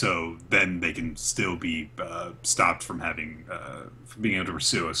 So then they can still be stopped from from being able to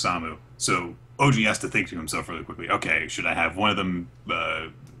pursue Osamu. So OG has to think to himself really quickly, okay, should I have one of them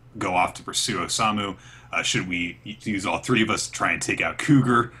go off to pursue Osamu? Should we use all three of us to try and take out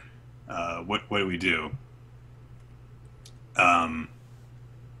Cougar? What do we do? So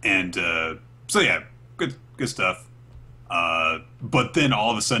yeah, good stuff. But then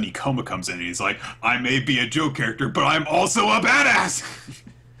all of a sudden Ikoma comes in and he's like, I may be a joke character, but I'm also a badass!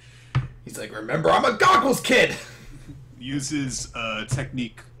 He's like, remember, I'm a goggles kid! Uses a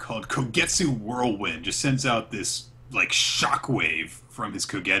technique called Kogetsu Whirlwind, just sends out this, like, shockwave from his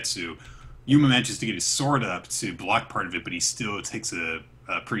Kogetsu. Yuma manages to get his sword up to block part of it, but he still takes a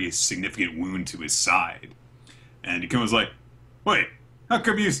pretty significant wound to his side. And Ikoma's like, wait, how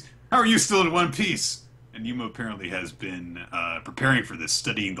are you still in one piece? And Yuma apparently has been preparing for this,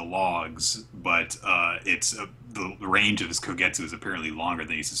 studying the logs, but the range of his Kogetsu is apparently longer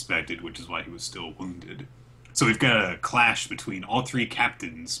than he suspected, which is why he was still wounded. So we've got a clash between all three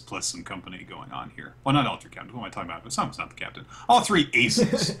captains plus some company going on here. Well, not all three captains. What am I talking about? Osamu's not the captain. All three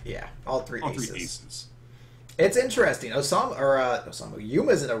aces. Yeah, all three aces. Three aces. It's interesting. Osamu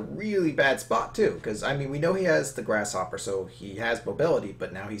Yuma's in a really bad spot too, because I mean we know he has the grasshopper, so he has mobility,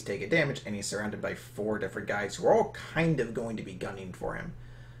 but now he's taking damage and he's surrounded by 4 different guys who are all kind of going to be gunning for him.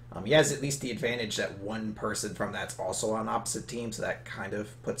 He has at least the advantage that one person from that's also on opposite team, so that kind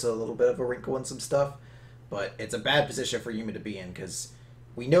of puts a little bit of a wrinkle in some stuff. But it's a bad position for Yuma to be in, because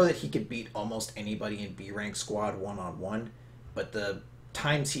we know that he could beat almost anybody in B rank squad one-on-one, but the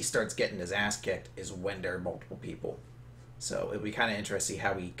times he starts getting his ass kicked is when there are multiple people. So it'll be kind of interesting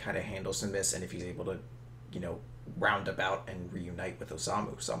how he kind of handles in this, and if he's able to, round about and reunite with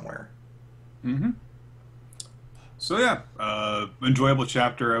Osamu somewhere. Mm-hmm. So yeah, enjoyable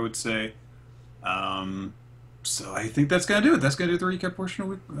chapter, I would say. So I think that's gonna do it. That's gonna do the recap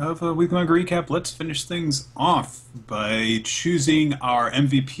portion of Weekly Manga Recap. Let's finish things off by choosing our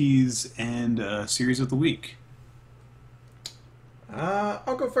MVPs and series of the week.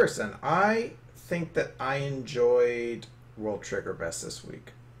 I'll go first then. I think that I enjoyed World Trigger best this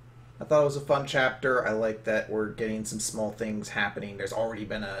week. I thought it was a fun chapter. I like that we're getting some small things happening. There's already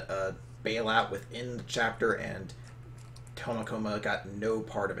been a bailout within the chapter, and Tomakoma got no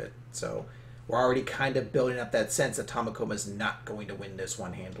part of it. So we're already kind of building up that sense that Tomakoma's not going to win this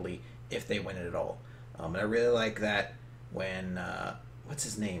one handily if they win it at all. And I really like that when what's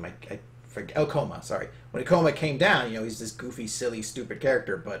his name? I forget. Okoma, sorry. When Okoma came down, he's this goofy, silly, stupid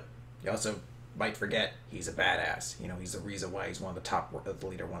character, but you also might forget he's a badass. He's the reason why he's the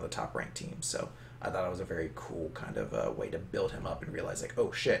leader of one of the top ranked teams. So I thought it was a very cool kind of way to build him up and realize, like,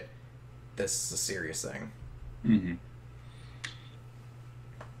 oh shit, this is a serious thing. Mm-hmm.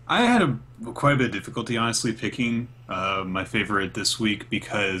 I had quite a bit of difficulty, honestly, picking my favorite this week,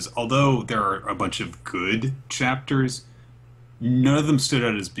 because although there are a bunch of good chapters, none of them stood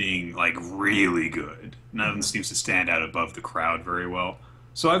out as being, like, really good. None of them seems to stand out above the crowd very well.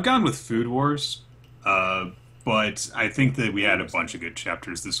 So I've gone with Food Wars, but I think that we had a bunch of good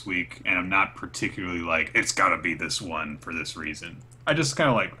chapters this week, and I'm not particularly like, it's gotta be this one for this reason. I just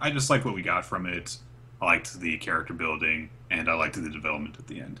like what we got from it. I liked the character building, and I liked the development at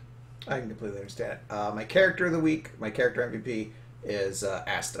the end. I can completely understand it. My character of the week, my character MVP, is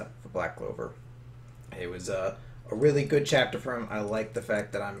Asta for Black Clover. It was a really good chapter for him. I like the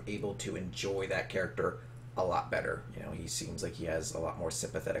fact that I'm able to enjoy that character a lot better. He seems like he has a lot more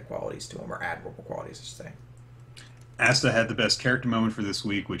sympathetic qualities to him, or admirable qualities, I should say. Asta had the best character moment for this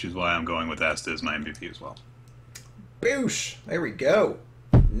week, which is why I'm going with Asta as my MVP as well. Boosh! There we go.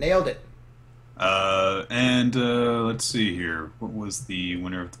 Nailed it. Let's see here. What was the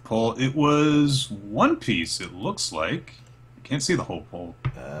winner of the poll? It was One Piece, it looks like. I can't see the whole poll.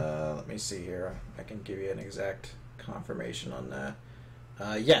 Let me see here. I can give you an exact confirmation on that.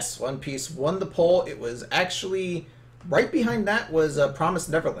 Yes, One Piece won the poll. It was actually right behind that was Promised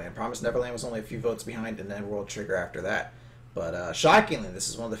Neverland. Promised Neverland was only a few votes behind, and then World Trigger after that. But shockingly, this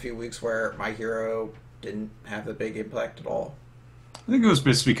is one of the few weeks where My Hero didn't have a big impact at all. I think it was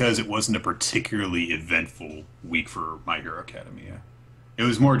just because it wasn't a particularly eventful week for My Hero Academia. It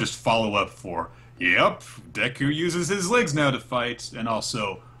was more just follow up for, yep, Deku uses his legs now to fight, and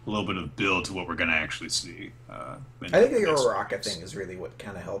also a little bit of build to what we're going to actually see. I think the Uraraka thing is really what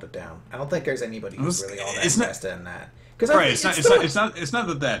kind of held it down. I don't think there's anybody who's really all that invested in that. Right, it's not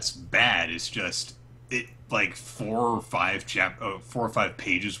that that's bad. It's just like 4 or 5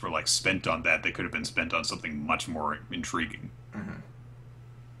 pages were like spent on that. They could have been spent on something much more intriguing. Mm-hmm.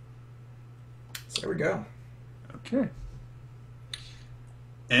 So there we go. Okay.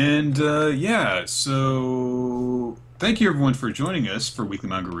 And yeah, so thank you everyone for joining us for Weekly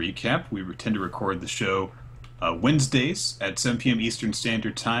Manga Recap. We tend to record the show Wednesdays at 7 p.m. Eastern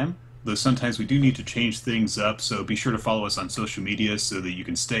Standard Time, though sometimes we do need to change things up, so be sure to follow us on social media so that you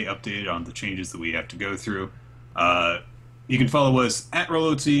can stay updated on the changes that we have to go through. You can follow us at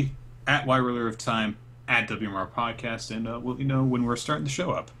RollOT, at YRuler of Time, at WMR Podcast, and we'll let you know when we're starting the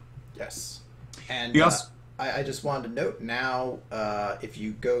show up. Yes. And also, I just wanted to note now, if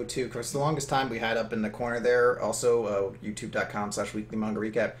you go to, of course, the longest time we had up in the corner there, also youtube.com/weekly manga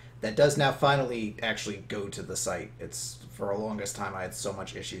recap, that does now finally actually go to the site. It's, for the longest time, I had so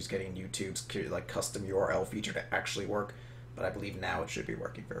much issues getting YouTube's like custom URL feature to actually work, but I believe now it should be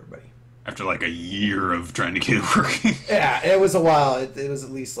working for everybody. After like a year of trying to get it working. Yeah, it was a while. It was at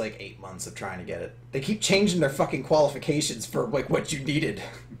least like 8 months of trying to get it. They keep changing their fucking qualifications for like what you needed.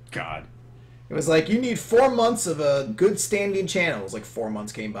 God. It was like, you need 4 months of a good standing channel. It was like 4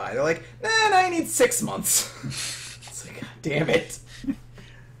 months came by. They're like, nah, I need 6 months. It's like, God damn it.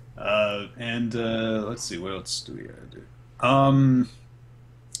 And let's see, what else do we gotta do?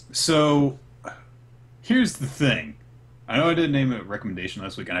 So here's the thing. I know I didn't name a recommendation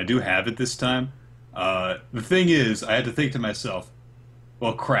last week, and I do have it this time. The thing is, I had to think to myself,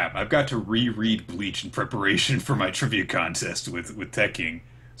 well, crap, I've got to reread Bleach in preparation for my trivia contest with Tech King.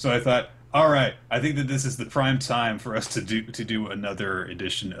 So I thought, all right, I think that this is the prime time for us to do another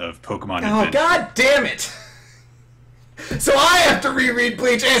edition of Pokemon Adventure. Oh, God damn it! So I have to reread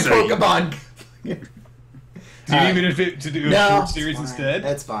Bleach and Pokemon. Do you need me to do a short series instead?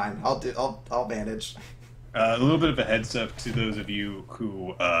 That's fine. I'll manage. A little bit of a heads up to those of you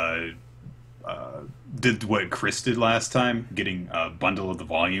who did what Chris did last time, getting a bundle of the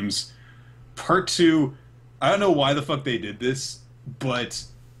volumes. Part 2, I don't know why the fuck they did this, but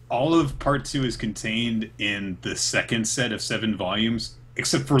all of Part 2 is contained in the second set of 7 volumes,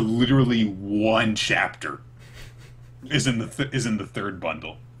 except for literally one chapter is in the third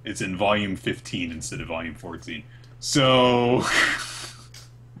bundle. It's in volume 15 instead of volume 14. So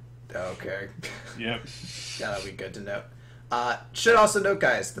okay. Yep. Yeah, that'll be good to know. Should also note,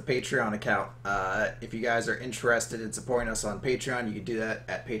 guys, the Patreon account. If you guys are interested in supporting us on Patreon, you can do that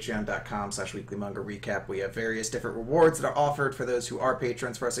at patreon.com/weekly manga recap. We have various different rewards that are offered for those who are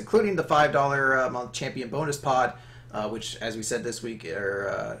patrons for us, including the $5 a month champion bonus pod, which, as we said this week,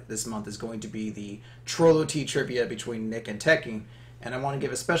 or this month, is going to be the TrolloT trivia between Nick and Tekking. And I want to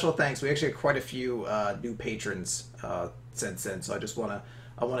give a special thanks. We actually have quite a few new patrons since then, so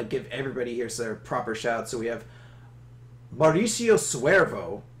I want to give everybody here their proper shout. So we have Mauricio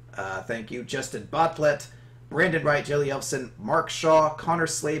Suervo, thank you, Justin Botlet, Brandon Wright, Jelly Elfson, Mark Shaw, Connor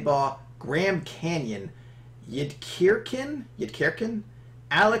Slaybaugh, Graham Canyon, Yidkirkin,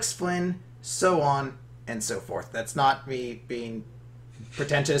 Alex Flynn, so on and so forth. That's not me being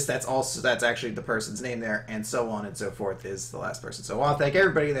pretentious. That's actually the person's name there, and so on and so forth is the last person. So I want to thank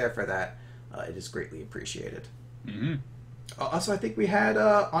everybody there for that. It is greatly appreciated. Mm-hmm. Also, I think we had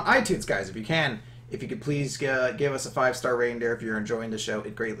on iTunes, guys, if you could please give us a 5-star rating there if you're enjoying the show.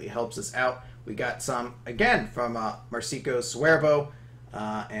 It greatly helps us out. We got some, again, from Marcico Suervo,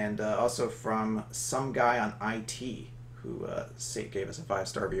 and also from some guy on IT who gave us a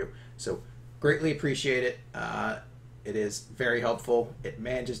 5-star review. So, greatly appreciate it. It is very helpful. It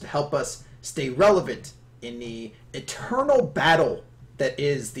manages to help us stay relevant in the eternal battle that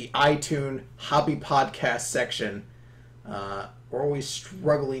is the iTunes hobby podcast section. We're always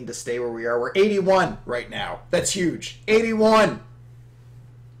struggling to stay where we are. We're 81 right now. That's huge. 81.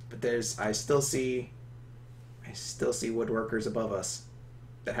 But I still see woodworkers above us.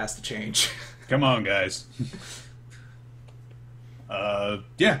 That has to change. Come on, guys.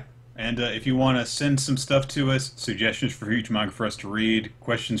 Yeah. And if you want to send some stuff to us, suggestions for future manga for us to read,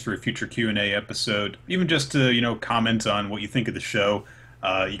 questions for a future Q&A episode, even just to, comment on what you think of the show,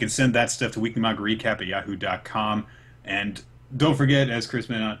 you can send that stuff to weeklymangarecap@yahoo.com. And don't forget, as Chris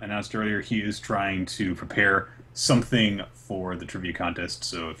announced earlier, he is trying to prepare something for the trivia contest.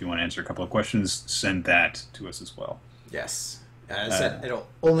 So if you want to answer a couple of questions, send that to us as well. Yes. As I said, it'll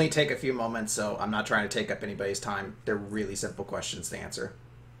only take a few moments, so I'm not trying to take up anybody's time. They're really simple questions to answer.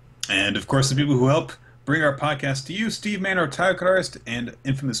 And of course, the people who help bring our podcast to you, Steve Mann, our title artist, and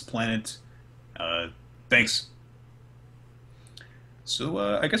Infamous Planet. Thanks. So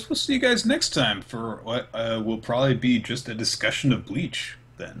I guess we'll see you guys next time for what will probably be just a discussion of Bleach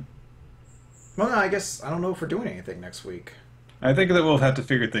then. Well, no, I guess I don't know if we're doing anything next week. I think that we'll have to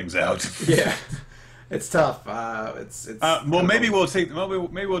figure things out. Yeah, it's tough. It's well, maybe we'll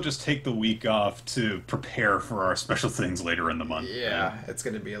just take the week off to prepare for our special things later in the month. Yeah, it's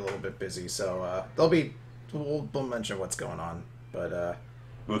going to be a little bit busy, so we'll mention what's going on, but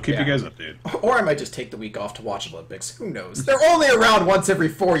we'll keep you guys updated. Or I might just take the week off to watch Olympics. Who knows? They're only around once every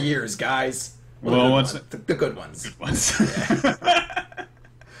 4 years, guys. Well, the good ones. Good ones. Yeah.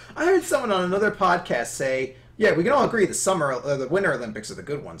 I heard someone on another podcast say, "Yeah, we can all agree the Winter Olympics are the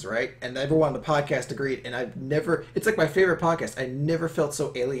good ones, right?" And everyone on the podcast agreed. And it's like my favorite podcast. I never felt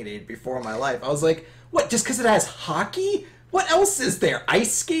so alienated before in my life. I was like, "What? Just because it has hockey? What else is there?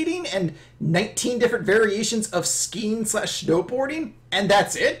 Ice skating and 19 different variations of skiing/snowboarding, and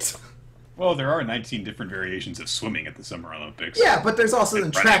that's it?" Well, there are 19 different variations of swimming at the Summer Olympics. Yeah, but there's also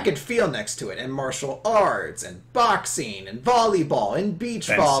track and field next to it, and martial arts, and boxing, and volleyball, and beach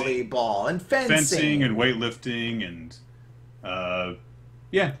volleyball, and fencing. Fencing and weightlifting, and,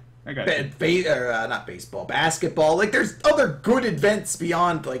 yeah, I got it. Not baseball, basketball. Like, there's other good events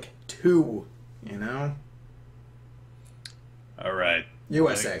beyond, like, 2, you know? All right.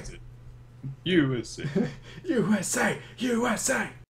 USA. USA. USA, USA.